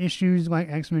 those are issues like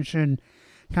X-Men should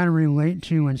kind of relate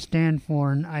to and stand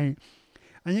for, and I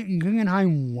think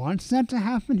Guggenheim wants that to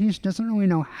happen. He just doesn't really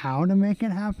know how to make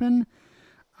it happen.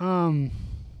 Yeah,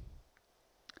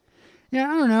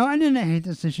 I don't know. I didn't hate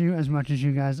this issue as much as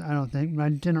you guys, I don't think, but I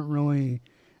didn't really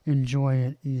enjoy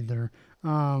it either.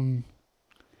 In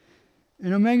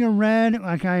Omega Red,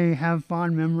 like, I have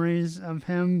fond memories of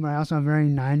him, but I also have very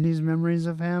 90s memories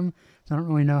of him, so I don't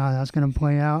really know how that's going to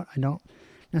play out. I don't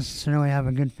necessarily have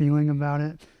a good feeling about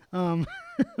it,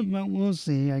 but we'll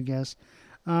see, I guess.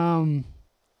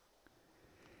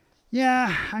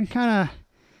 Yeah, I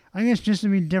guess just to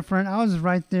be different, I was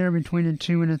right there between a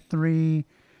 2 and a 3.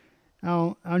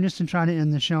 I'll just to try to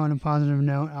end the show on a positive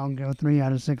note, I'll go 3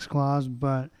 out of 6 claws,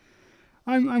 but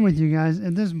I'm with you guys.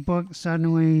 If this book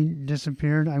suddenly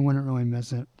disappeared, I wouldn't really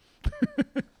miss it.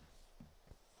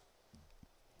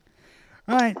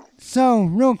 Alright, so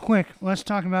real quick, let's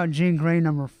talk about Jean Grey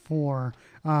number 4.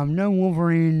 No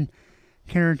Wolverine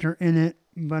character in it,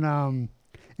 but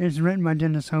it's written by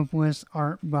Dennis Hopeless,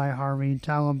 art by Harvey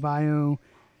Talabayo,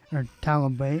 or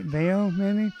Talabayo,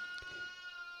 maybe?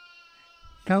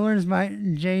 Colors by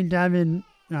J. David...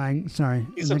 sorry.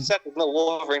 He's upset there's no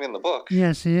Wolverine in the book.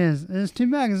 Yes, he is. It's too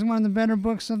bad. It's one of the better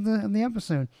books of the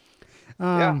episode.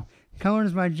 Yeah.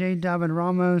 Colors by J. David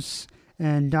Ramos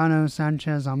and Dano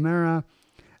Sanchez Almera.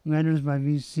 Letters by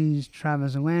VC's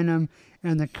Travis Lanham.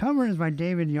 And the cover is by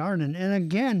David Yarden. And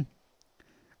again,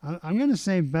 I'm going to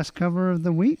say best cover of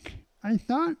the week, I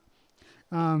thought.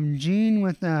 Jean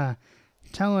with a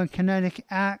telekinetic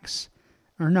axe,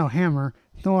 or no, hammer.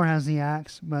 Thor has the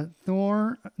axe, but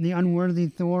Thor, the unworthy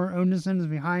Thor, Odinson is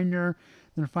behind her.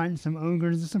 They're fighting some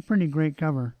ogres. It's a pretty great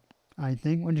cover, I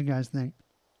think. What do you guys think?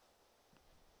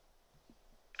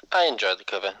 I enjoyed the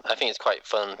cover. I think it's quite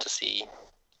fun to see.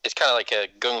 It's kind of like a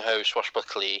gung-ho,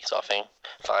 swashbuckly sort of thing,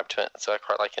 vibe to it, so I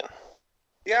quite like it.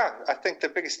 Yeah, I think the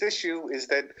biggest issue is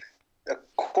that a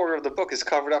quarter of the book is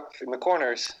covered up in the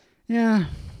corners. Yeah.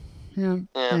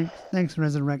 Thanks,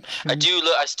 ResurrXion. I do.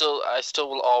 I still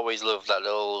will always love that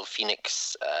little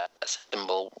phoenix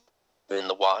symbol in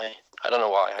the Y. I don't know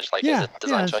why. I just like it as a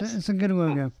design choice. It's a good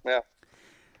logo. Yeah.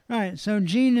 All right. So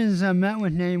Jean is met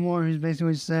with Namor, who's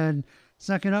basically said,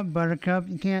 "Suck it up, Buttercup.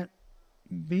 You can't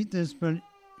beat this, but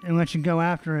unless you go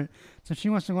after it." So she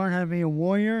wants to learn how to be a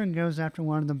warrior and goes after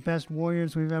one of the best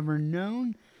warriors we've ever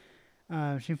known.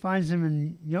 She finds him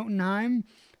in Jotunheim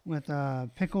with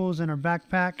pickles in her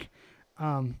backpack.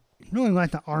 Really like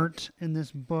the art in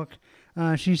this book.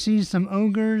 She sees some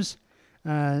ogres,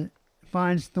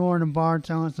 finds Thor in a bar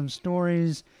telling some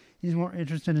stories. He's more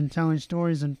interested in telling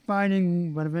stories than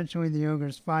fighting, but eventually the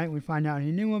ogres fight. We find out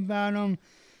he knew about them,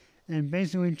 and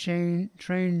basically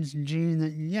trains Jean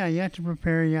that, yeah, you have to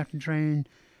prepare, you have to train,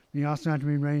 but you also have to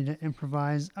be ready to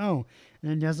improvise. Oh,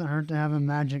 and it doesn't hurt to have a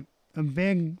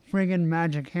big friggin'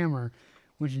 magic hammer,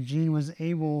 which Jean was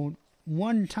able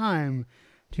one time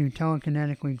to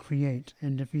telekinetically create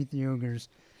and defeat the ogres.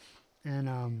 And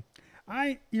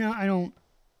I don't,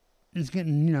 it's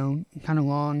getting, kind of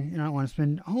long, and I don't want to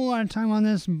spend a whole lot of time on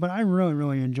this, but I really,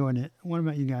 really enjoyed it. What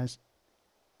about you guys?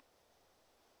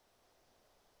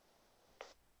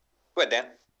 Go ahead,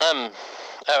 Dan.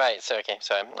 All right. So okay.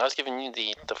 Sorry, I was giving you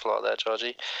the floor there,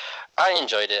 Georgie. I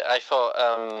enjoyed it. I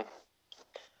thought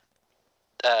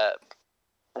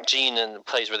Jean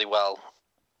plays really well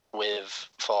with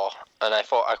Thor, and I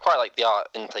quite like the art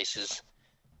in places.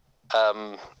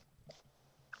 And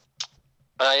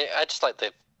I just like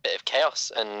the bit of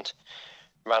chaos and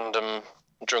random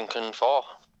drunken Thor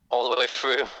all the way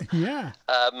through. Yeah.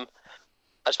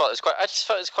 I just felt it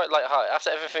was quite lighthearted.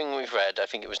 After everything we've read, I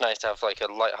think it was nice to have like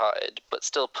a lighthearted, but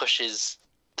still pushes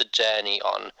the journey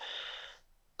on.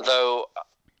 Though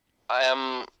I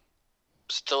am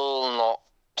still not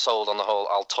sold on the whole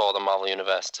I'll tour the Marvel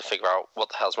Universe to figure out what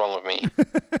the hell's wrong with me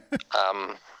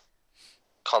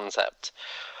concept.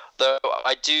 Though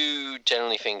I do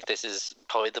generally think this is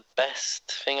probably the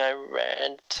best thing I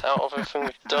read out of everything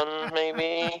we've done,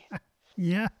 maybe.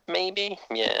 Yeah. Maybe?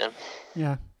 Yeah.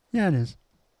 Yeah. Yeah, it is.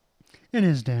 It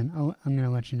is, Dan. I'm going to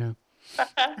let you know.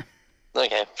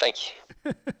 Okay, thank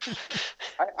you.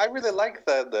 I really like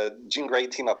the Jean Grey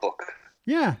team-up book.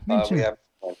 Yeah, me too.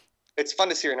 It's fun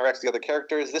to see her interact with the other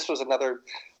characters. This was another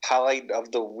highlight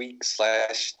of the week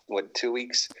 / 2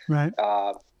 weeks. Right.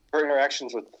 Her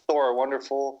interactions with Thor are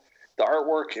wonderful. The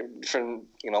artwork from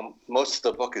most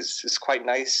of the book is quite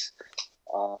nice.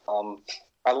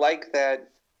 I like that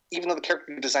even though the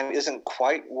character design isn't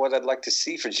quite what I'd like to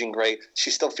see for Jean Grey, she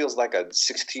still feels like a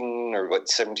 16 or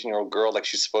 17-year-old girl, like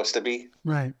she's supposed to be.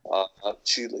 Right.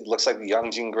 She looks like the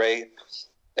young Jean Grey,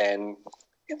 and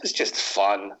it was just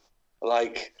fun.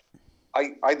 Like,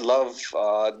 I love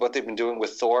what they've been doing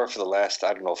with Thor for the last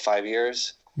 5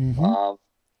 years, and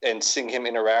seeing him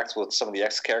interact with some of the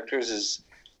X characters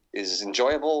is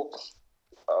enjoyable.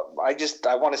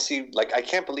 I want to see, like, I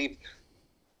can't believe.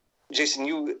 Jason,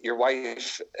 your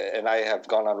wife, and I have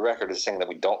gone on record as saying that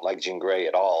we don't like Jean Grey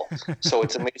at all. So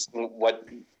it's amazing what,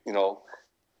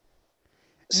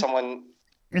 someone.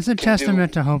 It's a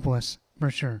testament to Hopeless, for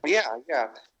sure. Yeah.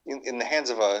 In the hands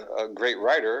of a great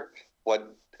writer,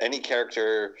 what any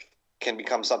character can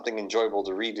become something enjoyable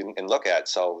to read and look at.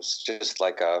 So it's just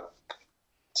like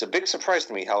it's a big surprise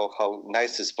to me how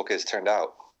nice this book has turned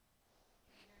out.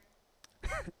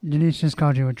 Denise just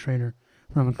called you a traitor.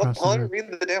 From across the room. Read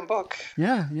the damn book.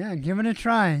 Yeah, give it a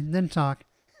try, then talk.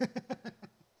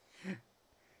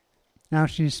 Now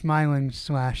she's smiling /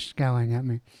 scowling at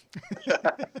me.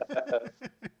 At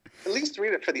least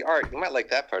read it for the art. You might like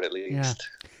that part at least. Yeah.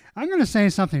 I'm going to say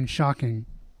something shocking.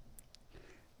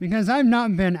 Because I've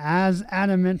not been as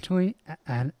adamantly...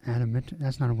 adamant?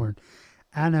 That's not a word.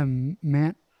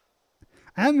 Adamant.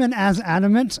 I haven't been as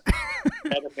adamant.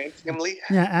 Adamantiumly?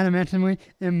 Yeah, adamantiumly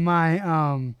in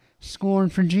my... scorn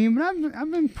for Jean, but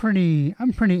I'm pretty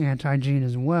anti-Jean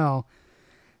as well.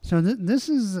 So this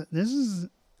is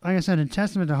like I said, a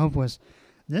testament to Hopeless.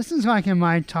 This is like in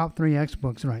my top 3 X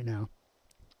books right now.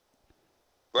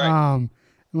 Right.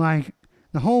 Like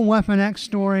the whole Weapon X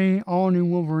story, All New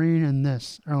Wolverine, and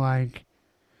this are like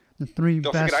the 3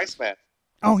 Don't best. forget Iceman.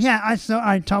 Oh yeah,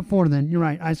 top 4 then. You're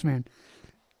right, Iceman,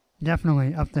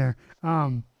 definitely up there.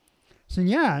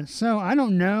 So I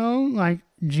don't know, like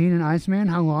Jean and Iceman,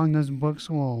 how long those books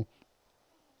will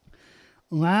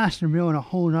last or be able to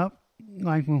hold up,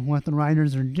 like with what the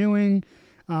writers are doing.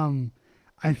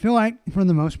 I feel like for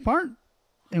the most part,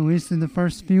 at least in the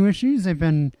first few issues, it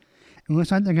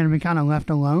looks like they're going to be kind of left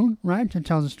alone, right, to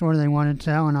tell the story they want to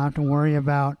tell and not have to worry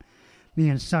about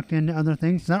being sucked into other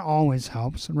things. That always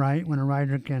helps, right, when a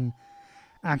writer can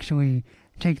actually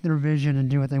take their vision and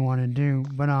do what they want to do.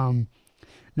 But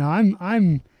no,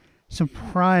 I'm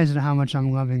surprised at how much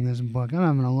I'm loving this book. I'm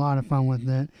having a lot of fun with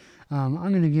it. I'm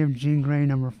going to give Jean Grey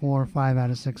number 4 5 out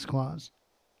of 6 claws.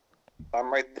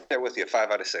 I'm right there with you, 5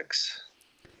 out of 6.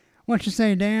 What you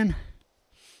say, Dan?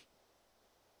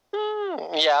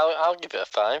 Yeah, I'll give it a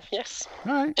 5. Yes.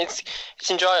 All right. It's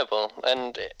enjoyable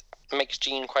and it makes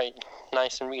Jean quite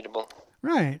nice and readable.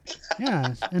 Right.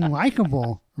 Yeah, and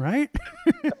likable, right?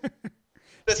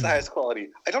 That's the highest quality.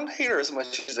 I don't hate her as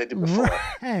much as I did before.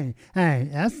 Hey,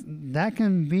 that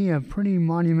can be a pretty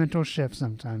monumental shift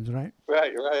sometimes, right?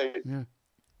 Right. Yeah.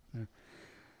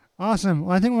 Awesome.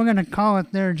 Well, I think we're going to call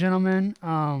it there, gentlemen.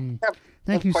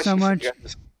 Thank you so much.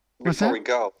 Before we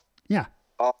go. Yeah.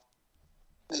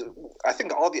 I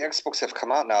think all the X books have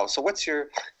come out now. So what's your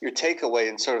takeaway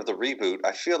in sort of the reboot?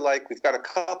 I feel like we've got a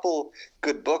couple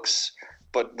good books,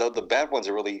 but the bad ones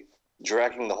are really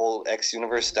dragging the whole X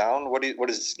universe down. What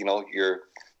is your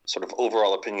sort of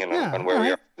overall opinion on where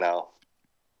we are now?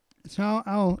 So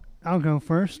I'll go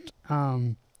first.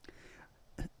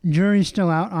 Jury's still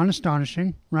out on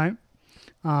Astonishing, right?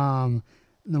 The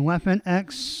Weapon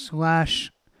X /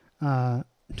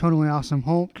 Totally Awesome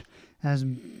Hulk has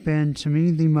been, to me,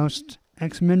 the most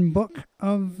X-Men book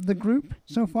of the group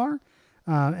so far,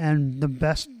 and the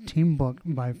best team book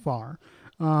by far.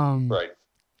 Right.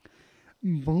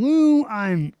 Blue,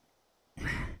 I'm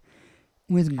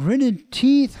with gritted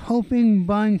teeth hoping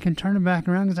Bun can turn it back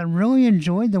around because I really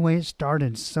enjoyed the way it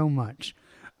started so much.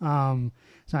 So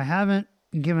I haven't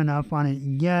given up on it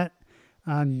yet.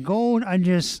 Gold, I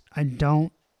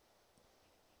don't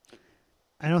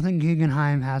think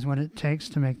Guggenheim has what it takes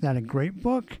to make that a great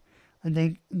book. I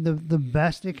think the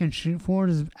best it can shoot for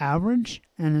is average,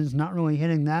 and it's not really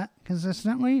hitting that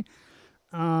consistently.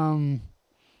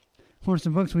 Of course,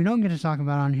 the books we don't get to talk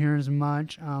about on here as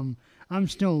much. I'm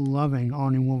still loving All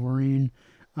New Wolverine.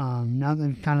 Now that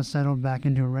they've kind of settled back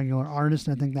into a regular artist,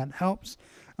 I think that helps.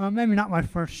 Maybe not my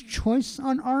first choice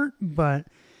on art, but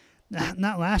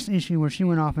that last issue where she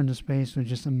went off into space was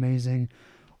just amazing.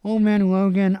 Old Man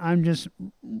Logan, I'm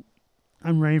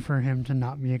ready for him to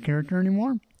not be a character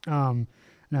anymore.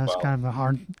 That's kind of a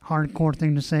hardcore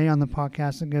thing to say on the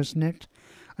podcast that goes snicked.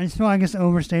 I just feel like it's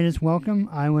overstayed its welcome.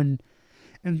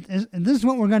 If this is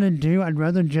what we're going to do, I'd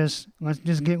rather let's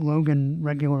just get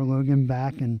regular Logan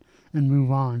back and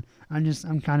move on.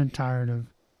 I'm kind of tired of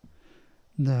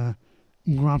the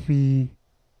grumpy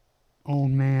old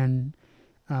man,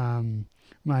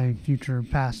 my future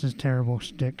past is terrible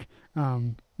shtick.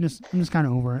 I'm just kind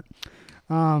of over it.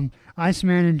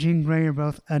 Iceman and Jean Grey are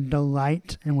both a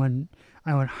delight, and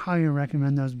I would highly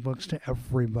recommend those books to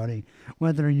everybody,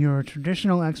 whether you're a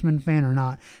traditional X-Men fan or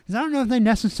not. Because I don't know if they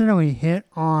necessarily hit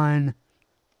on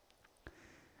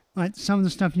like some of the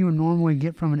stuff you would normally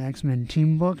get from an X-Men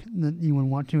team book that you would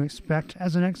want to expect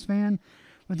as an X-fan,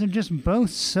 but they're just both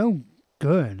so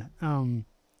good. I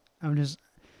would just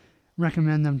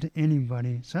recommend them to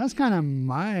anybody. So that's kind of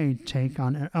my take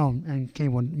on it. Oh, and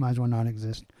Cable might as well not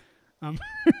exist.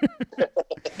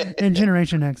 And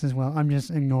Generation X as well. I'm just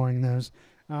ignoring those.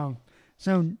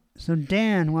 So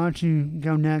Dan, why don't you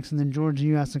go next, and then George,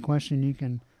 you ask the question. You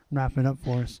can wrap it up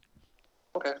for us.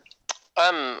 Okay.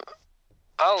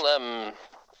 I'll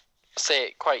say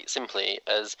it quite simply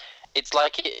as it's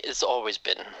like it has always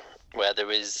been, where there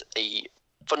is a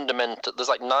fundamental. There's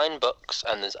like 9 books,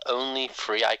 and there's only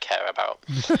 3 I care about.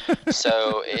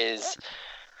 So it is.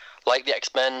 Like the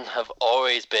X-Men have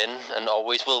always been and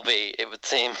always will be, it would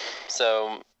seem.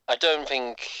 So I don't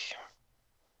think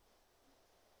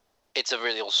it's a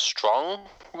really strong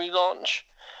relaunch,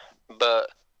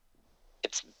 but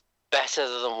it's better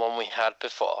than the one we had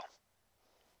before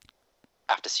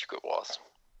after Secret Wars.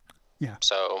 Yeah.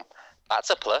 So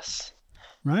that's a plus.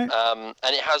 Right. And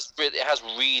it has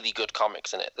really good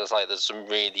comics in it. There's some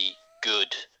really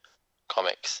good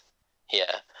comics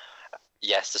here.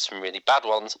 Yes, there's some really bad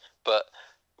ones, but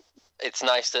it's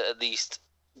nice that at least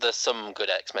there's some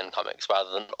good X-Men comics rather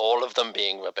than all of them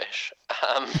being rubbish.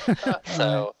 I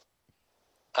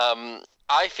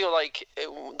feel like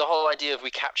the whole idea of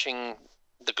recapturing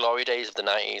the glory days of the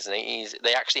 90s and 80s,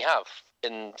 they actually have,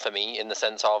 for me, in the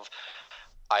sense of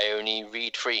I only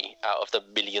read 3 out of the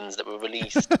billions that were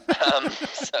released.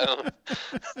 So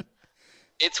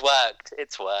it's worked in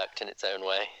its own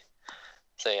way.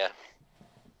 So yeah.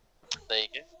 There you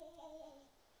go.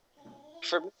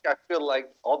 For me, I feel like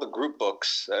all the group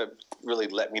books really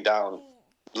let me down.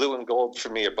 Blue and Gold for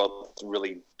me are both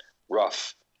really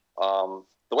rough. The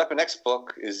Weapon X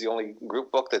book is the only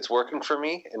group book that's working for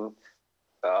me, and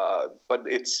but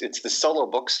it's the solo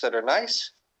books that are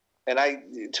nice. And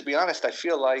to be honest, I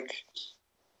feel like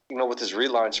with this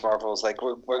relaunch, Marvel's like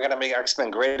we're gonna make X-Men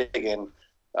great again,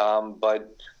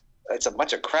 but it's a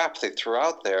bunch of crap they threw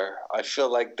out there. I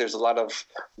feel like there's a lot of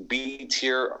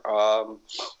B-tier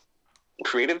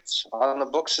creatives on the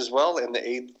books as well, and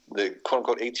the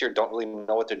quote-unquote A-tier don't really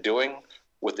know what they're doing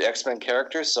with the X-Men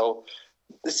characters. So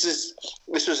this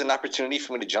was an opportunity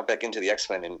for me to jump back into the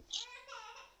X-Men and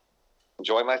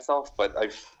enjoy myself. But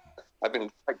I've been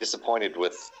quite disappointed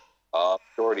with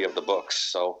majority of the books.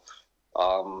 So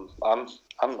I'm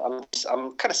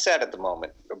kind of sad at the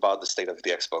moment about the state of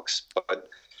the X books, but.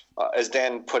 As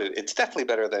Dan put it, it's definitely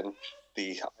better than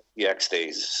the X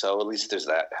days. So at least there's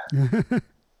that.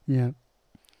 Yeah.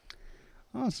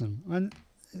 Awesome.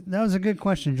 That was a good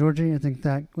question, Georgie. I think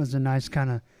that was a nice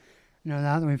kind of, now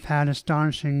that we've had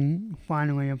Astonishing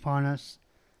finally upon us,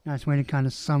 nice way to kind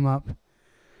of sum up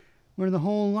where the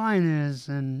whole line is.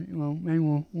 And maybe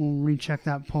we'll recheck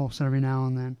that pulse every now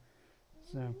and then.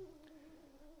 So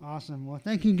awesome. Well,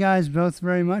 thank you guys both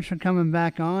very much for coming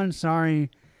back on. Sorry.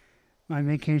 My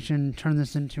vacation turned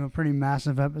this into a pretty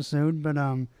massive episode, but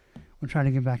we'll try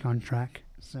to get back on track.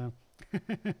 So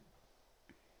it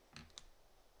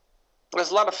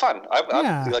was a lot of fun. I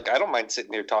don't mind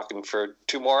sitting here talking for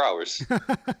 2 more hours.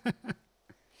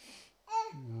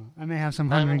 I may have some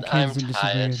hungry kids that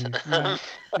disagree with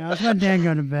you. Let's let Dan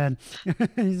go to bed.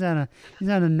 He's had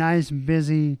a nice,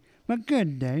 busy, but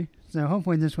good day. So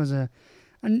hopefully this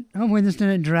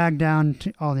didn't drag down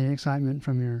to all the excitement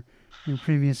from your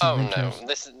previous adventures. Oh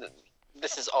no,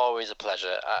 this is always a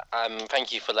pleasure.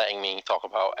 Thank you for letting me talk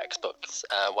about Xbox,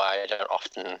 why I don't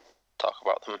often talk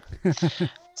about them.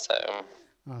 So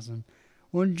awesome.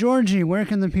 Well, Georgie, where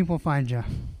can the people find you?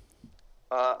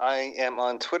 I am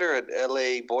on Twitter at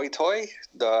LABoyToy.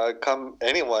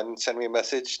 Anyone send me a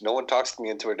message. No one talks to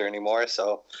me on Twitter anymore,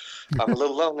 so I'm a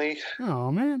little lonely. Oh,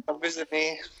 man. Come visit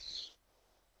me.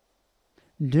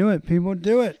 Do it, people.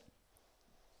 Do it.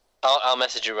 I'll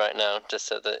message you right now just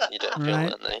so that you don't feel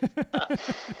lonely.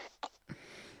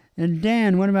 And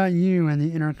Dan, what about you and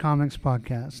the Inner Comics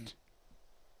podcast?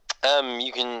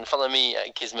 You can follow me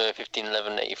at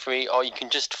Gizmo151183, or you can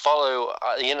just follow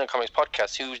the Inner Comics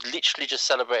podcast, who literally just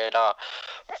celebrated our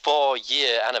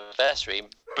 4-year anniversary.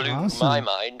 Blew my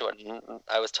mind when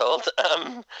I was told.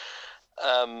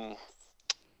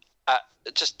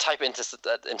 Just type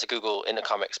into Google Inner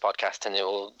Comics podcast, and it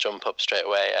will jump up straight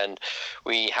away. And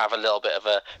we have a little bit of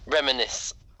a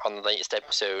reminisce on the latest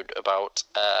episode about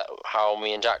how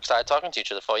me and Jack started talking to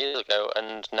each other 4 years ago,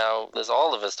 and now there's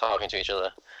all of us talking to each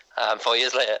other 4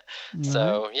 years later.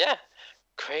 So yeah,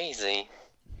 crazy.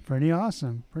 Pretty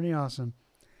awesome.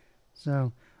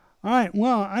 So, all right.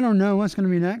 Well, I don't know what's going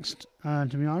to be next.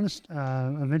 To be honest,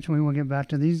 eventually we'll get back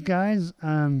to these guys.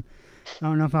 I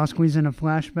don't know if I'll squeeze in a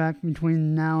flashback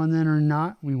between now and then or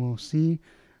not. We will see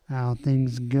how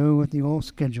things go with the old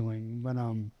scheduling. But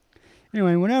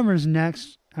anyway, whatever's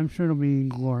next, I'm sure it'll be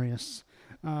glorious.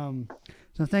 So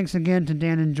thanks again to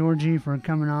Dan and Georgie for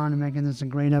coming on and making this a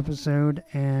great episode.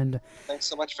 And thanks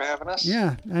so much for having us.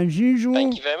 Yeah, as usual.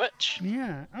 Thank you very much.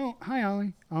 Yeah. Oh, hi,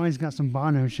 Ollie. Ollie's got some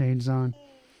Bono shades on.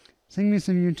 Sing me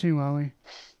some U2, Ollie.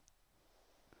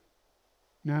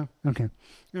 No? Okay.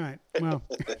 All right. Well,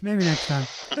 maybe next time.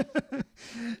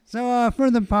 So for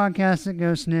the podcast that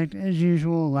goes Snicked, as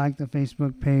usual, like the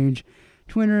Facebook page.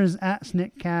 Twitter is at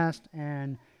SnickCast,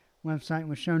 and website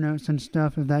with show notes and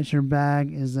stuff, if that's your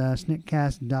bag, is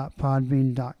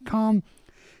snickcast.podbean.com.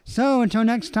 So until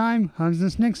next time, hugs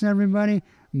and snicks, everybody.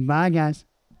 Bye, guys.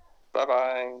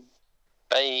 Bye-bye.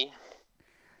 Bye.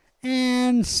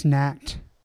 And snacked.